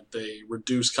thing, that they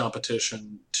reduce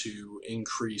competition to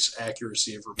increase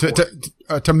accuracy of reporting.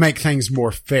 To make things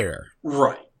more fair.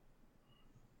 Right.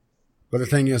 But the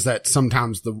thing is that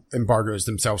sometimes the embargoes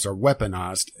themselves are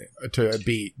weaponized to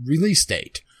be release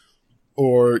date.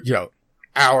 Or,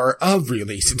 hour of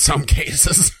release in some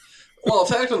cases. Well,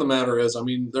 the fact of the matter is, I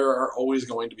mean, there are always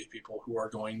going to be people who are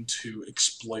going to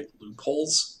exploit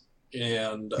loopholes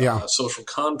and Yeah. social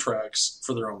contracts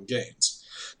for their own gains.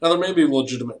 Now, there may be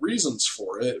legitimate reasons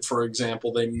for it. For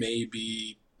example, they may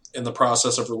be in the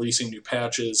process of releasing new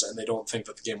patches and they don't think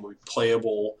that the game will be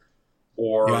playable,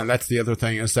 or Yeah, and that's the other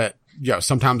thing is that,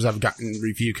 sometimes I've gotten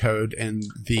review code and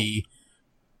the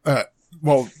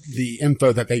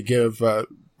info that they give,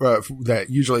 that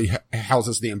usually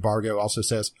houses the embargo also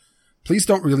says, please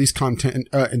don't release content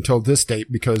until this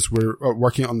date because we're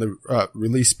working on the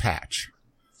release patch.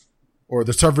 Or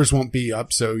the servers won't be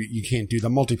up, so you can't do the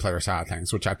multiplayer side of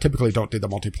things, which I typically don't do the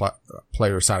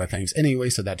multiplayer side of things anyway,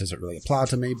 so that doesn't really apply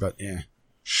to me, but yeah.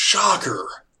 shocker.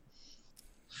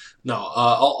 No,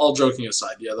 all joking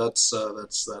aside, yeah, that's a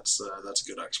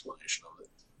good explanation of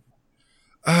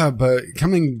it. But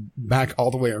coming back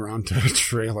all the way around to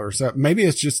trailers, maybe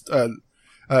it's just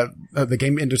the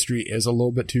game industry is a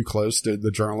little bit too close to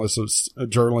the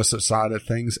journalistic side of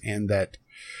things, and that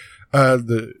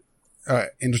the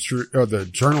industry or the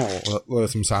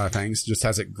journalism side of things just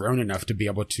hasn't grown enough to be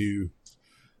able to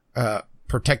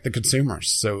protect the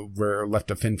consumers. So we're left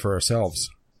to fend for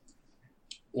ourselves.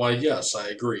 Why, yes, I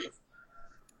agree.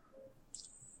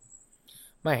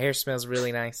 My hair smells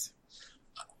really nice.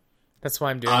 That's why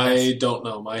I'm doing I this. don't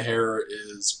know. My hair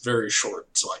is very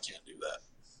short, so I can't do that.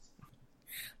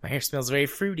 My hair smells very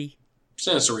fruity.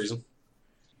 Stands to reason.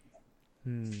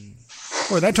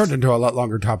 Boy, that turned into a lot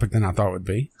longer topic than I thought it would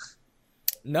be.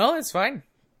 No, it's fine.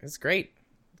 It's great.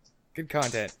 Good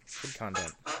content. Good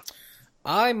content.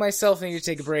 I myself need to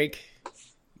take a break.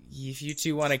 If you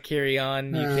two want to carry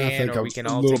on, you I can, think or we can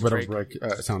a all little take a bit break. of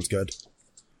break sounds good.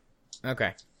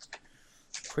 Okay.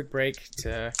 Quick break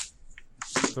to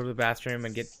go to the bathroom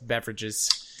and get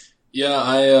beverages. Yeah,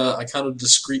 I kind of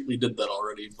discreetly did that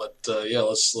already, but yeah,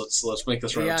 let's make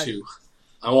this round Yeah. 2.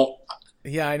 I won't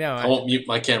Yeah, I know. I won't mute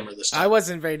my camera this time. I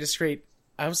wasn't very discreet.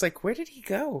 I was like, where did he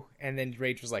go? And then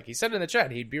Rage was like, he said in the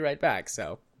chat he'd be right back,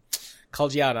 so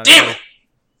called you out on Damn it. it!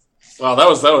 Wow, that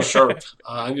was sharp.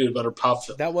 I need a better pop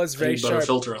filter. That was I very need a better sharp.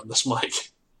 filter on this mic.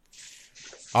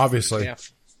 Obviously. Yeah.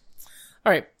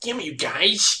 All right. Damn it, you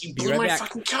guys! You Be blew right my back.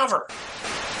 fucking cover.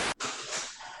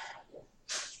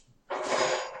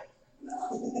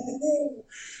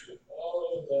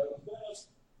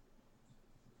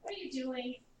 What are you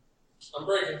doing? I'm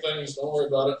breaking things. Don't worry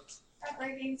about it. I'm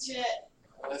breaking shit.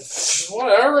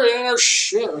 Whatever, in our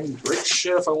shit. I can break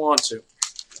shit if I want to.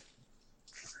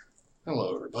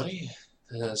 Hello, everybody.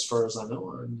 As far as I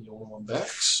know, I'm the only one back,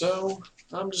 so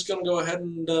I'm just going to go ahead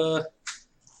and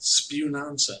spew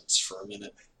nonsense for a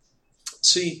minute.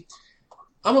 See,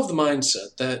 I'm of the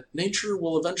mindset that nature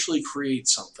will eventually create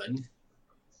something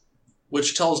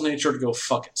which tells nature to go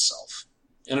fuck itself.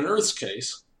 In an Earth's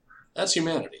case, that's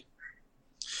humanity.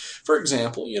 For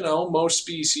example, most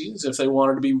species, if they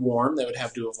wanted to be warm, they would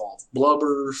have to evolve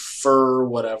blubber, fur,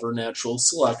 whatever. Natural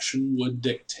selection would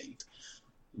dictate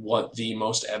what the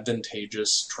most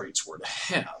advantageous traits were to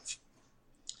have.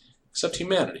 Except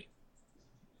humanity.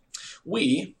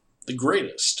 We, the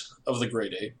greatest of the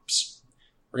great apes,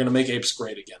 we're going to make apes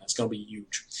great again. It's going to be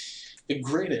huge. The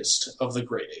greatest of the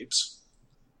great apes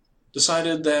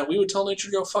decided that we would tell nature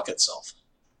to go fuck itself.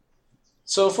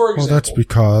 So, for Well, example... that's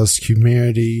because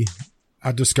humanity,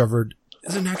 I discovered,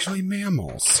 isn't actually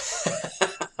mammals.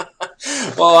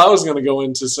 Well, I was going to go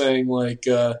into saying,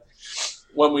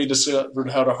 when we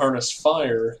discovered how to harness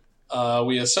fire,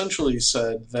 we essentially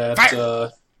said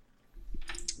that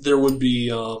there would be...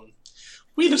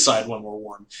 we decide when we're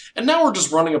warm. And now we're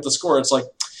just running up the score. It's like,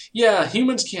 yeah,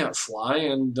 humans can't fly,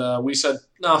 and we said,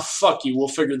 nah, fuck you, we'll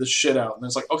figure this shit out. And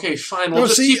it's like, okay, fine, we'll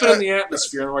just keep it in the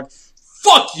atmosphere. And I'm like,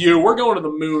 fuck you, we're going to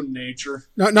the moon, nature.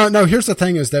 No, here's the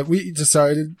thing is that we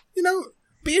decided,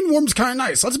 being warm's kind of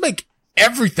nice. Let's make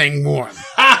everything warm.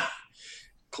 Ha!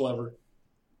 Clever.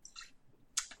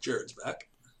 Jared's back.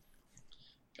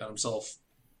 Got himself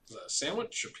a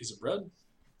sandwich, a piece of bread.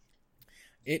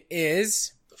 It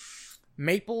is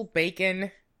maple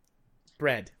bacon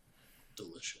bread.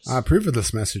 Delicious. I approve of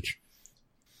this message.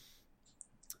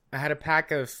 I had a pack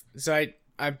of... So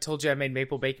I told you I made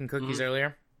maple bacon cookies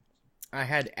earlier. I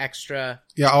had extra...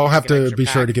 Yeah, I'll have an to extra be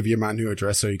sure pack. to give you my new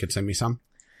address so you can send me some.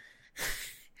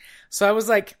 So I was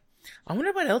like, I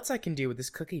wonder what else I can do with this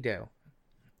cookie dough.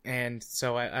 And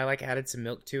so I added some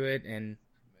milk to it and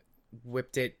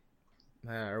whipped it,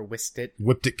 or whisked it.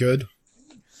 Whipped it good.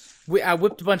 I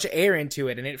whipped a bunch of air into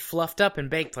it and it fluffed up and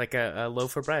baked like a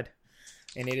loaf of bread.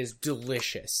 And it is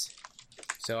delicious.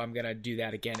 So I'm going to do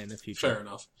that again in the future. Fair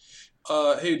enough.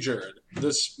 Hey, Jared,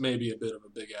 this may be a bit of a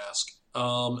big ask.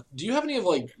 Do you have any of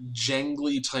like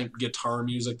jangly type guitar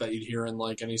music that you'd hear in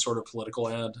like any sort of political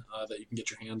ad that you can get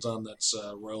your hands on that's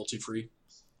royalty free?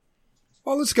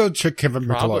 Well, let's go check Kevin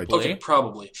McLeod. Probably. Okay,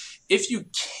 probably. If you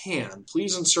can,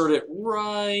 please insert it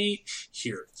right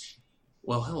here.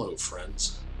 Well, hello,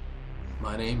 friends.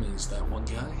 My name is That One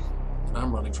Guy, and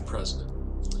I'm running for president.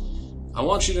 I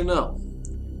want you to know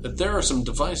that there are some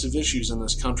divisive issues in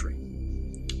this country,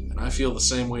 and I feel the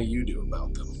same way you do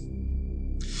about them.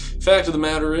 Fact of the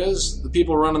matter is, the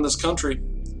people running this country,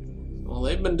 well,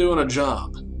 they've been doing a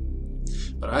job.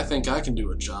 But I think I can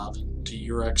do a job to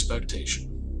your expectation.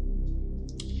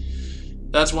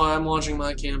 That's why I'm launching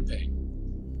my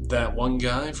campaign, That One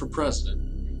Guy for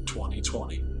President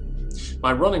 2020.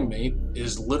 My running mate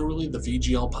is literally the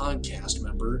VGL podcast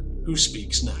member who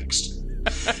speaks next.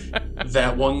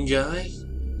 That One Guy,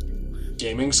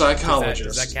 gaming psychologist.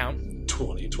 Does that count?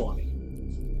 2020.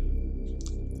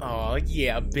 Oh,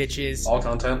 yeah, bitches. All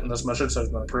content in this message has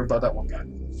been approved by That One Guy.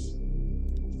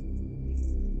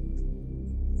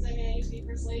 Is that gonna be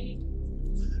first lady?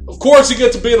 Of course you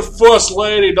get to be the first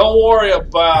lady. Don't worry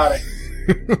about it.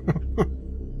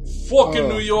 Fucking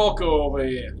New Yorker over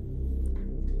here.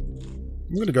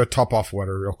 I'm going to go top off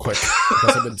water real quick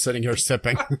because I've been sitting here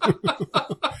sipping.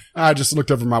 I just looked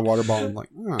over my water bottle and like,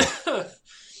 oh.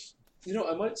 You know,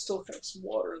 I might still have some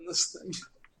water in this thing.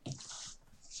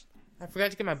 I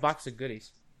forgot to get my box of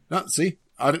goodies. No, see?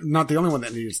 I'm not the only one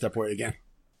that needed to step away again.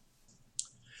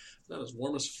 That is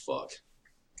warm as fuck.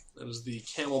 That is the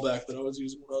Camelback that I was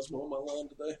using when I was mowing my lawn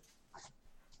today.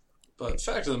 But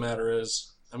fact of the matter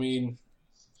is, I mean,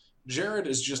 Jared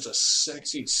is just a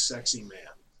sexy, sexy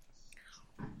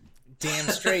man. Damn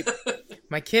straight.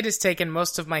 My kid has taken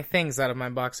most of my things out of my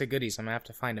box of goodies. I'm going to have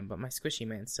to find him, but my squishy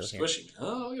man's still here. Squishy.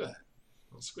 Oh, look at that.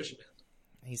 Little squishy man.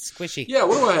 He's squishy. Yeah,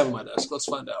 what do I have on my desk? Let's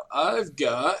find out. I've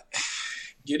got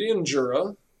Gideon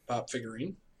Jura pop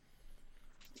figurine.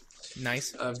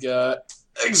 Nice. I've got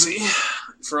Eggsy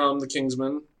from the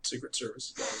Kingsman Secret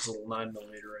Service. That was a little 9mm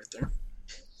right there.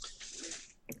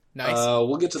 Nice.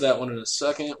 We'll get to that one in a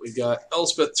second. We've got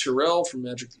Elspeth Tyrell from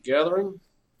Magic the Gathering.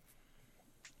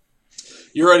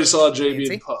 You already saw JB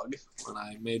Fancy. and Pug when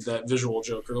I made that visual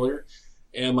joke earlier.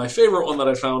 And my favorite one that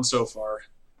I found so far,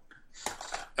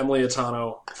 Emily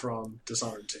Atano from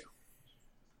Dishonored 2.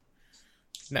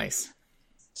 Nice.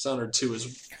 Dishonored 2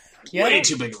 is Yeah, way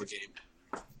too big of a game.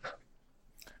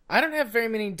 I don't have very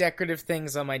many decorative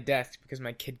things on my desk because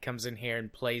my kid comes in here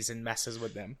and plays and messes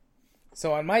with them.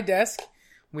 So on my desk,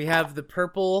 we have the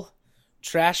purple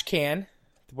trash can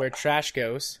where trash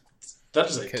goes. That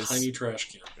is a Because- tiny trash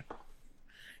can.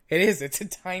 It is. It's a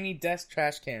tiny desk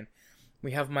trash can.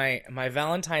 We have my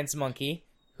Valentine's monkey,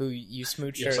 who you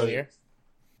smooched Yes, I earlier.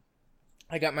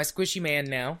 I got my squishy man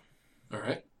now. All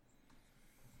right.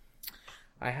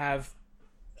 I have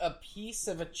a piece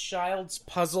of a child's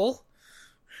puzzle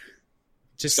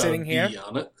just Got a sitting here. bee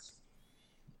on it.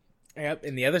 Yep,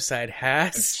 and the other side A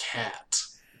has... cat.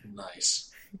 Nice.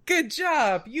 Good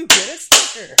job! You get a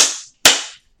sticker!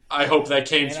 I hope that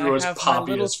came And through I as have my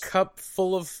poppy little as cup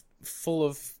full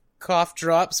of cough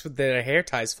drops with the hair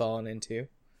ties falling into.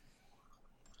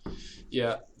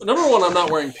 Yeah. Number one, I'm not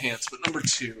wearing pants, but number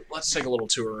two, let's take a little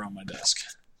tour around my desk.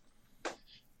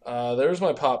 There's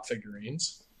my pop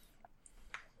figurines.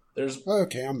 There's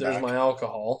Okay, I'm back. my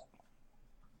alcohol.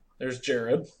 There's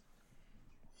Jared.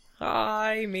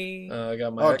 Hi, me. I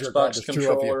got my Oh, dear God, Xbox there's two of you.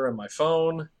 controller and my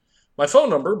phone. My phone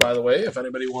number, by the way, if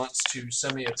anybody wants to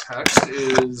send me a text,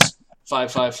 is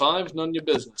 555, none your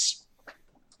business.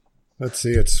 Let's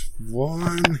see, it's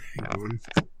one. Hang on.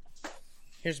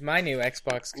 Here's my new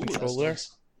Xbox Ooh, that's controller.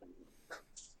 nice.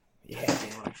 Yeah.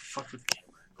 Damn, I fucked with the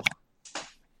camera angle.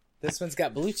 This one's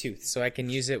got Bluetooth, so I can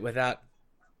use it without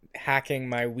hacking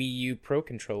my Wii U Pro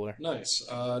controller Nice.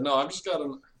 No, I've just got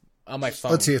an... on my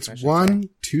phone. Let's see, it's I should say.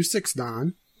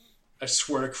 1269. I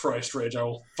swear to Christ, Rage, I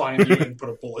will find you and put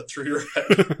a bullet through your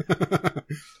head.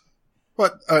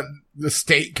 What, the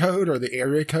state code or the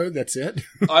area code? That's it?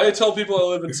 I tell people I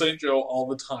live in St. Joe all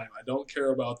the time. I don't care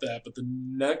about that, but the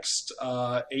next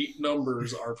 8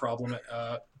 numbers are problematic.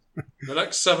 The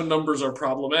next 7 numbers are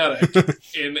problematic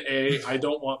in a I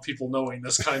don't want people knowing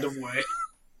this kind of way.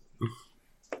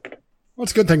 Well,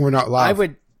 it's a good thing we're not live.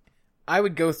 I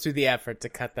would go through the effort to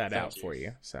cut that Thank out you. for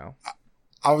you. So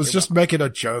I was just making a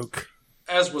joke.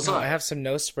 As was I I. have some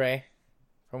nose spray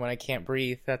for when I can't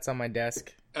breathe. That's on my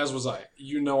desk. As was I.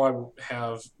 You know I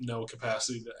have no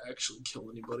capacity to actually kill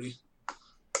anybody.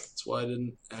 That's why I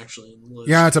didn't actually enlist.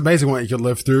 Yeah, it's amazing what you can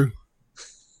live through.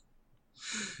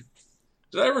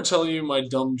 Did I ever tell you my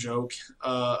dumb joke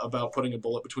about putting a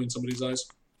bullet between somebody's eyes?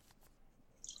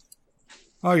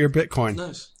 Oh, your Bitcoin.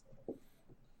 Nice.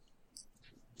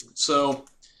 So,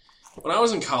 when I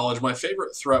was in college, my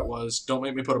favorite threat was, don't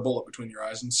make me put a bullet between your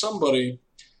eyes. And somebody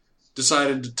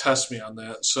decided to test me on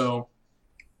that. So,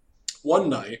 one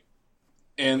night,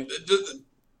 and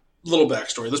little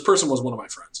backstory, this person was one of my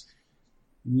friends.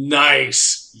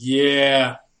 Nice.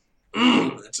 Yeah.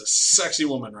 It's a sexy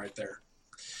woman right there.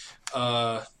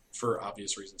 For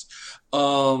obvious reasons.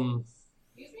 Excuse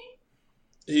me?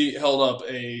 He held up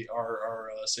our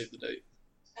save the date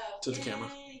Oh, to the camera.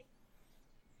 yay.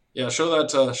 Yeah, show that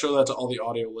to all the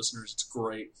audio listeners. It's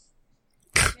great.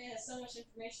 Man, so much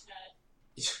information on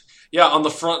it. Yeah, on the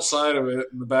front side of it,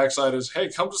 and the back side is, hey,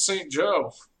 come to St.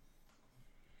 Joe.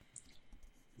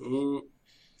 Ooh.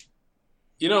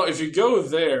 You know, if you go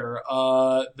there,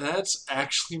 that's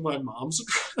actually my mom's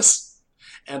address.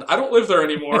 And I don't live there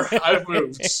anymore. I've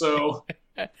moved, so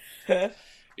you can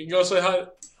go say hi.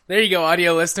 There you go,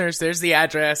 audio listeners. There's the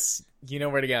address. You know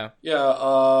where to go. Yeah,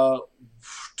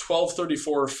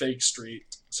 1234 Fake Street,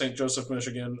 St. Joseph,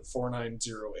 Michigan,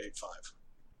 49085.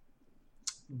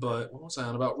 But what was I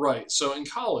on about? Right. So in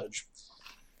college,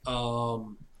 I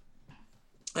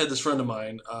had this friend of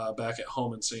mine back at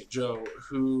home in St. Joe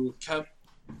who kept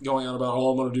going on about,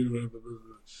 I'm going to do... Blah, blah, blah.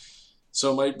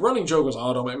 So my running joke was,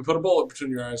 don't make me put a bullet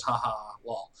between your eyes, haha,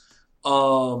 lol.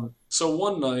 So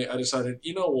one night I decided,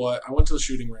 you know what? I went to the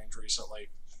shooting range recently,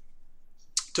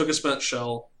 took a spent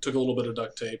shell, took a little bit of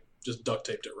duct tape, just duct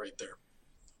taped it right there.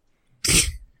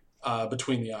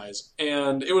 Between the eyes.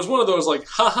 And it was one of those like,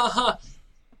 ha ha ha,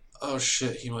 oh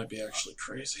shit, he might be actually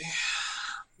crazy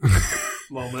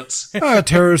moments. A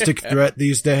terroristic threat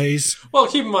these days. Well,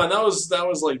 keep in mind, that was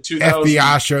like 2000.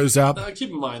 FBI shows up.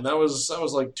 Keep in mind, that was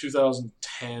like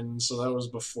 2010, so that was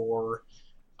before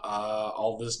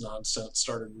all this nonsense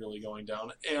started really going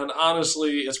down. And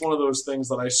honestly, it's one of those things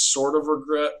that I sort of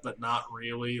regret, but not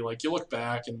really. Like, you look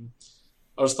back, and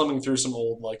I was thumbing through some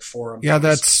old, like, forum. Yeah,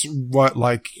 posts. that's what,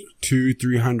 like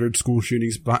 200-300 school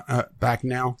shootings back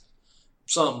now.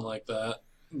 Something like that.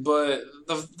 But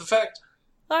the fact...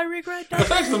 I regret The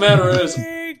fact of the matter is...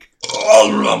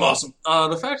 Oh, I'm awesome.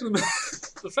 The fact of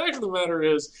the matter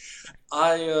is,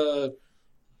 I'm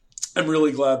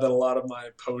really glad that a lot of my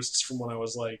posts from when I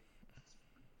was like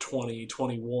 20,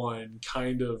 21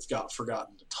 kind of got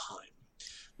forgotten to time.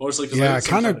 Mostly because I had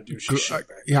some kind of douchey shit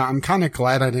back. Yeah, I'm kind of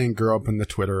glad I didn't grow up in the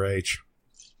Twitter age.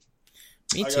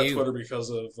 Me I too. got Twitter because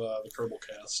of the Kerbal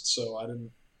Cast, so I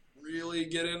didn't really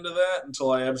get into that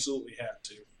until I absolutely had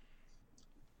to.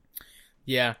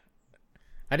 Yeah.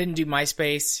 I didn't do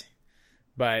MySpace,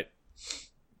 but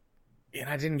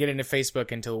I didn't get into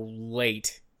Facebook until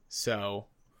late. So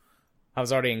I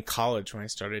was already in college when I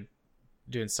started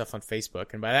doing stuff on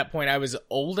Facebook. And by that point, I was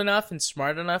old enough and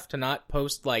smart enough to not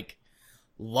post, like,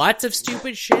 lots of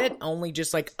stupid shit, only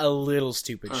just, like, a little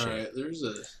stupid shit. Alright,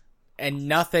 And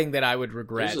nothing that I would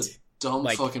regret. there's a dumb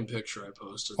Like- fucking picture I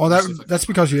posted. Well, Let me see if I can that's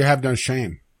find because you have no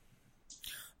shame.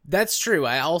 That's true.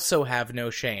 I also have no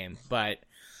shame, but,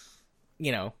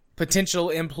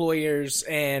 potential employers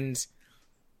and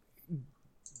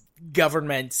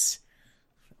governments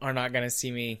are not going to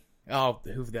see me. Oh,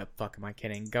 who the fuck am I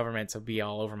kidding? Governments will be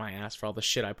all over my ass for all the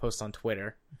shit I post on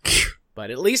Twitter.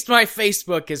 But at least my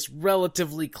Facebook is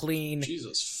relatively clean.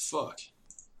 Jesus fuck.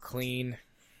 Clean.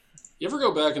 You ever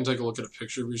go back and take a look at a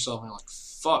picture of yourself and you're like,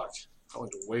 fuck, I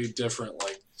looked way different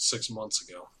like 6 months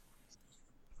ago.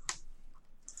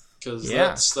 Because Yeah.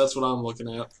 that's what I'm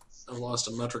looking at. I've lost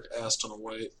a metric ass ton of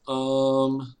weight.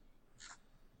 Let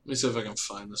me see if I can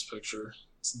find this picture.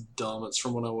 It's dumb. It's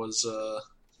from when I was,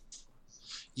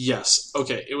 yes.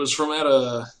 Okay, it was from at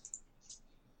a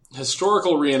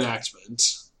historical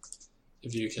reenactment.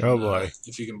 If you can, Oh, boy.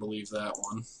 if you can believe that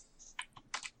one.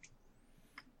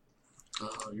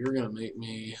 You're gonna make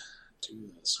me do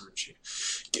this, aren't you?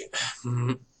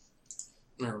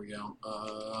 There we go.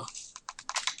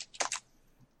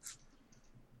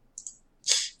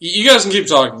 You guys can keep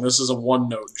talking. This is a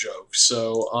one-note joke.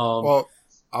 So, Well,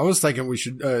 I was thinking we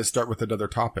should start with another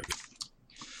topic.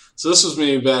 so this was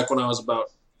me back when I was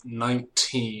about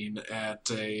 19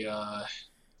 at a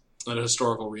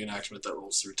historical reenactment that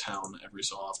rolls through town every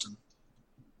so often.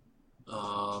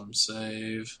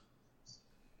 Save.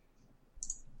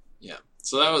 Yeah.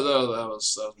 So that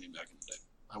was me back in the day.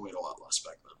 I weighed a lot less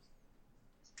back then.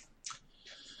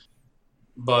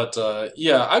 But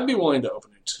yeah, I'd be willing to open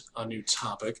a new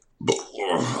topic.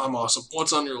 I'm awesome.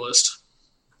 What's on your list?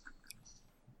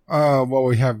 Well,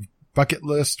 we have bucket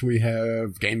list. We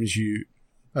have games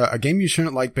a game you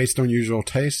shouldn't like based on usual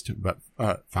taste, but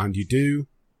find you do,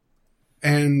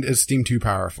 and is Steam too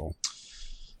powerful?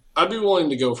 I'd be willing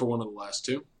to go for one of the last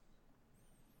two.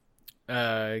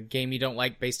 Game you don't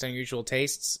like based on your usual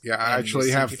tastes. Yeah, I and actually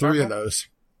Steam have too 3 of powerful? those.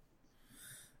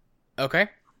 Okay.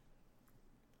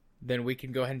 Then we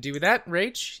can go ahead and do that.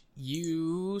 Rach,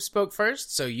 you spoke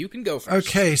first, so you can go first.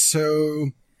 Okay,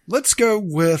 so let's go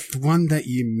with one that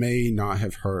you may not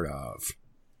have heard of.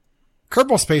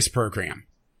 Kerbal Space Program.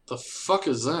 The fuck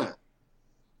is that?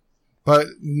 But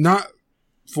not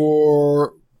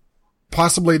for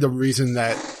possibly the reason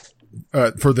that,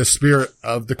 for the spirit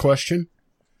of the question.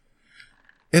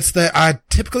 It's that I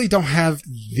typically don't have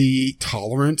the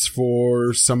tolerance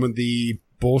for some of the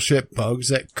bullshit bugs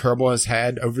that Kerbal has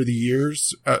had over the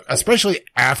years, especially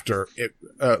after it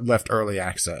left early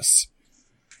access.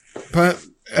 But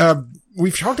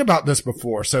we've talked about this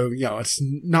before, so it's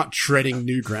not treading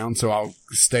new ground. So I'll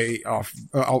stay off.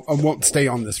 I won't stay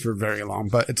on this for very long.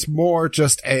 But it's more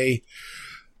just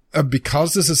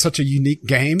because this is such a unique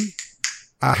game.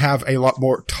 I have a lot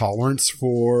more tolerance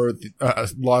for a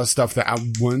lot of stuff that I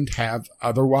wouldn't have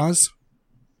otherwise.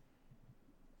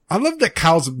 I love that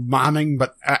Kyle's miming,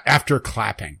 but after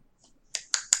clapping.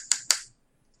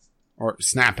 Or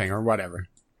snapping, or whatever.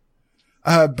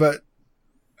 But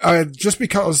just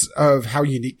because of how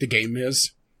unique the game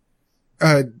is,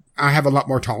 I have a lot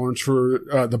more tolerance for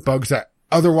the bugs that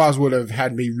otherwise would have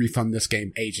had me refund this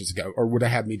game ages ago, or would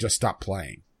have had me just stop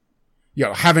playing.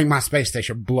 Having my space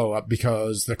station blow up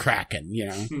because the Kraken,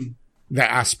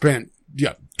 that I spent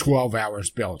 12 hours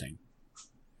building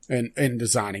and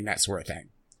designing, that sort of thing.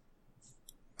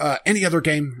 Any other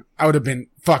game, I would have been,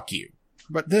 fuck you.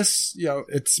 But this,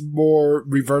 it's more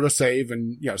revert a save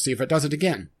and, see if it does it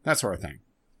again. That sort of thing.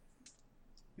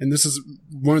 And this is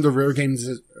one of the rare games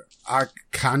that I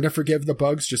kind of forgive the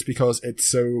bugs just because it's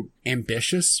so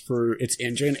ambitious for its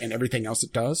engine and everything else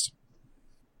it does.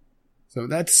 So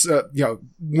that's,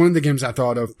 one of the games I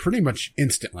thought of pretty much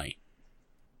instantly.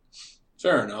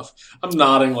 Fair enough. I'm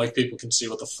nodding like people can see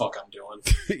what the fuck I'm doing.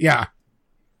 Yeah.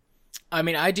 I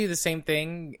mean, I do the same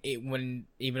thing even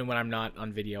when I'm not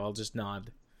on video. I'll just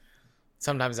nod.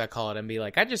 Sometimes I call it and be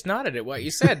like, I just nodded at what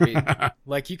you said.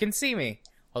 Like you can see me.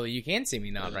 Although you can see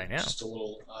me nod right now. Just a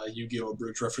little Yu-Gi-Oh!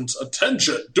 Bridge reference.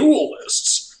 Attention,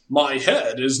 duelists! My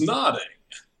head is nodding.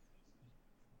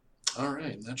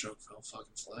 Alright, that joke fell fucking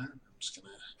flat. I'm just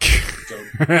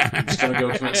gonna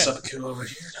go commit seppuku over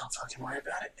here. Don't fucking worry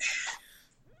about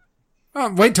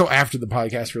it. Wait till after the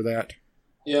podcast for that.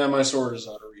 Yeah, my sword is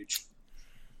out of reach.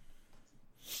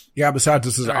 Yeah, besides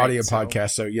this is an All right, audio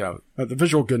podcast, so, the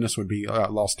visual goodness would be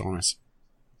lost on us.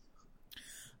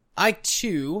 I,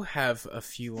 too, have a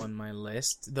few on my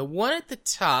list. The one at the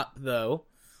top, though,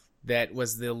 that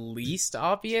was the least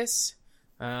obvious,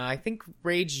 I think,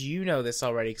 Rage, you know this Ah,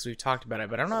 already because we've talked about it,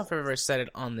 but I don't know if I've ever said it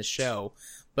on the show.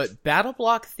 But Battle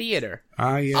Block Theater.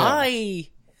 Yeah.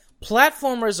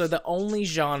 Platformers are the only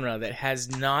genre that has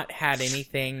not had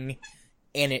anything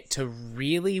in it to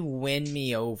really win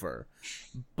me over.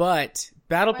 But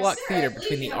Battle Block Theater,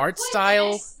 between the art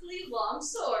style... long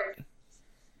sword.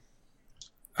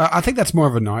 I think that's more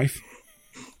of a knife.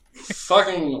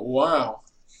 Fucking wow.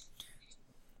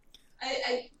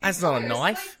 That's not a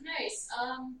knife. Nice.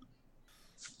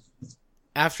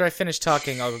 After I finish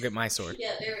talking, I'll go get my sword.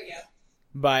 Yeah, there we go.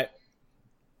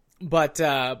 But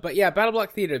yeah, Battle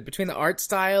Block Theater, between the art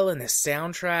style and the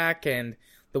soundtrack and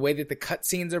the way that the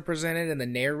cutscenes are presented and the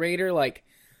narrator, like,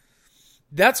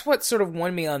 that's what sort of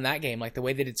won me on that game, like the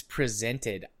way that it's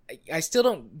presented. I still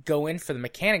don't go in for the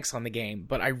mechanics on the game,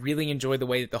 but I really enjoy the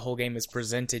way that the whole game is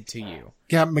presented to you.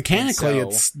 Yeah, mechanically, So-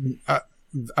 it's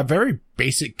a very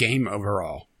basic game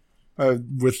overall,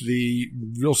 with the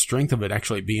real strength of it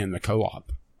actually being the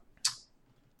co-op.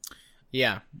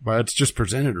 Yeah. But it's just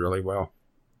presented really well.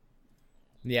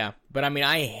 Yeah, but I mean,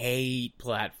 I hate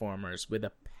platformers with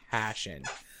a passion.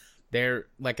 They're,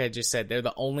 like I just said, they're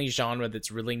the only genre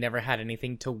that's really never had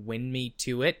anything to win me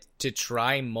to it, to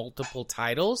try multiple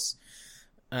titles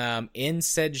in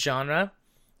said genre.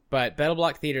 But Battle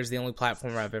Block Theater is the only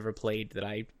platformer I've ever played that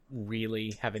I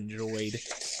really have enjoyed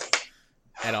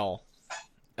at all.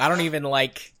 I don't even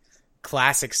like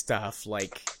classic stuff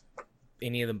like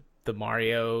any of the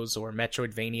Marios or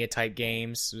Metroidvania type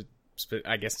games.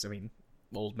 I guess,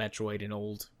 old Metroid and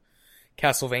old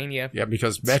Castlevania. Yeah,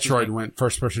 because Metroid went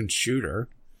first-person shooter.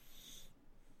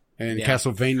 And Yeah.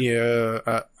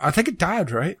 Castlevania, I think it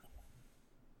died, right?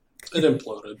 It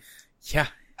imploded. Yeah.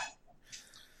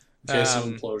 Case of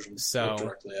implosion. so- Look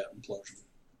directly at implosion.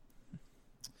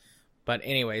 But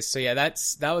anyways, so yeah, that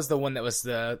was the one that was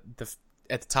the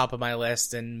at the top of my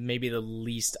list and maybe the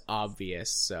least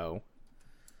obvious. So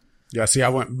Yeah, see, I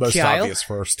went most Kyle? obvious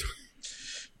first.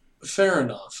 Fair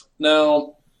enough.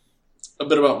 Now, a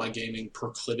bit about my gaming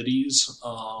proclivities.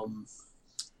 I'm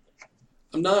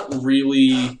not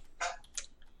really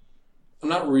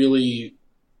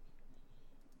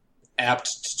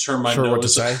apt to turn my Sure what to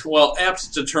nose. say? Well,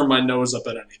 apt to turn my nose up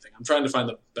at anything. I'm trying to find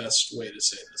the best way to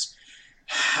say this.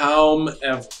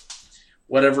 However,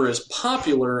 whatever is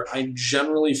popular, I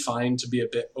generally find to be a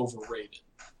bit overrated.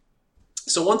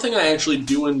 So one thing I actually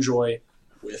do enjoy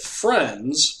with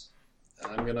friends,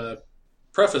 and I'm going to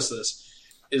preface this,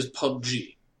 is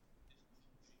PUBG.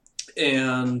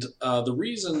 And the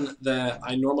reason that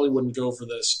I normally wouldn't go for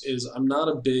this is I'm not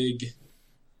a big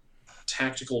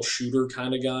tactical shooter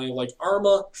kind of guy. Like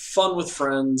Arma, fun with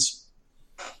friends,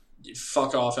 you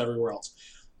fuck off everywhere else.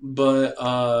 But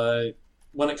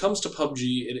when it comes to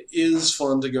PUBG, it is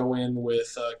fun to go in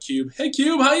with Cube. Hey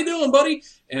Cube, how you doing, buddy?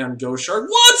 And Ghost Shark,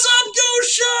 what's up,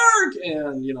 Ghost Shark?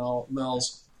 And, you know,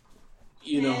 Mel's,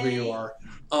 you know who you are.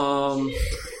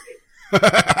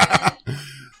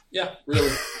 Yeah, really.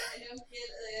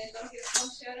 I don't get a small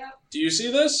shout out. Do you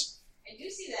see this? I do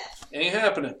see that. Ain't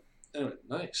happening. Anyway,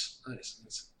 nice.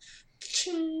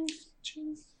 Ching,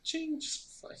 ching, ching,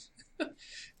 just fine.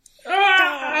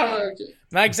 Okay.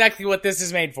 Not exactly what this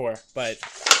is made for, but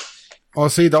Well,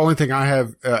 see, the only thing I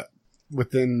have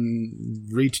within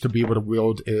reach to be able to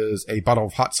wield is a bottle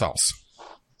of hot sauce.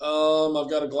 I've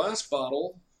got a glass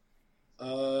bottle.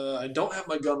 I don't have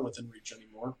my gun within reach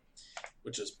anymore,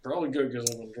 which is probably good because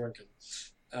I've been drinking.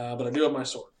 But I do have my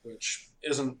sword, which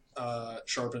isn't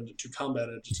sharpened to combat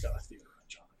edge. It's got a theater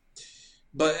edge on it.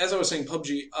 But as I was saying,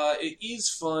 PUBG, it is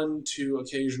fun to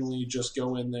occasionally just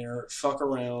go in there, fuck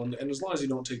around, and as long as you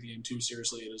don't take the game too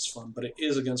seriously, it is fun. But it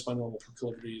is against my normal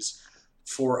proclivities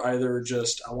for either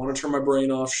just, I want to turn my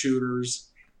brain off shooters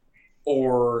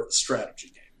or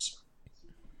strategy games.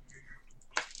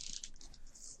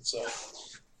 So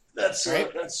that's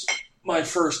my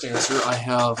first answer. I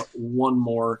have one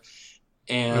more,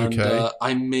 and Okay.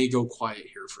 I may go quiet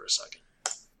here for a second.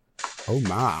 Oh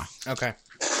my. okay.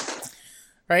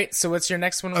 All right, so what's your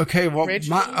next one? Okay, well, Rage?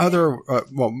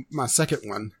 my second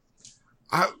one,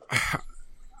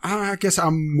 I guess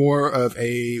I'm more of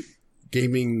a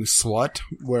gaming slut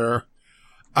where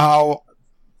I'll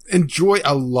enjoy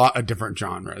a lot of different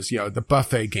genres, you know, the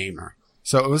buffet gamer.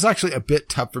 So it was actually a bit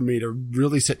tough for me to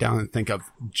really sit down and think of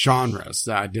genres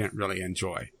that I didn't really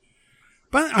enjoy.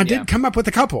 But I did come up with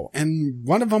a couple, and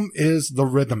one of them is the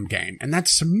rhythm game, and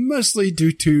that's mostly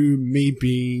due to me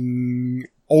being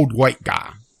old white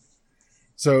guy.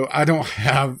 So I don't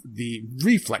have the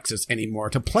reflexes anymore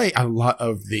to play a lot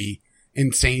of the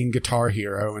insane Guitar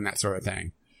Hero and that sort of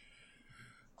thing.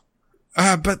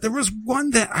 But there was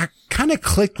one that I kind of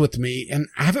clicked with me, and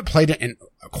I haven't played it in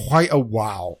quite a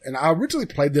while. And I originally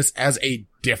played this as a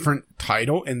different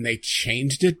title, and they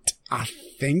changed it, I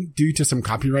think, due to some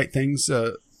copyright things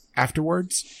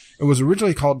afterwards. It was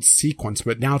originally called Sequence,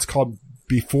 but now it's called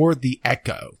Before the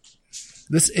Echo.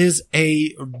 This is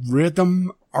a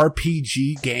rhythm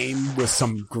RPG game with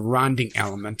some grinding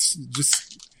elements.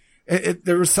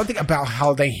 There was something about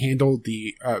how they handled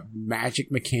the magic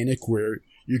mechanic where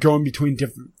you're going between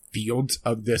different fields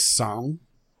of this song.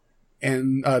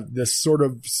 And this sort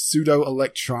of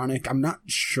pseudo-electronic, I'm not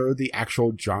sure the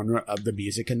actual genre of the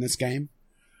music in this game,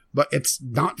 but it's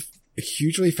not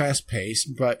hugely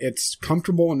fast-paced, but it's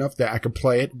comfortable enough that I could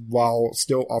play it while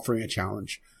still offering a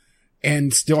challenge.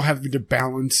 And still having to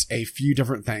balance a few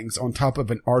different things on top of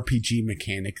an RPG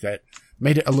mechanic that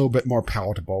made it a little bit more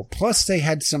palatable. Plus, they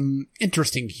had some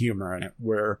interesting humor in it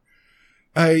where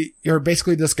you're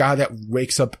basically this guy that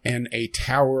wakes up in a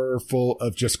tower full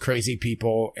of just crazy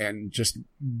people and just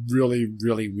really,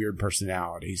 really weird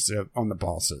personalities on the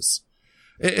bosses.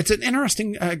 It's an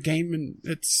interesting game, and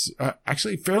it's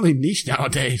actually fairly niche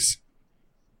nowadays.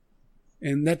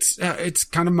 And that's, it's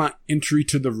kind of my entry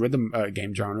to the rhythm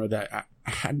game genre that I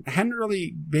hadn't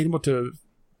really been able to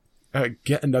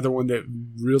get another one that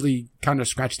really kind of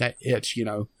scratched that itch, you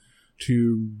know,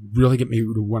 to really get me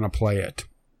to want to play it.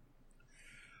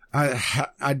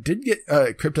 I did get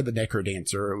Crypt of the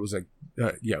Necrodancer. It was a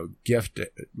gift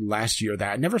last year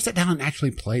that I never sat down and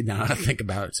actually played. Now I think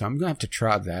about it, so I'm gonna have to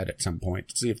try that at some point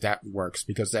to see if that works,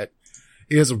 because that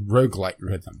is a roguelike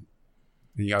rhythm.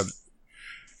 You know,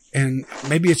 and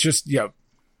maybe it's just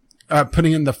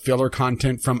putting in the filler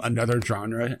content from another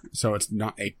genre, so it's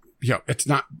not it's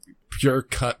not pure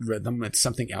cut rhythm. It's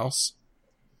something else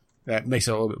that makes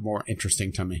it a little bit more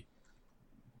interesting to me.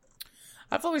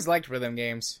 I've always liked rhythm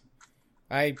games.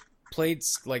 I played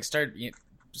started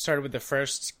with the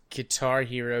first Guitar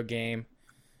Hero game,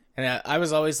 and I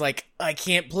was always like, I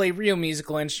can't play real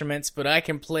musical instruments, but I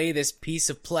can play this piece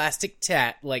of plastic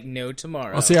tat like no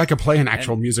tomorrow. Well, see, I can play an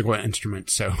actual musical instrument,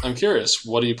 so I'm curious,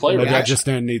 what do you play? maybe Rich? I just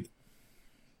didn't need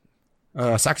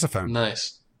saxophone.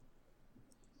 Nice.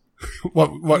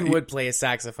 What you would play a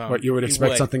saxophone. What you would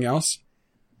expect would. something else?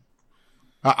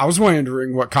 I was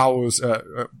wondering what Kyle was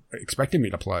expecting me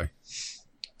to play.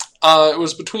 It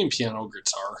was between piano and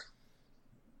guitar.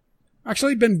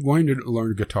 Actually, I've been wanting to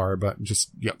learn guitar, but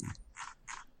just, yep.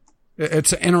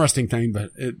 It's an interesting thing, but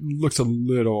it looks a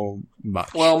little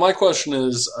much. Well, my question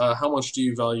is, how much do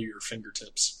you value your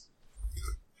fingertips?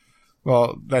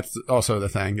 Well, that's also the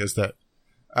thing, is that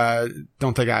I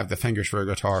don't think I have the fingers for a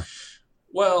guitar.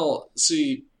 Well,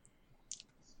 see,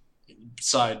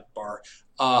 sidebar,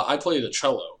 I play the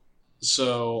cello,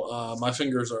 so my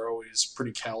fingers are always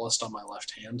pretty calloused on my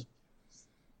left hand.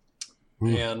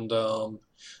 And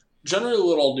generally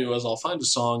what I'll do is I'll find a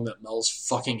song that Mel's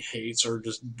fucking hates or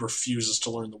just refuses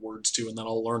to learn the words to, and then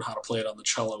I'll learn how to play it on the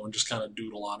cello and just kind of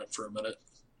doodle on it for a minute.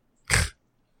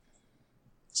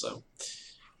 So...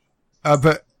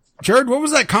 but, Jared, what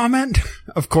was that comment?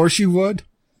 Of course you would.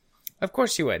 Of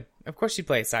course you would. Of course you'd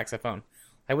play a saxophone.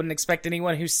 I wouldn't expect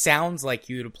anyone who sounds like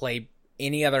you to play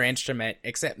any other instrument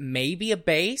except maybe a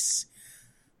bass.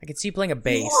 I could see you playing a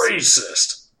bass.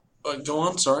 Racist! Go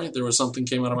on, sorry. There was something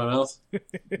came out of my mouth.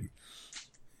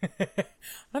 I'm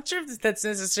not sure if that's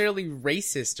necessarily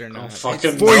racist or not. Oh,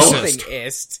 fucking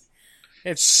Voicist.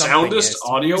 It's Soundist?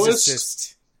 Audioist?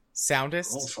 Musicist.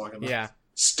 Soundist? Oh, fucking yeah.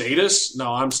 Status?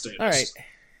 No, I'm status. All right.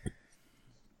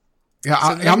 Yeah,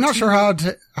 I'm not sure how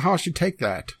I should take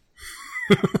that.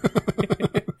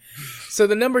 So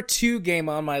the number 2 game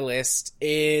on my list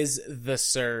is The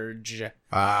Surge.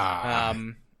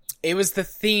 It was the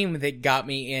theme that got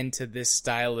me into this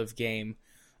style of game.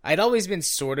 I'd always been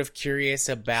sort of curious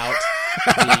about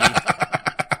the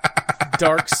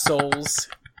Dark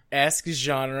Souls-esque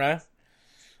genre,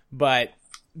 but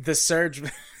The Surge...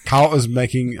 Kyle is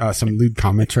making some lewd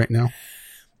comments right now.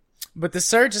 But The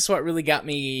Surge is what really got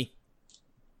me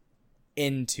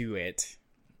into it.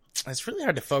 It's really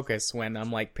hard to focus when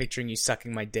I'm like picturing you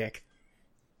sucking my dick.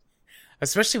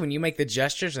 Especially when you make the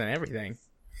gestures and everything.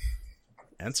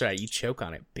 That's right, you choke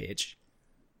on it, bitch.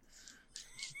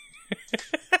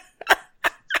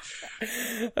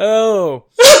 Oh.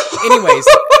 Anyways.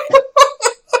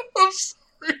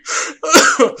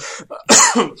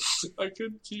 I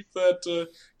couldn't keep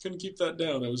that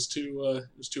down. It was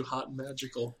too hot and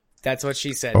magical. That's what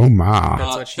she said. Oh my.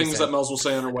 That's what she things said. that Mel's will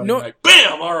say on her wedding night.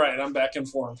 Bam! All right, I'm back in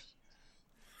form.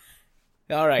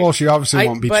 All right. Well, she obviously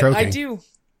won't be but choking. I do.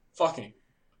 Fucking.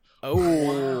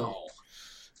 Oh.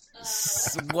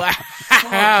 Wow.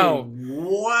 Wow.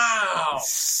 Wow.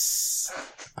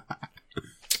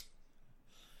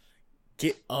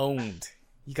 Get owned.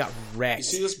 You got wrecked. You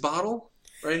see this bottle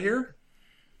right here?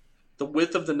 The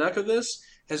width of the neck of this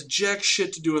has jack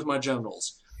shit to do with my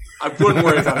genitals. I wouldn't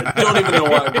worry about it. Don't even know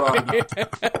why I brought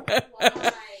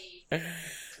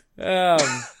it up.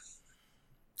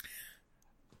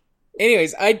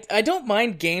 Anyways, I don't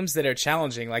mind games that are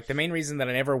challenging. Like, the main reason that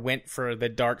I never went for the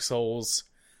Dark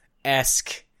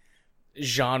Souls-esque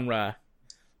genre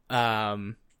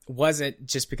wasn't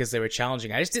just because they were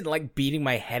challenging. I just didn't like beating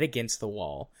my head against the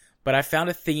wall. But I found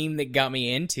a theme that got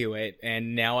me into it,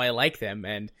 and now I like them.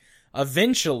 And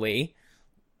eventually,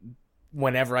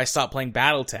 whenever I stop playing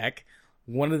BattleTech,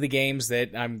 one of the games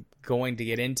that I'm going to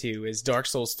get into is Dark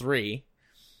Souls 3.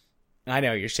 I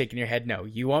know, you're shaking your head no.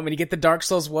 You want me to get the Dark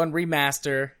Souls 1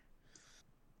 remaster?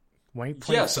 Why are you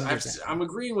pointing Yes, I'm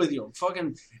agreeing with you. I'm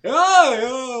fucking... look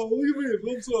at me,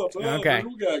 thumbs up. Okay.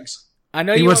 Little gags. I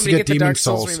know He you wants want me to to get get the Dark Demon's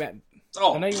Souls Souls. remaster.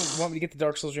 Oh, I know you want me to get the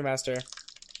Dark Souls remaster.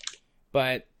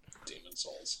 But... Demon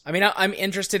Souls. I mean, I'm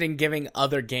interested in giving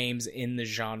other games in the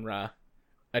genre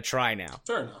a try now.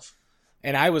 Fair enough.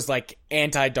 And I was like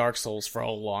anti-Dark Souls for a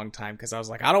long time because I was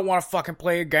like, I don't want to fucking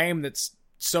play a game that's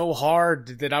so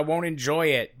hard that I won't enjoy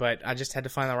it. But I just had to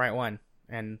find the right one.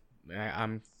 And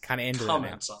I'm kind of into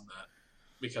Comments on that,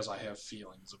 because I have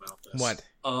feelings about this. What?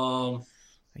 Um,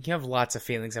 You have lots of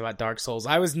feelings about Dark Souls.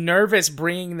 I was nervous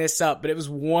bringing this up, but it was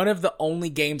one of the only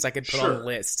games I could put on the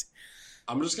list.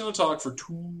 I'm just going to talk for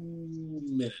 2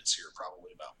 minutes here,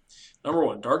 probably about. Number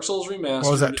one, Dark Souls Remastered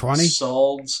What was that, 20?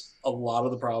 solves a lot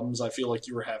of the problems I feel like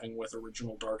you were having with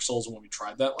original Dark Souls when we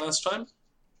tried that last time.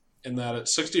 In that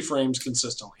it's 60 frames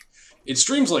consistently. It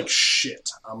streams like shit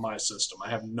on my system. I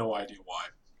have no idea why.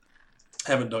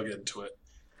 Haven't dug into it.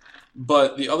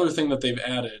 But the other thing that they've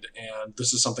added, and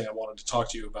this is something I wanted to talk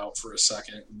to you about for a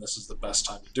second, and this is the best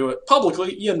time to do it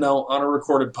publicly, on a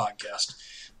recorded podcast.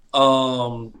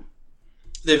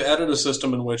 They've added a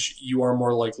system in which you are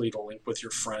more likely to link with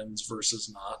your friends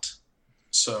versus not.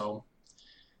 So,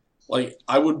 like,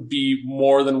 I would be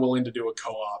more than willing to do a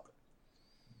co-op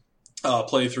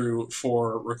playthrough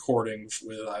for recording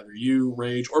with either you,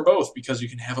 Rage, or both, because you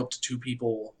can have up to 2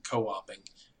 people co-oping.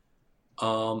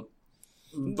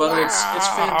 But it's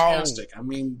Wow. fantastic. I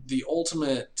mean, the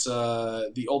ultimate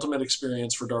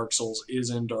experience for Dark Souls is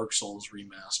in Dark Souls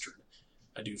Remastered.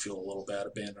 I do feel a little bad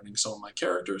abandoning some of my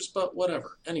characters, but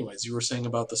whatever. Anyways, you were saying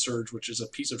about the Surge, which is a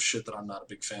piece of shit that I'm not a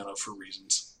big fan of for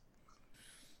reasons.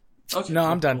 Okay, No,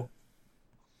 cool, I'm done. cool.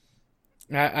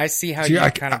 I see how See, you I-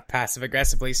 kind of passive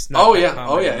aggressively snuck Oh that yeah,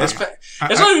 comment oh yeah. in It's, there.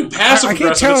 it's not even passive I aggressive.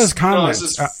 can't tell it's, his comments. No,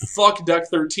 it's just fuck Deck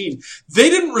 13. They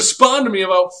didn't respond to me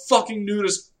about fucking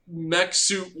nudist mech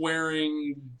suit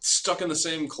wearing, stuck in the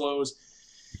same clothes.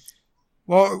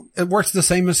 Well, it works the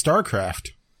same as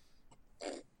StarCraft.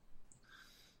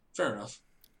 Fair enough.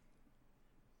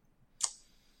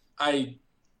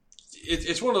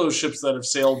 It's one of those ships that have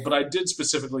sailed, but I did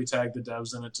specifically tag the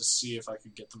devs in it to see if I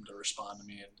could get them to respond to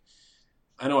me, and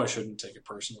I know I shouldn't take it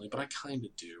personally, but I kind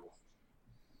of do.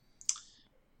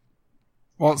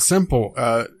 Well, it's simple.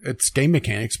 It's game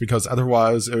mechanics because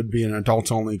otherwise it would be an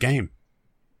adults-only game.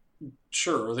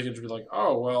 Sure, or they could be like,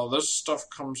 oh, well, this stuff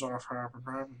comes off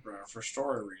for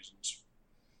story reasons.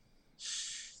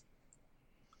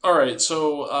 Alright,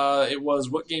 so it was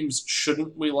what games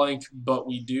shouldn't we like, but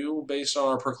we do, based on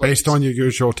our proclivities. Based on your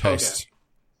usual tastes.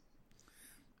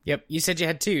 Yep, you said you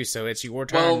had two, so it's your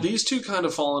turn. Well, these two kind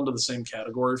of fall into the same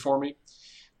category for me.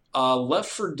 Left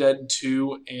 4 Dead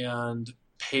 2 and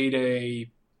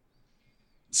Payday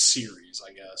series,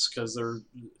 I guess, because they're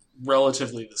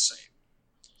relatively the same.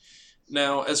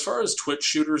 Now, as far as Twitch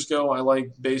shooters go, I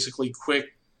like basically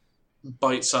quick,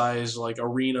 bite-sized, like,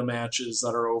 arena matches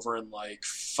that are over in, like,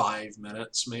 5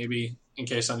 minutes, maybe, in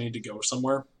case I need to go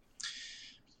somewhere.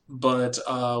 But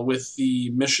with the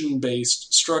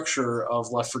mission-based structure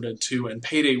of Left 4 Dead 2 and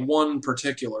Payday 1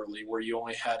 particularly, where you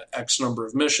only had X number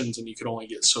of missions and you could only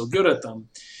get so good at them,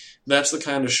 that's the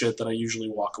kind of shit that I usually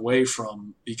walk away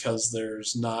from because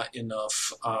there's not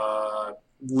enough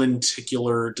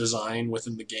lenticular design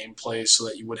within the gameplay so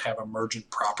that you would have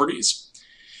emergent properties.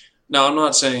 Now, I'm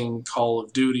not saying Call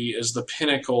of Duty is the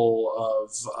pinnacle of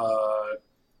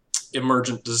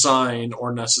emergent design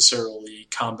or necessarily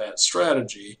combat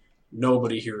strategy.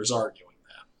 Nobody here is arguing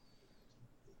that.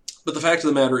 But the fact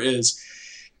of the matter is,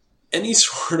 any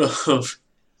sort of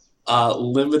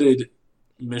limited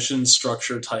mission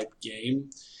structure type game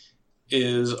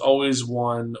is always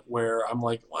one where I'm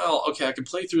like, well, okay, I can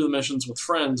play through the missions with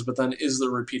friends, but then is there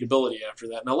repeatability after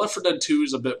that? Now, Left 4 Dead 2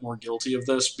 is a bit more guilty of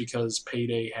this because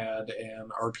Payday had an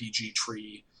RPG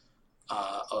tree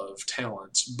of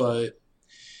talents, but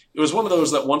it was one of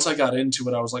those that once I got into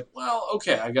it, I was like, well,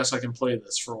 okay, I guess I can play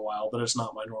this for a while, but it's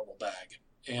not my normal bag.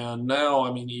 And now,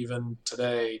 I mean, even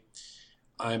today,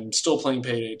 I'm still playing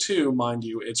Payday 2. Mind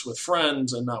you, it's with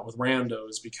friends and not with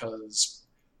randos because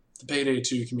the Payday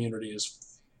 2 community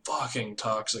is fucking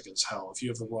toxic as hell. If you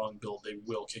have the wrong build, they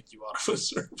will kick you out of a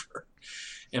server.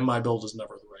 And my build is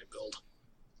never the right build.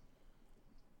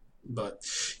 But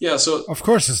yeah, so Of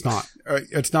course, it's not.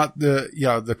 It's not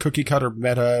the cookie cutter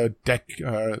meta deck,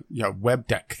 web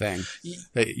deck thing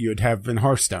that you would have in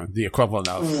Hearthstone, the equivalent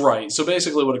of. right. So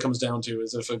basically, what it comes down to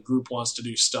is if a group wants to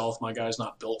do stealth, my guy's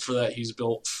not built for that. He's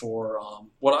built for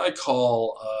what I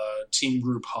call team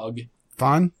group hug.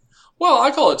 Fun. Well,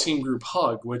 I call it team group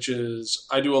hug, which is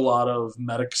I do a lot of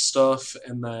medic stuff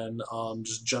and then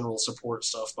just general support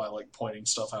stuff by like pointing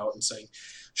stuff out and saying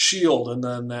shield, and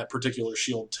then that particular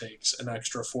shield takes an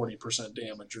extra 40%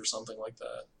 damage or something like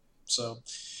that. So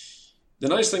the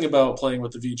nice thing about playing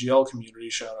with the VGL community,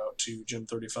 shout out to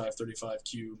Jim3535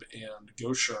 Cube and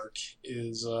Ghost Shark,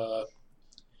 is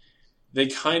they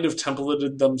kind of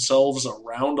templated themselves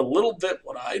around a little bit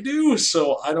what I do,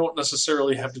 so I don't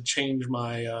necessarily have to change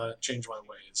my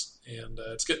ways. And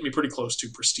it's getting me pretty close to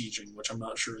prestiging, which I'm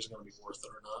not sure is going to be worth it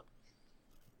or not.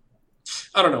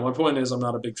 I don't know. My point is I'm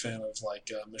not a big fan of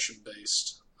like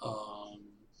mission-based,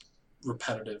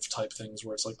 repetitive type things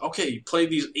where it's like, okay, you play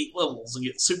these 8 levels and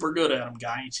get super good at them,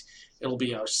 guys. It'll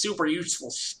be a super useful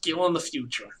skill in the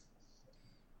future.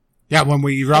 Yeah, when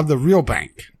we rob the real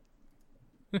bank.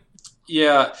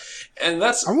 Yeah, and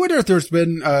that's... I wonder if there's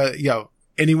been,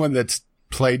 anyone that's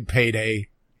played Payday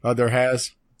there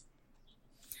has.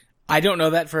 I don't know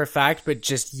that for a fact, but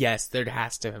just yes, there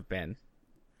has to have been.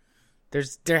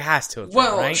 There has to have been,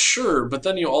 Well, right? sure, but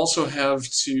then you also have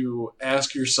to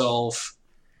ask yourself,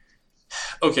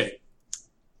 okay,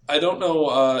 I don't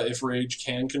know if Rage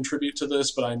can contribute to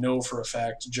this, but I know for a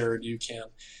fact, Jared, you can.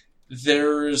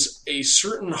 There's a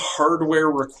certain hardware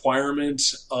requirement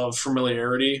of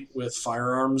familiarity with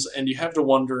firearms, and you have to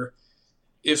wonder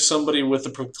if somebody with the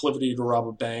proclivity to rob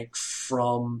a bank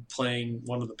from playing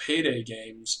one of the Payday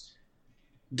games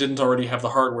didn't already have the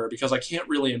hardware, because I can't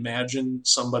really imagine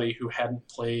somebody who hadn't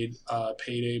played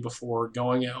Payday before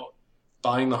going out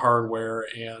buying the hardware,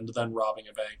 and then robbing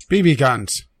a bank. BB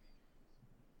guns.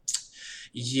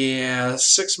 Yeah,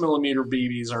 6mm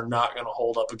BBs are not going to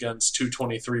hold up against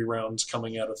 223 rounds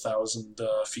coming at 1,000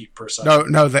 feet per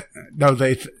second.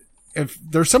 If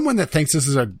there's someone that thinks this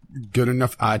is a good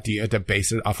enough idea to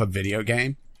base it off a video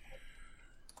game,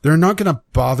 they're not going to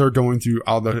bother going through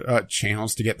all the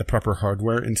channels to get the proper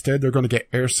hardware. Instead, they're going to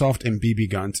get airsoft and BB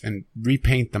guns and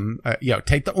repaint them.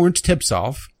 Take the orange tips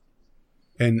off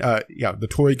and the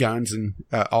toy guns and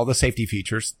all the safety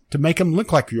features to make them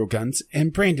look like real guns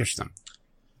and brandish them.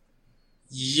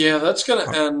 Yeah, that's going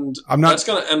to end. That's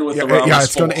going to end with the Ramos. Yeah,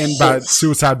 it's going to end by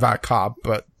suicide by a cop.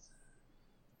 But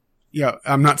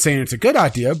I'm not saying it's a good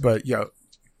idea, but it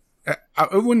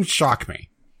wouldn't shock me.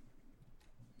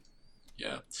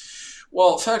 Yeah.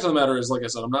 Well, fact of the matter is, like I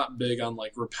said, I'm not big on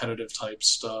like repetitive type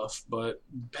stuff, but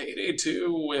Payday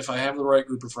 2, if I have the right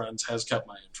group of friends, has kept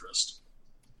my interest.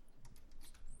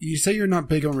 You say you're not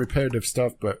big on repetitive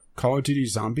stuff, but Call of Duty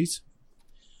Zombies?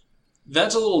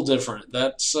 That's a little different.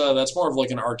 That's more of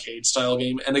like an arcade style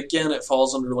game, and again, it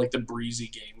falls under like the breezy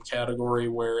game category,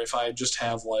 where if I just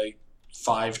have like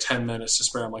 5-10 minutes to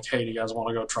spare, I'm like, hey, do you guys want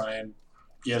to go try and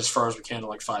get as far as we can in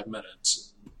like 5 minutes?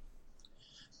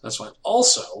 That's fine.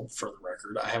 Also, for the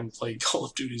record, I haven't played Call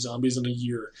of Duty Zombies in a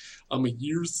year. I'm a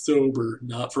year sober,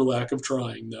 not for lack of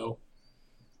trying, though.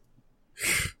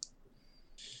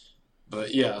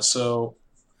 But yeah, so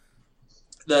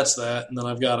that's that. And then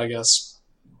I've got, I guess,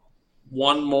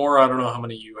 one more. I don't know how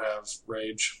many you have,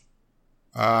 Rage.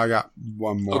 I got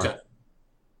one more. Okay.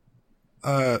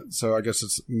 So I guess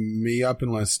it's me up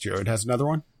unless Jared has another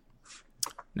one.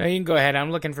 No, you can go ahead.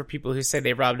 I'm looking for people who say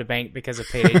they robbed a bank because of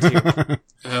Payday 2.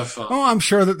 Have fun. Oh, I'm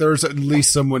sure that there's at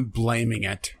least someone blaming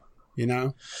it,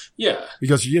 Yeah.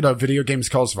 Because, video games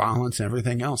cause violence and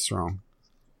everything else wrong.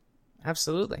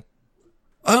 Absolutely.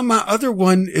 My other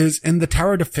one is in the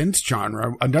tower defense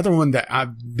genre. Another one that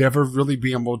I've never really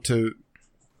been able to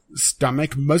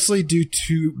stomach, mostly due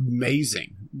to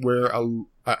mazing, where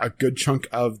a good chunk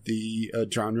of the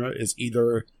genre is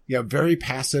either, very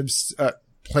passive,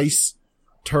 place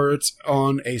turrets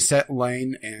on a set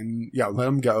lane and let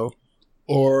them go,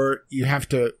 or you have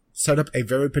to set up a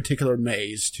very particular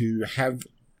maze to have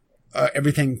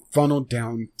everything funneled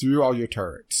down through all your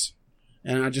turrets.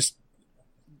 And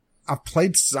I've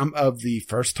played some of the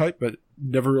first type, but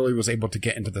never really was able to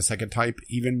get into the second type.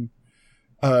 Even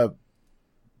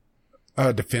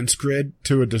Defense Grid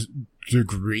to a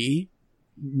degree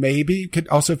maybe could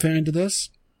also fit into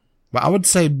this, but I would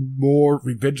say more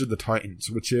Revenge of the Titans,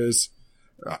 which is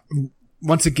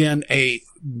once again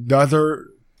another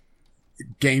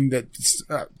game that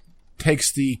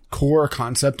takes the core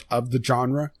concept of the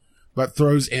genre, but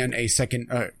throws in a second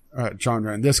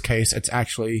genre. In this case, it's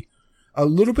actually a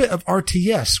little bit of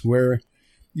RTS, where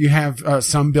you have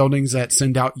some buildings that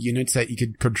send out units that you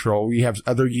can control. You have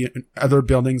other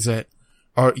buildings that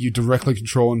you directly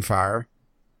control and fire.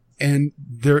 And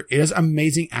there is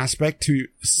amazing aspect to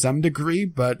some degree,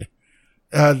 but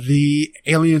the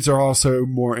aliens are also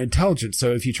more intelligent.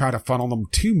 So if you try to funnel them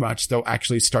too much, they'll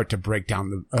actually start to break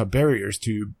down the barriers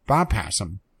to bypass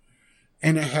them.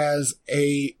 And it has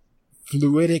a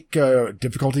fluidic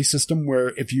difficulty system where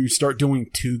if you start doing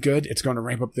too good, it's going to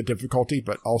ramp up the difficulty,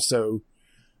 but also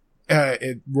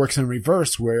it works in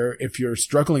reverse, where if you're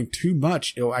struggling too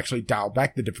much, it'll actually dial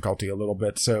back the difficulty a little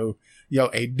bit. So,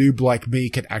 a noob like me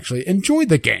could actually enjoy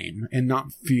the game and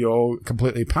not feel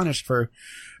completely punished for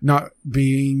not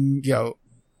being,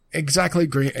 exactly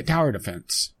great at tower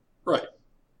defense. Right.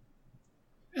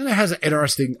 And it has an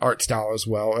interesting art style as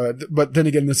well. But then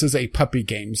again, this is a puppy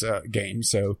game,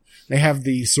 so they have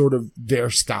the sort of their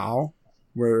style,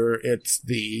 where it's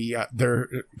their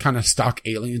kind of stock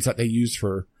aliens that they use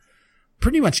for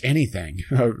pretty much anything,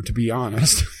 to be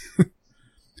honest.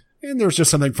 And there's just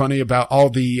something funny about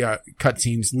all the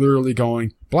cutscenes literally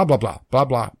going blah blah blah blah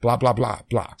blah blah blah blah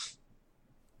blah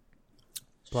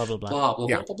Blah, blah, blah. Blah, blah,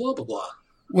 Yeah. blah, blah, blah, blah.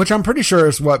 which I'm pretty sure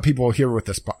is what people hear with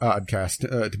this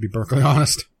podcast. To be perfectly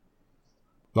honest,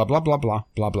 blah blah blah blah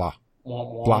blah blah.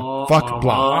 Blah. Fuck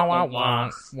blah. Wah, wah,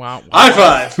 wah, wah, wah. High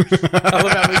five! I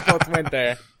love how we both went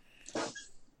there.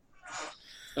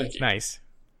 Thank you. Nice.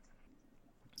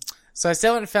 So I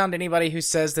still haven't found anybody who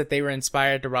says that they were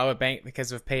inspired to rob a bank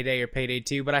because of Payday or Payday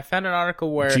 2, but I found an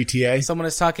article where GTA. someone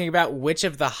is talking about which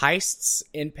of the heists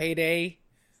in Payday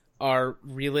are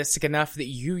realistic enough that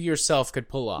you yourself could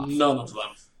pull off. None of them.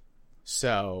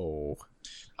 So,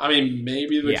 I mean,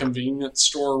 maybe the Yeah. convenience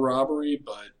store robbery,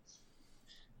 but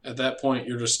at that point,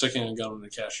 you're just sticking a gun in the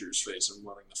cashier's face and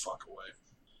running the fuck away.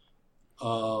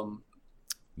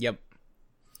 yep.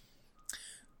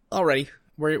 Alrighty.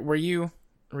 Were you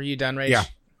Were you done, Rage? Yeah.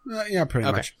 Yeah, pretty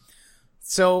Okay. much.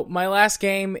 So my last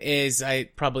game is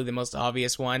probably the most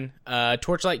obvious one,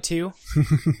 Torchlight 2.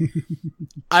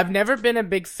 I've never been a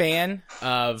big fan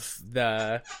of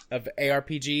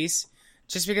ARPGs,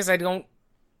 just because I don't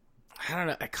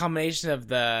know, a combination of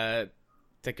the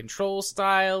control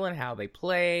style and how they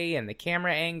play and the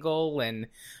camera angle and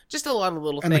just a lot of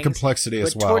little And things. the complexity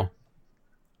as But well.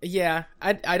 Yeah,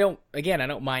 I don't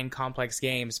mind complex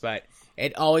games, but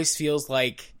it always feels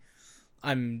like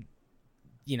I'm,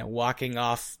 walking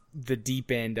off the deep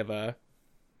end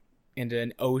into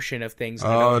an ocean of things.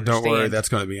 And I Oh, don't worry. understand. That's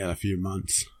going to be in a few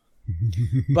months.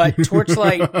 But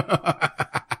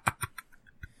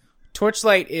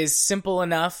Torchlight is simple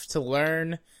enough to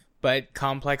learn, but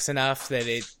complex enough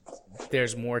that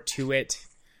there's more to it.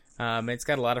 It's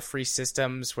got a lot of free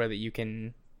systems where that you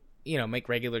can, make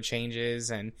regular changes,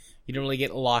 and you don't really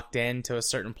get locked into a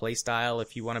certain play style.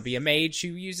 If you want to be a mage who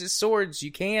uses swords,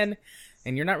 you can,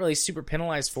 and you're not really super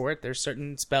penalized for it. There's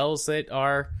certain spells that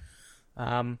are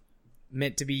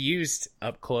meant to be used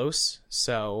up close,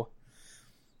 so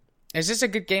it's just a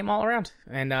good game all around,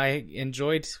 and I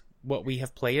enjoyed what we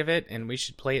have played of it, and we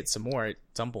should play it some more at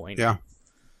some point. Yeah.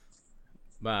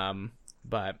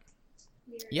 But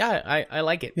yeah, I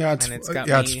like it. Yeah, and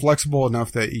it's flexible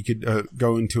enough that you could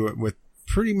go into it with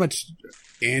pretty much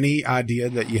any idea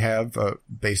that you have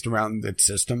based around its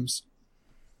systems.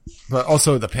 But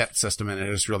also the pet system in it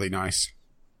is really nice.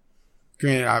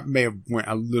 Granted, I may have went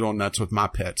a little nuts with my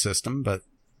pet system, but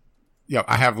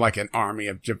I have like an army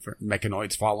of different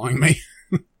mechanoids following me.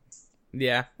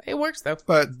 Yeah, it works though.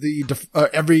 But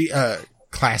every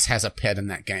class has a pet in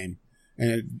that game,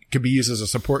 and it could be used as a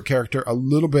support character, a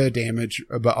little bit of damage,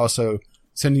 but also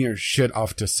sending your shit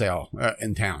off to sell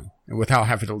in town without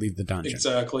having to leave the dungeon.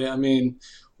 Exactly. I mean,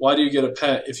 why do you get a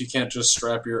pet if you can't just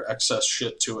strap your excess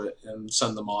shit to it and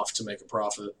send them off to make a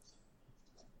profit?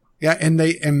 Yeah, and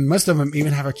most of them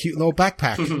even have a cute little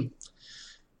backpack.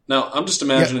 Now, I'm just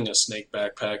imagining a snake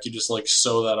backpack. You just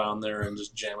sew that on there and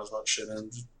just jam as much shit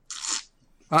in.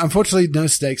 Unfortunately, no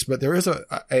snakes, but there is it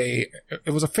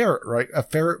was a ferret, right? A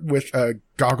ferret with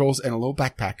goggles and a little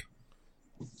backpack.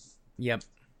 Yep.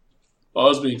 Well, I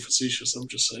was being facetious. I'm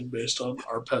just saying based on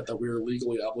our pet that we were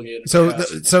legally obligated So to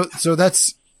have.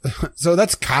 so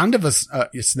that's kind of a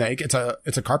snake. It's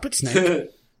a carpet snake.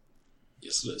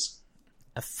 Yes, it is.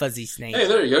 A fuzzy snake. Hey,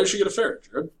 there you go. You should get a ferret,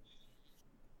 Jared.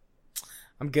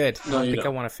 I'm good. No, I you think I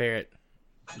don't. want a ferret.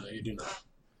 No, you do not.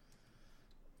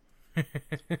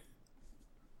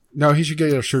 No, he should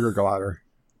get a sugar glider.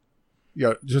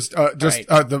 Just Right.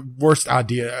 the worst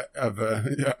idea of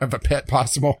a pet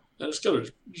possible. Yeah,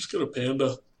 just get a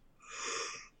panda.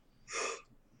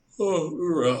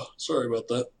 Oh, sorry about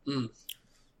that.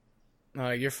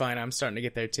 You're fine. I'm starting to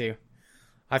get there too.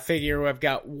 I figure I've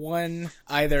got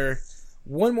either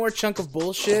one more chunk of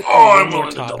bullshit or one I'm more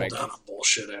going to double topic. down on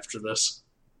bullshit after this.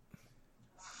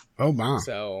 Oh my!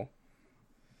 So,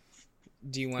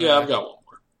 do you want? Yeah, I've got one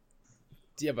more.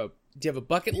 Do you have a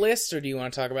bucket list, or do you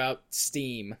want to talk about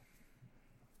Steam?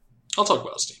 I'll talk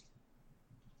about Steam.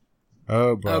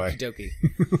 Oh boy! Okie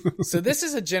dokie. So this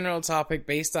is a general topic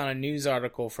based on a news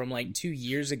article from 2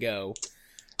 years ago.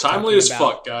 Timely as talking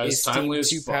about, fuck, guys. Is Timely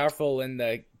Steam as too fuck. powerful in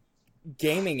the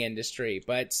gaming industry?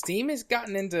 But Steam has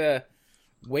gotten into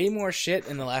way more shit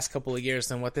in the last couple of years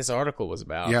than what this article was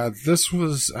about. Yeah, this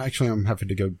was actually. I'm having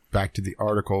to go back to the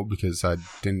article because I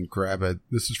didn't grab it.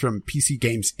 This is from PC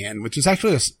Games In, which is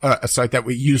actually a site that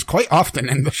we use quite often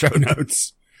in the show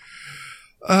notes.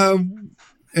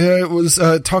 It was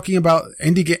talking about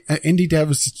indie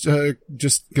devs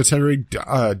just considering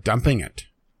dumping it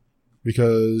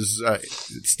because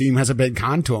Steam hasn't been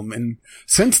kind to them, and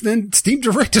since then, Steam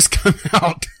Direct has come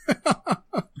out.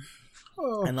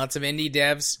 And lots of indie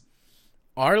devs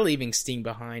are leaving Steam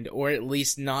behind, or at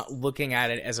least not looking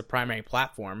at it as a primary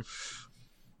platform.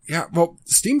 Yeah, well,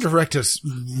 Steam Direct has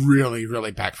really,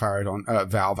 really backfired on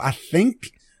Valve. I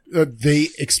think they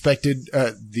expected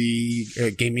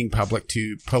the gaming public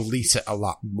to police it a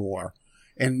lot more.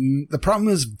 And the problem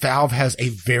is Valve has a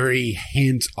very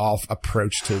hands-off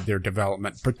approach to their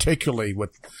development, particularly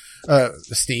with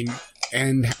Steam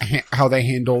and how they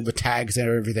handle the tags and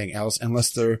everything else,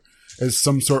 unless there is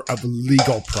some sort of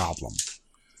legal problem.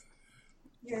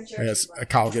 Yes,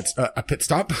 Kyle gets a pit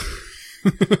stop.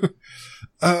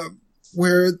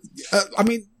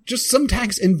 Just some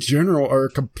tags in general are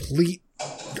completely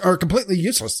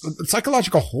useless.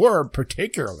 Psychological horror,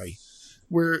 particularly,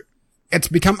 where it's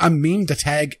become a meme to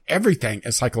tag everything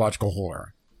as psychological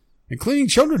horror, including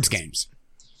children's games.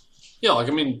 Yeah,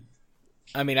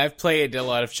 I've played a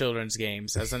lot of children's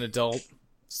games as an adult,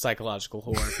 psychological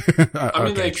horror. I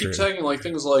mean, Okay, they keep true. tagging like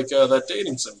things like that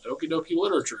dating sim, Doki Doki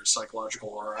Literature, is psychological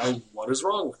horror. What is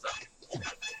wrong with that?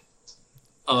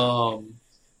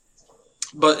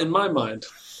 But in my mind,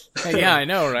 Yeah, I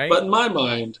know, right? but in my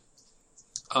mind,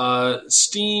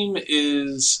 Steam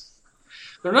is.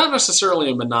 They're not necessarily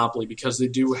a monopoly because they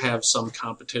do have some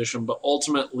competition, but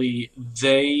ultimately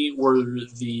they were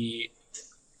the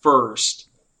first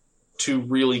to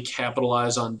really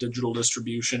capitalize on digital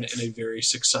distribution in a very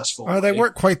successful way. They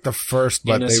weren't quite the first,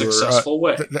 but in a they successful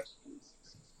way.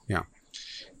 Yeah.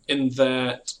 In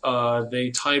that they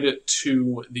tied it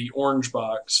to the Orange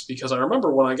Box, because I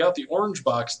remember when I got the Orange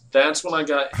Box, that's when I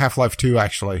got... Half-Life 2,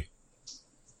 actually.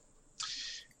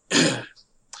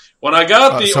 When I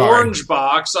got the sorry. Orange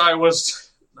Box, I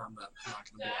was... No, I'm not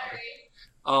going to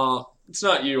be louder. It's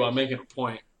not you. I'm making a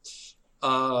point.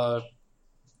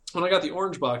 When I got the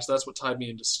Orange Box, that's what tied me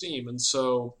into Steam. And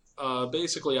so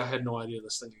basically I had no idea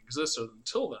this thing existed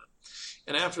until then.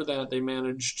 And after that, they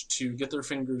managed to get their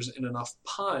fingers in enough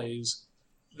pies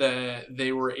that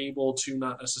they were able to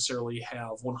not necessarily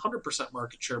have 100%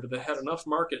 market share, but they had enough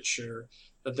market share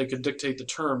that they could dictate the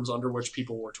terms under which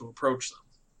people were to approach them.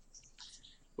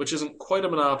 Which isn't quite a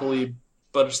monopoly,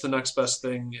 but it's the next best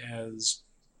thing as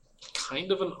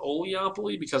kind of an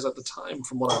oleopoly, because at the time,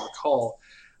 from what I recall,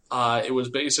 it was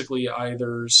basically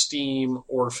either Steam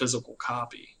or physical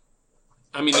copy.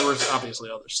 I mean, there was obviously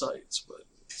other sites, but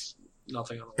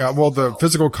nothing on the Yeah, well, the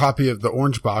physical copy of the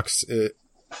Orange Box,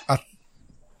 I'm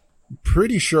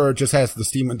pretty sure it just has the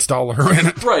Steam installer in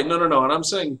it. Right, no. And I'm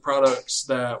saying products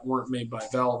that weren't made by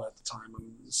Valve at the time. I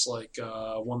mean, it's like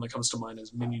one that comes to mind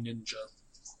is Mini Ninja.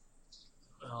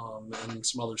 And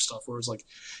some other stuff where it's like,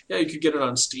 yeah, you could get it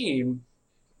on Steam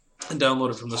and download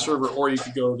it from the server, or you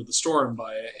could go to the store and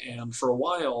buy it. And for a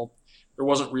while, there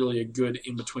wasn't really a good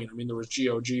in-between. I mean, there was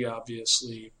GOG,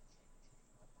 obviously,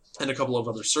 and a couple of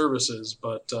other services,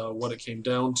 but what it came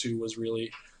down to was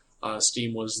really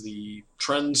Steam was the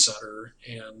trendsetter,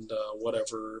 and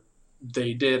whatever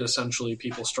they did, essentially,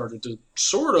 people started to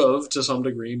sort of, to some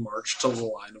degree, march to the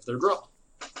line of their drum.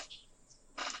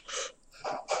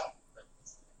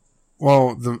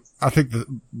 Well, I think the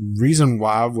reason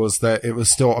why was that it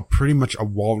was still pretty much a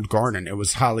walled garden. It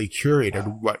was highly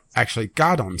curated, what actually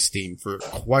got on Steam for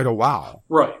quite a while.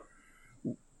 Right.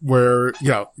 Where,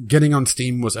 getting on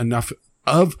Steam was enough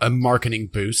of a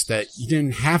marketing boost that you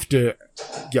didn't have to,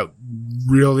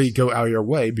 really go out of your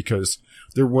way, because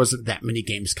there wasn't that many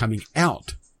games coming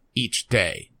out each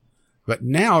day. But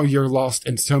now you're lost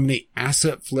in so many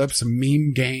asset flips,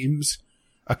 meme games,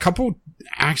 a couple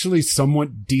actually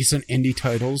somewhat decent indie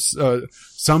titles,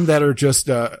 some that are just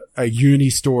a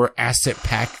Unity store asset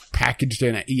packaged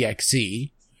in an EXE,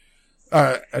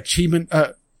 achievement,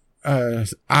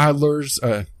 idlers,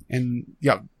 and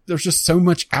there's just so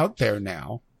much out there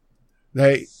now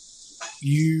that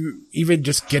you, even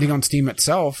just getting on Steam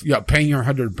itself, paying your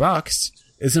 $100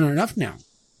 isn't enough now.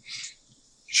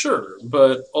 Sure,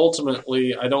 but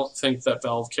ultimately, I don't think that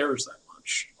Valve cares that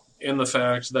much. In the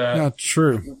fact that Yeah,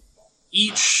 true.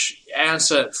 each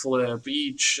asset flip,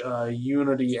 each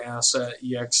Unity asset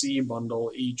EXE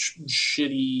bundle, each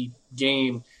shitty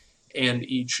game, and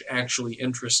each actually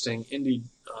interesting indie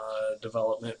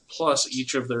development, plus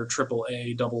each of their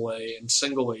AAA, AA, and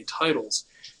single A titles,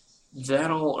 that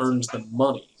all earns them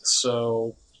money.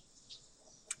 So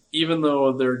even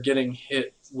though they're getting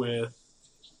hit with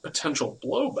potential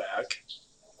blowback,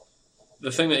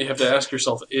 the thing that you have to ask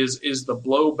yourself is the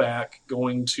blowback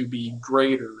going to be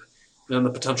greater than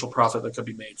the potential profit that could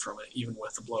be made from it, even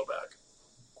with the blowback?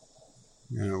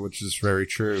 Yeah, which is very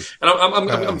true. And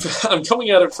I'm coming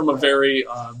at it from a very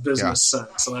business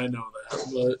sense, and I know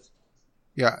that. But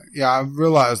Yeah, I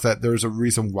realize that there's a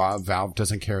reason why Valve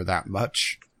doesn't care that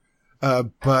much.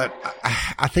 But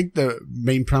I think the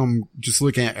main problem, just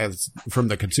looking at it from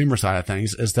the consumer side of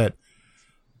things, is that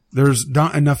there's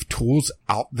not enough tools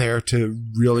out there to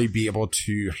really be able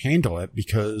to handle it,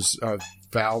 because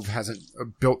Valve hasn't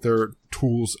built their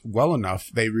tools well enough.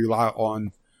 They rely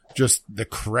on just the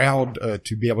crowd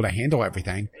to be able to handle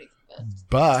everything.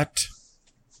 But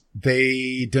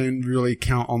they didn't really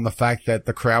count on the fact that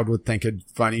the crowd would think it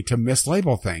funny to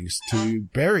mislabel things, to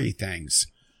bury things,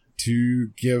 to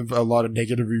give a lot of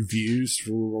negative reviews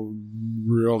for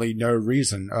really no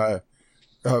reason.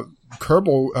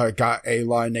 Kerbal got a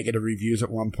lot of negative reviews at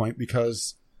one point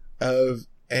because of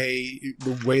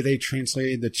the way they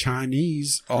translated the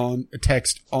Chinese on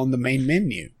text on the main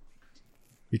menu,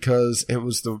 because it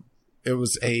was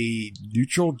a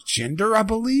neutral gender, I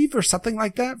believe, or something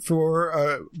like that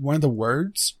for one of the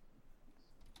words.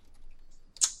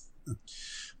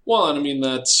 well, and I mean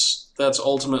that's that's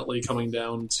ultimately coming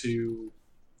down to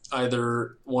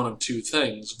either one of two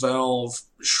things. Valve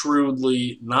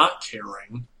shrewdly not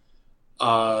caring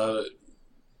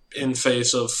in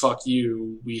face of fuck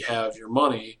you, we have your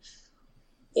money,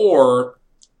 or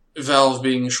Valve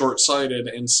being short-sighted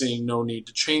and seeing no need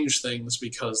to change things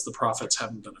because the profits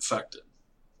haven't been affected.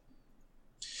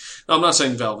 Now, I'm not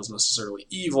saying Valve is necessarily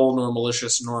evil, nor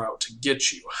malicious, nor out to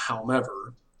get you.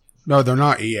 However... No, they're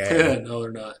not EA. No,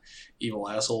 they're not evil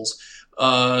assholes.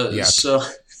 Yeah.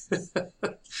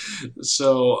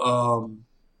 So,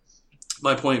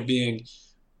 my point being,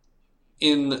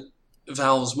 in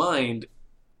Valve's mind,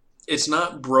 it's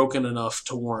not broken enough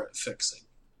to warrant fixing.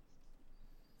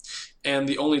 And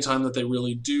the only time that they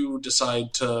really do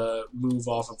decide to move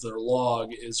off of their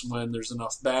log is when there's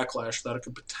enough backlash that it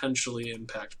could potentially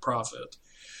impact profit.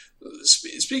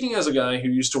 Speaking as a guy who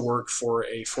used to work for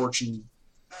a Fortune,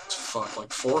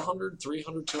 like 400,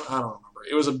 300, 200, I don't remember.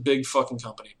 It was a big fucking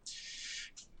company.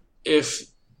 If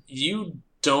you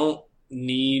don't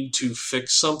need to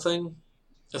fix something,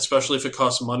 especially if it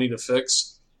costs money to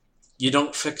fix, you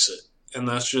don't fix it. And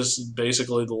that's just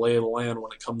basically the lay of the land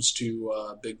when it comes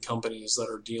to big companies that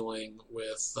are dealing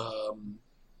with a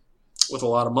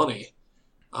lot of money.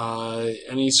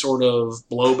 Any sort of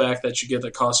blowback that you get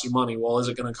that costs you money, well, is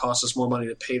it going to cost us more money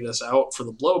to pay this out for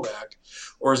the blowback,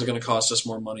 or is it going to cost us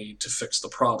more money to fix the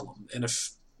problem? And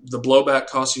if the blowback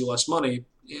costs you less money,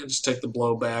 just take the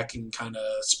blowback and kind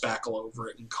of spackle over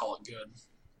it and call it good.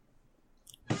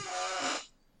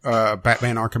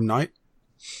 Batman Arkham Knight?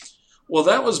 Well,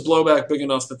 that was blowback big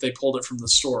enough that they pulled it from the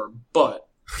store, but...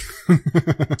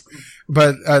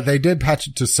 But they did patch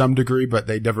it to some degree, but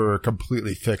they never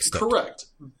completely fixed it. Correct.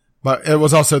 But it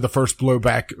was also the first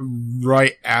blowback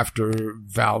right after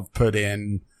Valve put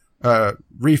in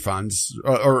refunds,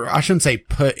 or I shouldn't say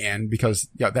put in, because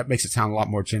that makes it sound a lot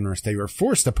more generous. They were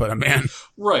forced to put them in.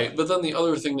 Right, but then the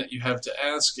other thing that you have to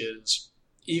ask is,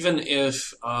 even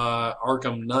if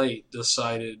Arkham Knight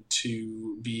decided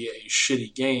to be a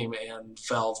shitty game and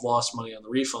Valve lost money on the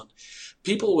refund,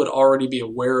 people would already be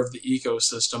aware of the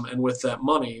ecosystem, and with that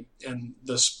money, and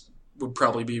this would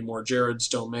probably be more Jared's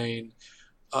domain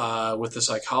with the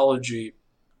psychology,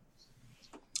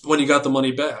 when you got the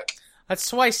money back. That's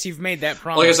twice you've made that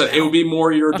promise. Like I said, now. It would be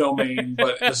more your domain,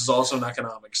 but this is also an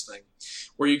economics thing,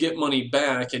 where you get money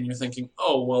back and you're thinking,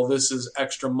 oh, well, this is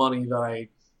extra money that I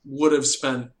would have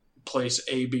spent place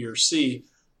A, B, or C,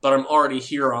 but I'm already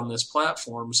here on this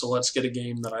platform, so let's get a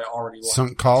game that I already like.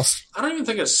 Sunk cost? I don't even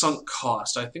think it's sunk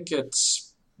cost. I think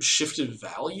it's shifted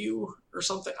value or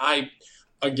something. I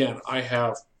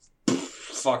have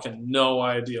fucking no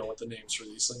idea what the names for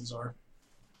these things are.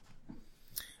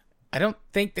 I don't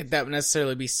think that would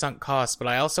necessarily be sunk cost, but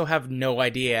I also have no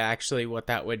idea actually what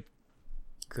that would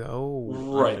go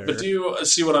Right, under. But do you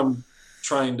see what I'm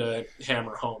trying to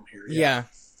hammer home here? Yeah.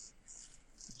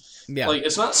 Like,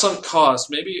 it's not sunk cost.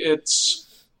 Maybe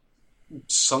it's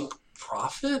sunk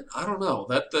profit? I don't know.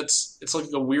 It's like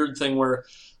a weird thing where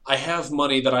I have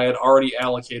money that I had already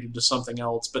allocated to something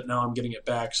else, but now I'm getting it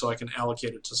back so I can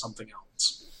allocate it to something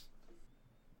else.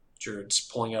 Jared's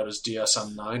pulling out his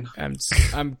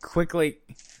DSM-9. I'm quickly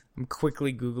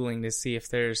Googling to see if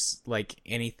there's like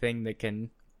anything that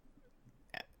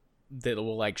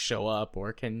will like show up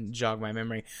or can jog my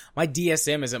memory. My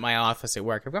DSM is at my office at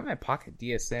work. I've got my pocket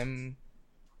DSM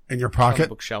in your pocket, on the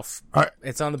bookshelf.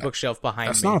 It's on the bookshelf behind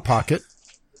me. That's not a pocket.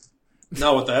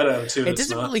 Not with that attitude. It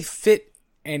doesn't really fit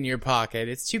in your pocket.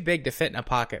 It's too big to fit in a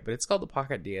pocket, but it's called the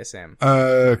Pocket DSM.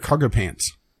 Cargo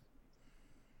pants.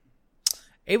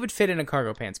 It would fit in a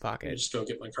cargo pants pocket. Just go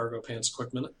get my cargo pants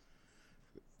quick minute.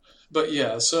 But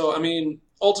yeah, so I mean,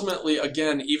 ultimately,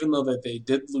 again, even though that they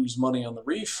did lose money on the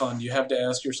refund, you have to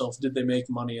ask yourself, did they make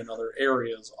money in other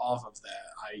areas off of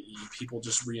that, i.e. people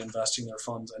just reinvesting their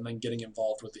funds and then getting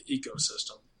involved with the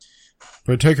ecosystem?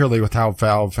 Particularly with how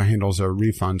Valve handles their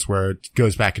refunds, where it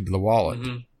goes back into the wallet,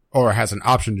 or has an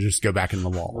option to just go back in the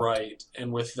wallet. Right,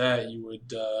 and with that, you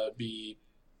would be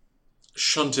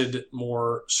shunted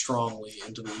more strongly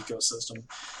into the ecosystem.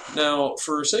 Now,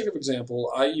 for sake of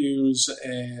example, I use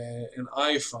an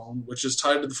iPhone, which is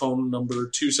tied to the phone number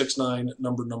 269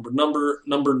 number.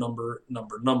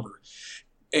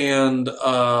 And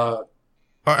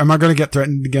am I going to get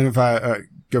threatened again if I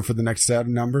go for the next set of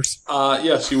numbers?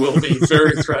 Yes, you will be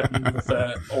very threatened with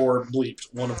that, or bleeped,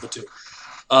 one of the two.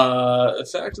 The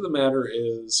fact of the matter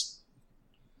is,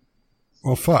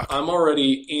 well, fuck. I'm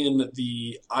already in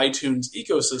the iTunes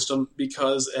ecosystem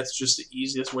because it's just the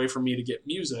easiest way for me to get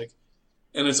music,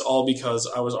 and it's all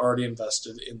because I was already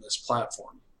invested in this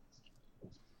platform.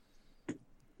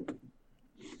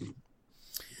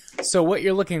 So what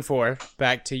you're looking for,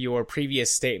 back to your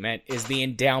previous statement, is the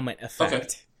endowment effect. Okay.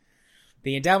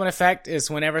 The endowment effect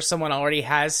is whenever someone already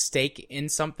has stake in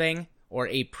something or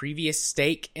a previous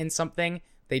stake in something,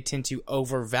 they tend to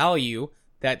overvalue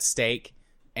that stake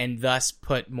and thus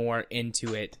put more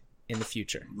into it in the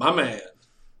future. My man.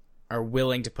 Are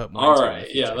willing to put more All into it in right,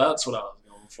 the future. yeah, that's what I was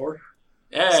going for.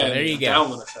 Yeah, So there you go.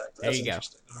 endowment effect. There That's you go.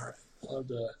 interesting. All right, I'll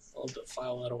have to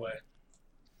file that away.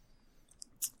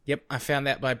 Yep, I found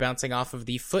that by bouncing off of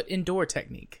the foot and door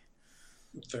technique,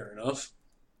 Fair enough.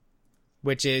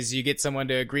 which is you get someone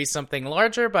to agree something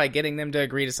larger by getting them to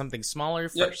agree to something smaller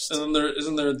Yep, first. and then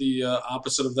isn't there the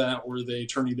opposite of that where they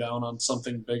turn you down on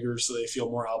something bigger so they feel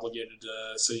more obligated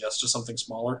to say yes to something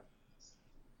smaller?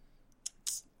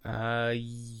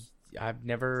 I've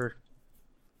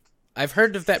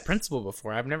heard of that principle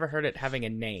before. I've never heard it having a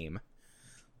name.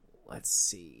 Let's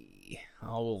see.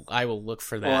 I will look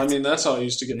for that. Well, I mean, that's how I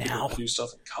used to get Now. people to do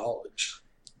stuff in college,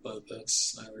 but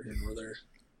that's neither here nor there.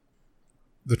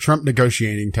 The Trump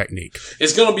negotiating technique.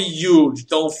 It's gonna be huge.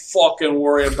 Don't fucking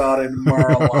worry about it,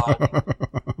 Mar-a-Lago.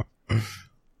 I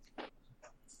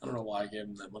don't know why I gave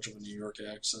him that much of a New York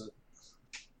accent.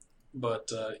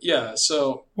 But, yeah,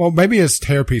 so Well, maybe his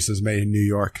hairpiece is made in New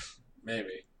York.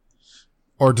 maybe.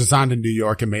 Or designed in New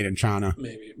York and made in China.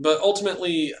 Maybe. But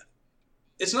ultimately,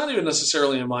 it's not even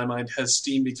necessarily in my mind has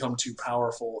Steam become too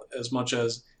powerful as much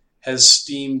as has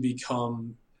Steam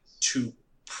become too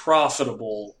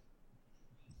profitable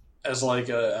as like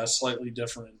a slightly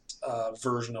different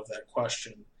version of that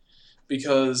question.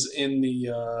 Because in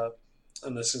the,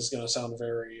 and this is going to sound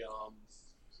very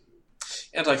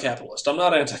anti-capitalist. I'm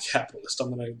not anti-capitalist.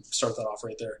 I'm going to start that off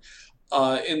right there.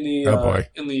 In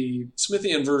the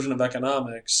Smithian version of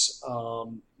economics,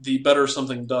 the better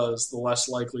something does, the less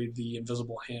likely the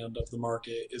invisible hand of the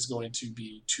market is going to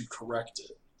be to correct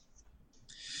it.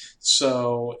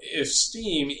 So if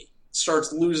Steam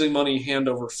starts losing money hand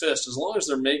over fist, as long as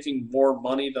they're making more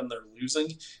money than they're losing,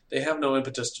 they have no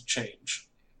impetus to change.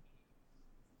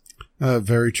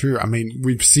 Very true. I mean,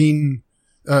 we've seen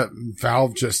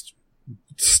Valve just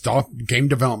stop game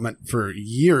development for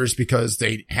years because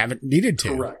they haven't needed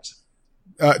to. Correct.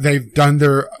 They've done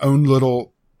their own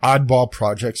little oddball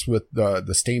projects with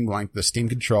the Steam Link, the Steam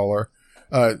controller,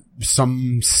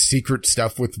 some secret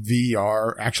stuff with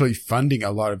VR, actually funding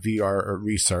a lot of VR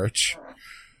research.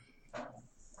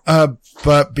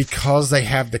 But because they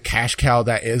have the cash cow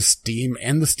that is Steam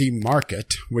and the Steam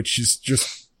market, which is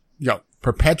just,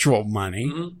 perpetual money,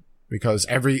 Mm-hmm. because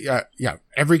every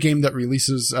game that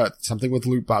releases, something with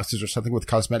loot boxes or something with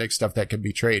cosmetic stuff that can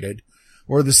be traded,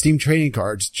 or the Steam trading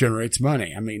cards generates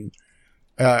money. I mean,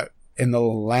 in the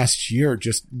last year,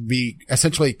 just be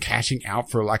essentially cashing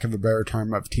out, for lack of a better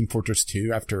term, of Team Fortress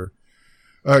 2 after,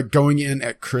 going in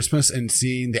at Christmas and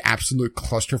seeing the absolute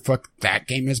clusterfuck that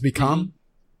game has become. Mm-hmm.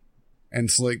 And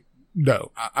it's like,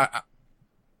 no,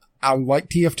 I like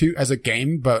TF2 as a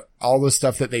game, but all the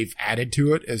stuff that they've added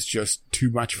to it is just too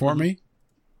much for me.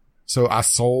 So I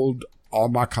sold all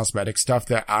my cosmetic stuff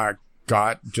that I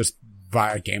got just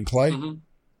via gameplay. Mm-hmm.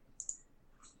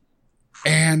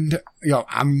 And,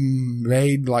 I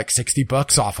made like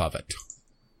 $60 off of it.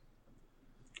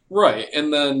 Right,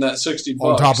 and then that $60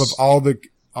 On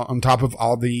top of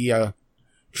all the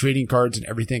trading cards and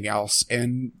everything else.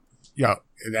 And,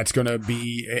 that's going to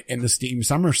be in the Steam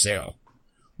summer sale.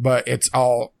 But it's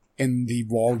all in the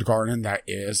walled garden that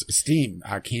is Steam.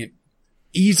 I can't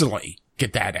easily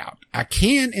get that out. I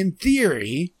can in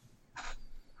theory,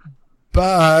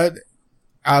 but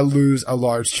I lose a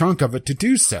large chunk of it to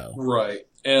do so. Right,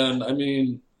 and I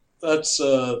mean that's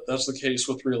the case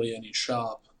with really any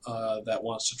shop that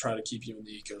wants to try to keep you in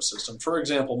the ecosystem. For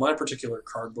example, my particular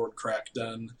cardboard crack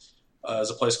den is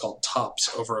a place called Tops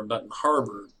over in Benton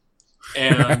Harbor.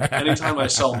 And anytime I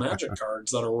sell Magic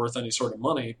cards that are worth any sort of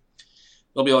money,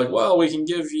 they'll be like, well, we can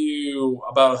give you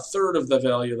about a third of the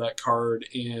value of that card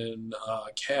in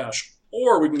cash,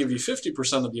 or we can give you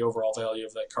 50% of the overall value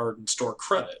of that card in store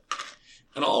credit.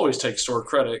 And I'll always take store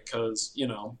credit because,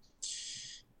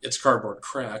 it's cardboard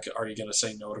crack. Are you going to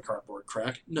say no to cardboard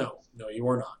crack? No, you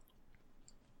are not.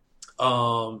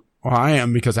 Well, I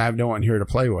am, because I have no one here to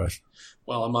play with.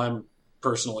 Well, in my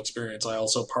personal experience, I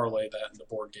also parlay that into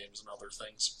board games and other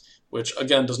things, which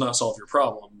again does not solve your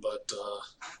problem, but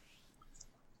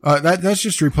that's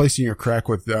just replacing your crack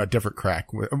with different crack,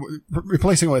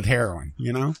 replacing it with heroin.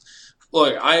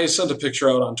 Look, I sent a picture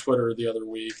out on Twitter the other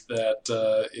week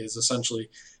that is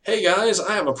essentially, hey guys,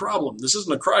 I have a problem. This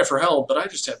isn't a cry for help, but I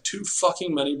just have too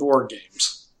fucking many board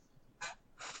games,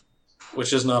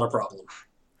 which is not a problem.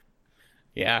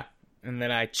 Yeah. And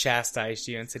then I chastised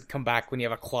you and said, come back when you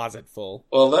have a closet full.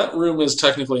 Well, that room is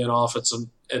technically an office, and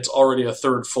it's already a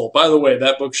third full. By the way,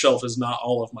 that bookshelf is not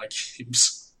all of my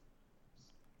games.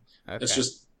 Okay. It's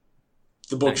just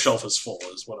the bookshelf is full,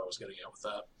 is what I was getting at with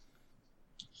that.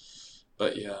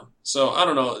 But yeah, so I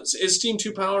don't know. Is Steam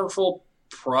too powerful?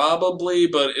 Probably,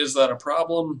 but is that a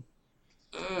problem?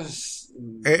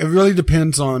 It really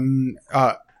depends on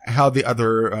how the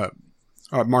other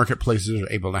marketplaces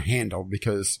are able to handle,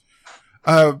 because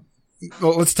well,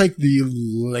 let's take the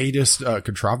latest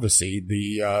controversy,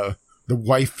 the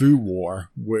waifu war,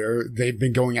 where they've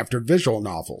been going after visual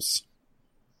novels,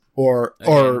 or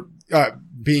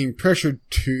being pressured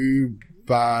to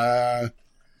by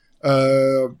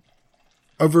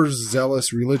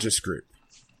overzealous religious group.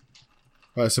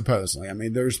 Supposedly. I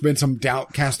mean, there's been some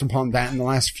doubt cast upon that in the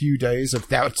last few days. If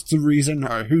that's the reason,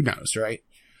 or who knows, right?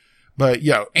 But,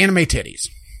 anime titties.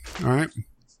 Alright?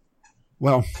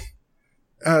 Well,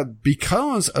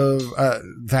 because of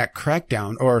that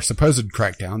crackdown, or supposed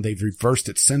crackdown, they've reversed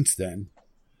it since then.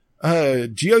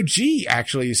 GOG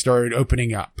actually started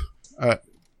opening up.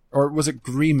 Or was it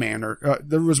Green Man? Or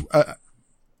there was,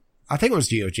 I think it was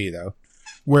GOG, though,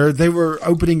 where they were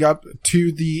opening up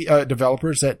to the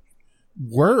developers that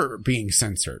were being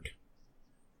censored.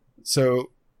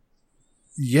 So,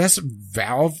 yes,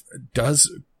 Valve does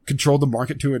control the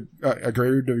market to a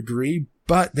greater degree,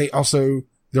 but they also,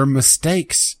 their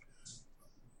mistakes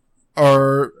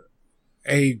are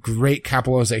a great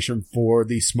capitalization for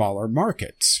the smaller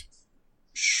markets.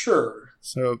 Sure.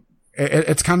 So,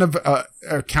 it's kind of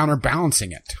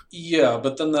counterbalancing it. Yeah,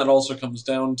 but then that also comes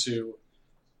down to,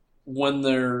 when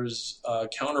there's a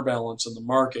counterbalance in the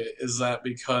market, is that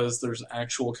because there's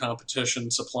actual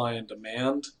competition, supply and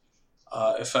demand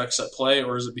effects at play,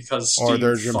 or is it because Steam or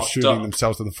they're just fucked shooting up?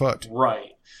 themselves in the foot?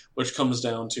 Right. Which comes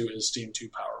down to, is Steam too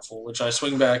powerful? Which I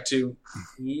swing back to,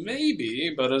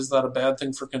 maybe, but is that a bad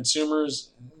thing for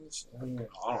consumers? I don't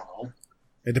know.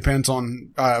 It depends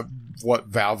on what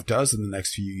Valve does in the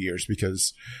next few years,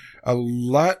 because a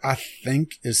lot, I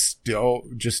think, is still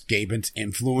just Gaben's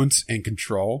influence and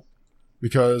control.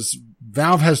 Because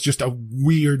Valve has just a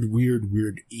weird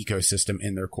ecosystem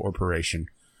in their corporation,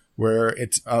 where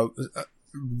it's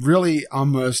really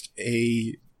almost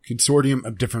a consortium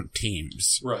of different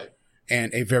teams. Right.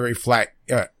 And a very flat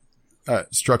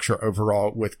structure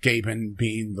overall, with Gaben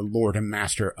being the lord and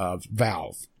master of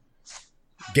Valve.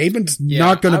 Gaben's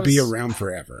not going to be around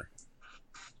forever.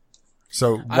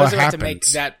 So what I was about happens? to make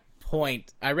that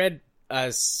point. I read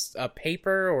a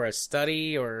paper or a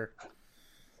study, or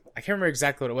I can't remember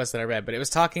exactly what it was that I read, but it was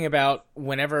talking about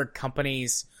whenever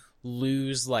companies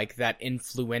lose like that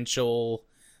influential,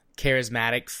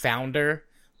 charismatic founder,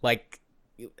 like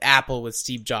Apple with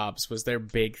Steve Jobs was their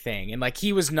big thing. And like,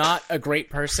 he was not a great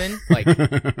person, like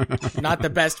not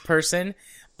the best person,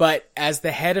 but as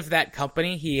the head of that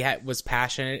company, he was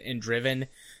passionate and driven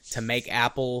to make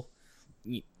Apple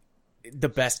the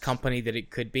best company that it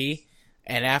could be.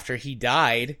 And after he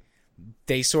died,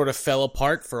 they sort of fell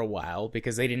apart for a while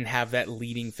because they didn't have that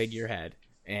leading figurehead.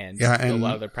 And a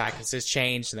lot of their practices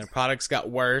changed and their products got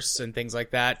worse and things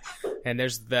like that. And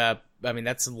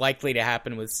that's likely to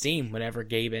happen with Steam whenever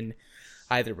Gaben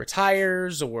either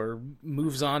retires or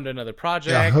moves on to another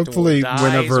project. Yeah, hopefully or dies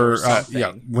whenever, or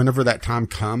something. whenever that time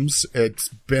comes, it's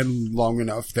been long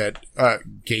enough that,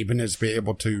 Gaben has been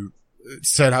able to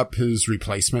set up his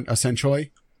replacement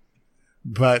essentially.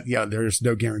 But there's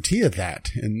no guarantee of that.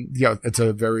 And it's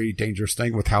a very dangerous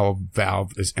thing with how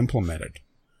Valve is implemented,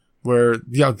 where,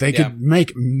 they could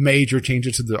make major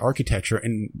changes to the architecture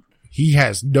and he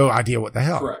has no idea what the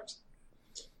hell. Correct.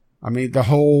 I mean, the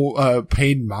whole,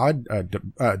 paid mod,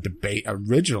 debate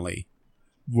originally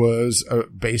was,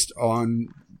 based on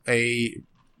a,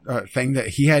 thing that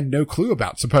he had no clue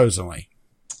about, supposedly.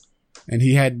 And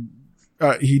he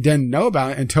didn't know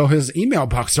about it until his email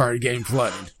box started getting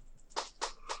flooded.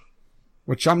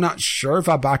 Which I'm not sure if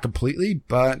I buy completely,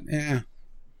 but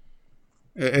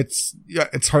it's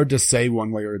hard to say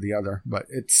one way or the other. But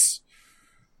it's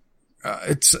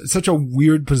such a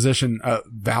weird position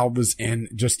Valve is in,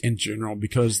 just in general,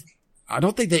 because I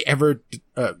don't think they ever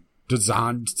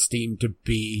designed Steam to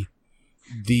be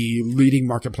the leading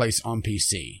marketplace on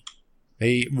PC.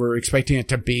 They were expecting it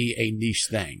to be a niche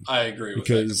thing. I agree with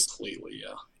that completely.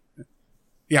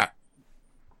 Yeah.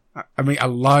 I mean, a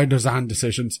lot of design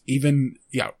decisions, even,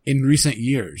 in recent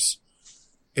years,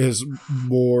 is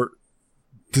more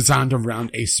designed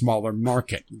around a smaller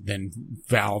market than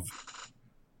Valve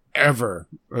ever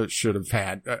should have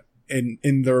had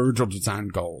in their original design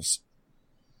goals.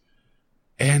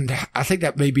 And I think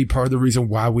that may be part of the reason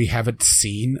why we haven't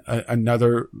seen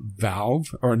another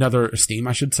Valve, or another Steam,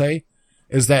 I should say,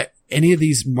 is that any of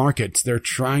these markets, they're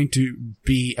trying to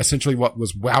be essentially what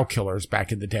was WoW killers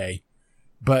back in the day.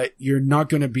 But you're not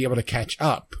going to be able to catch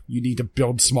up. You need to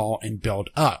build small and build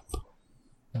up.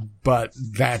 But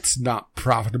that's not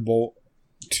profitable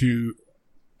to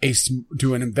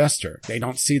an investor. They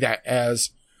don't see that as,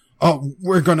 oh,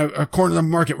 we're going to corner the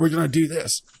market. We're going to do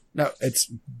this. No, it's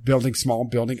building small,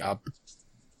 building up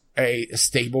a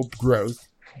stable growth,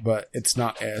 but it's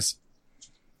not as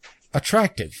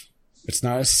attractive. It's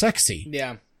not as sexy.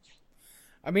 Yeah.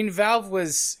 I mean,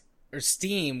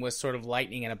 Steam was sort of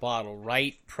lightning in a bottle.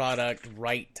 Right product,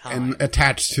 right time. And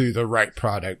attached to the right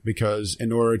product, because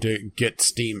in order to get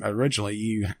Steam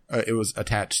originally, it was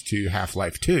attached to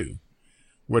Half-Life 2,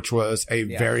 which was a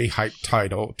very hyped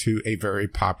title to a very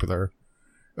popular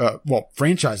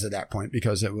franchise at that point,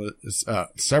 because it was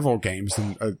several games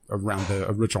around the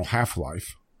original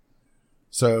Half-Life.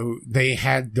 So they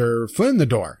had their foot in the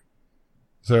door.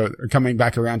 So they're coming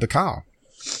back around to Kyle,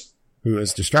 who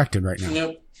is distracted right now.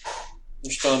 Yep.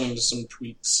 Responding to some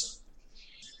tweets.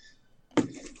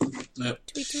 Yep.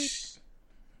 Tweet.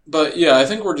 But yeah, I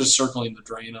think we're just circling the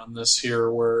drain on this here,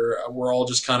 where we're all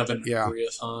just kind of in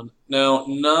agreeathon. Now,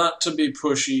 not to be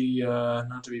pushy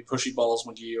balls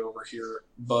McGee over here,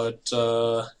 but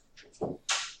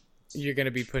you're going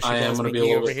to be pushy I am balls going to be a McGee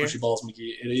little over bit here. pushy balls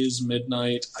McGee. It is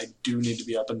midnight. I do need to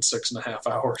be up in 6.5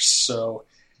 hours, so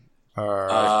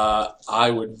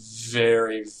I would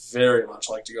very, very much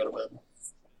like to go to bed.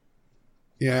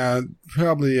 Yeah,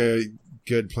 probably a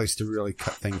good place to really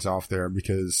cut things off there,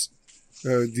 because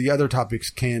the other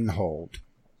topics can hold.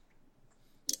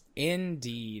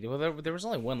 Indeed. Well, there was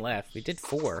only one left. We did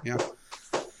 4. Yeah.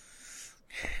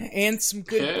 And some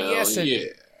good Hell BS. yeah.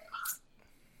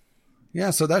 Yeah,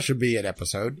 so that should be an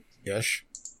episode-ish.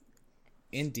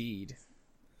 Indeed.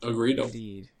 Agreed.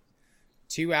 Indeed.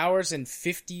 2 hours and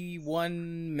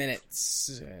 51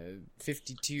 minutes.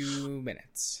 52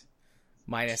 minutes.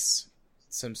 Minus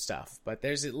some stuff. But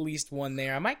there's at least one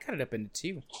there. I might cut it up into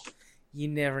 2. You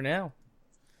never know.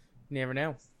 Never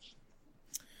know.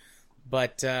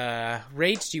 But,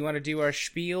 Rach, do you want to do our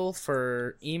spiel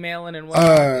for emailing and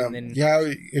whatnot?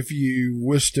 Yeah, if you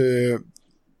wish to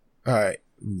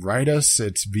write us,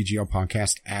 it's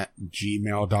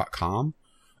vglpodcast@gmail.com,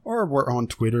 or we're on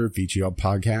Twitter, VGL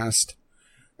Podcast.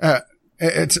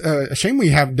 It's a shame we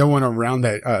have no one around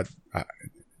that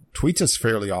tweets us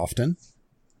fairly often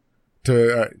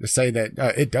to say that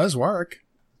it does work.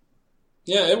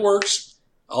 Yeah, it works.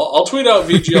 I'll tweet out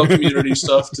VGL community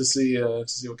stuff to see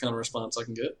what kind of response I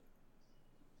can get.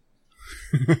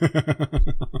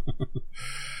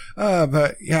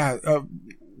 But yeah,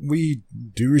 we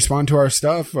do respond to our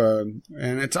stuff, and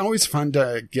it's always fun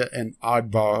to get an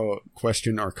oddball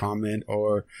question or comment,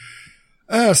 or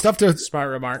stuff to Smart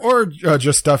remark. or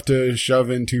just stuff to shove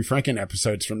into Franken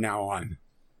episodes from now on.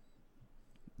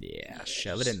 Yeah,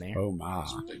 shove it in there. Oh my!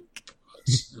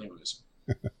 Anyways.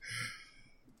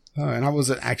 And I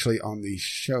wasn't actually on the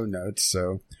show notes,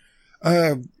 so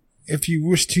if you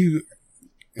wish to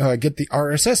get the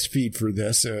RSS feed for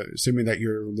this, assuming that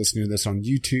you're listening to this on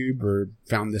YouTube or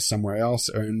found this somewhere else,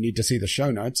 or need to see the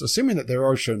show notes, assuming that there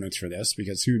are show notes for this,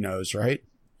 because who knows, right?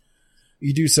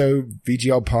 You do so,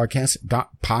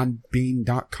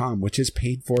 vglpodcast.podbean.com, which is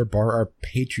paid for by our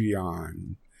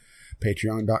Patreon.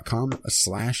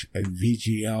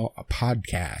 Patreon.com/VGL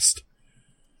podcast.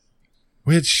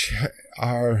 Which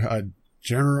our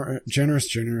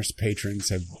generous patrons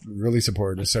have really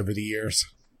supported us over the years.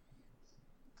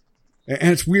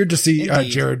 And it's weird to see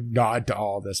Jared nod to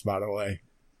all this, by the way.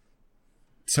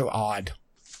 It's so odd.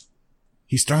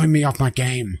 He's throwing me off my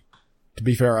game. To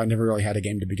be fair, I never really had a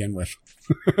game to begin with.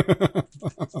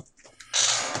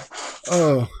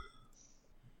 Oh.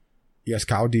 Yes,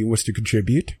 Kyle, do you wish to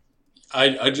contribute?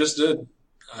 I just did.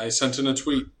 I sent in a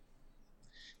tweet.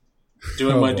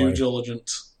 Doing my due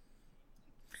diligence.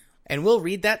 And we'll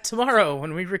read that tomorrow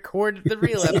when we record the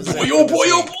real episode. Oh boy,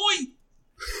 oh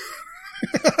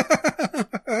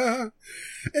boy!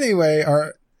 Anyway,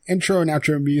 our intro and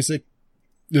outro music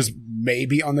is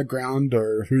maybe On the Ground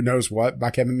or Who Knows What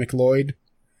by Kevin MacLeod.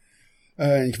 You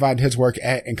can find his work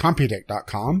at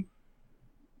incompetech.com.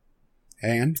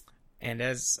 And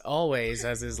as always,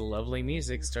 as his lovely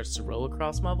music starts to roll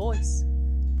across my voice.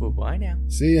 Bye-bye now.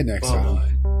 see you next time.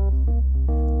 Bye.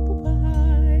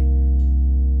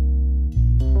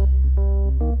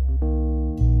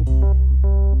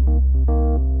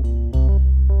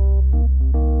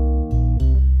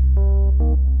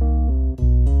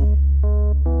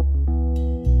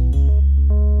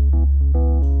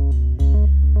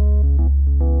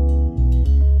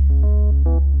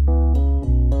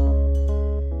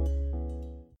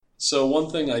 So one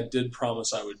thing I did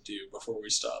promise I would do before we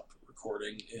stop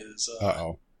recording is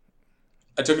Uh-oh.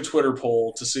 I took a Twitter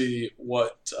poll to see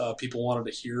what people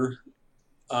wanted to hear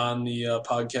on the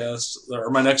podcast, or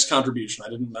my next contribution. I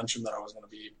didn't mention that I was going to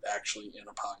be actually in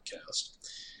a podcast.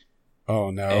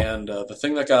 Oh, no. And the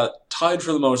thing that got tied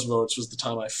for the most votes was the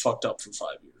time I fucked up for 5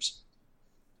 years.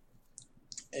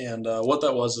 And what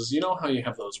that was is, you know how you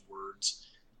have those words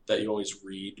that you always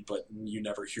read, but you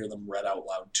never hear them read out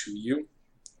loud to you?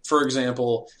 For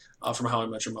example, from How I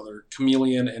Met Your Mother,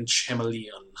 chameleon and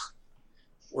chameleon.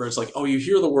 Where it's like, oh, you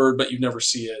hear the word, but you never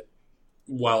see it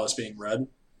while it's being read.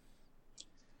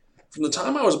 From the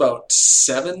time I was about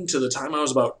 7 to the time I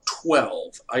was about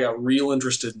 12, I got real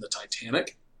interested in the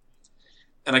Titanic.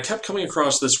 And I kept coming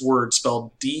across this word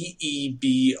spelled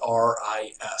Debris,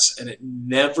 and it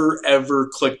never, ever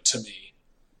clicked to me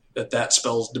that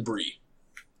spells debris.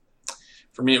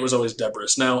 For me, it was always debris.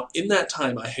 Now, in that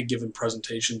time, I had given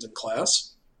presentations in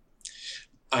class.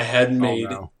 I had made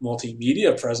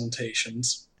multimedia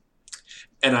presentations,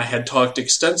 and I had talked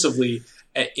extensively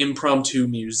at impromptu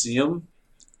museum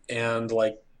and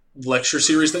like lecture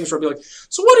series things where I'd be like,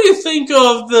 so what do you think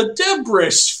of the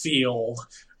debris field?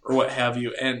 Or what have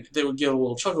you, and they would get a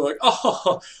little chuckle like,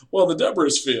 oh, well, the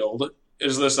debris field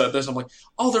is this, that, this. I'm like,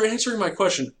 oh, they're answering my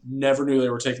question. Never knew they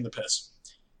were taking the piss.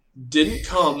 Didn't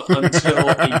come until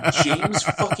a James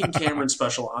fucking Cameron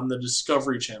special on the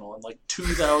Discovery Channel in like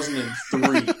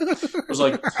 2003. It was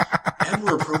like, and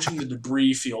we're approaching the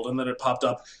debris field, and then it popped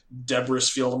up, debris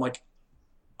field. I'm like,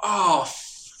 oh,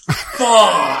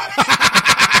 fuck.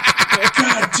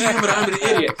 God damn it, I'm an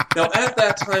idiot. Now, at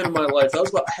that time in my life, that was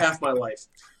about half my life.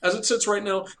 As it sits right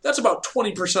now, that's about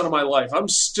 20% of my life. I'm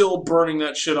still burning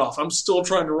that shit off. I'm still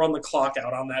trying to run the clock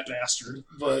out on that bastard.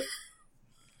 But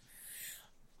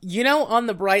You know, on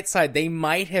the bright side, they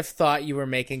might have thought you were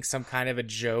making some kind of a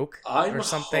joke or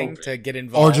something hoping. to get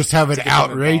involved. Or just have an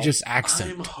outrageous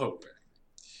accent. I'm hoping.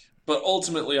 But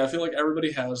ultimately, I feel like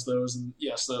everybody has those. And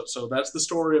yes, so that's the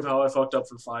story of how I fucked up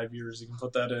for 5 years. You can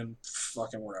put that in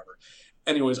fucking wherever.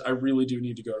 Anyways, I really do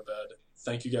need to go to bed.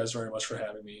 Thank you guys very much for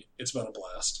having me. It's been a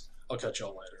blast. I'll catch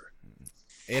y'all later.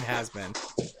 It has been.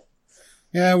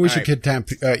 Yeah, we should kidnap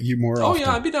you more often. Oh,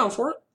 yeah, I'd be down for it.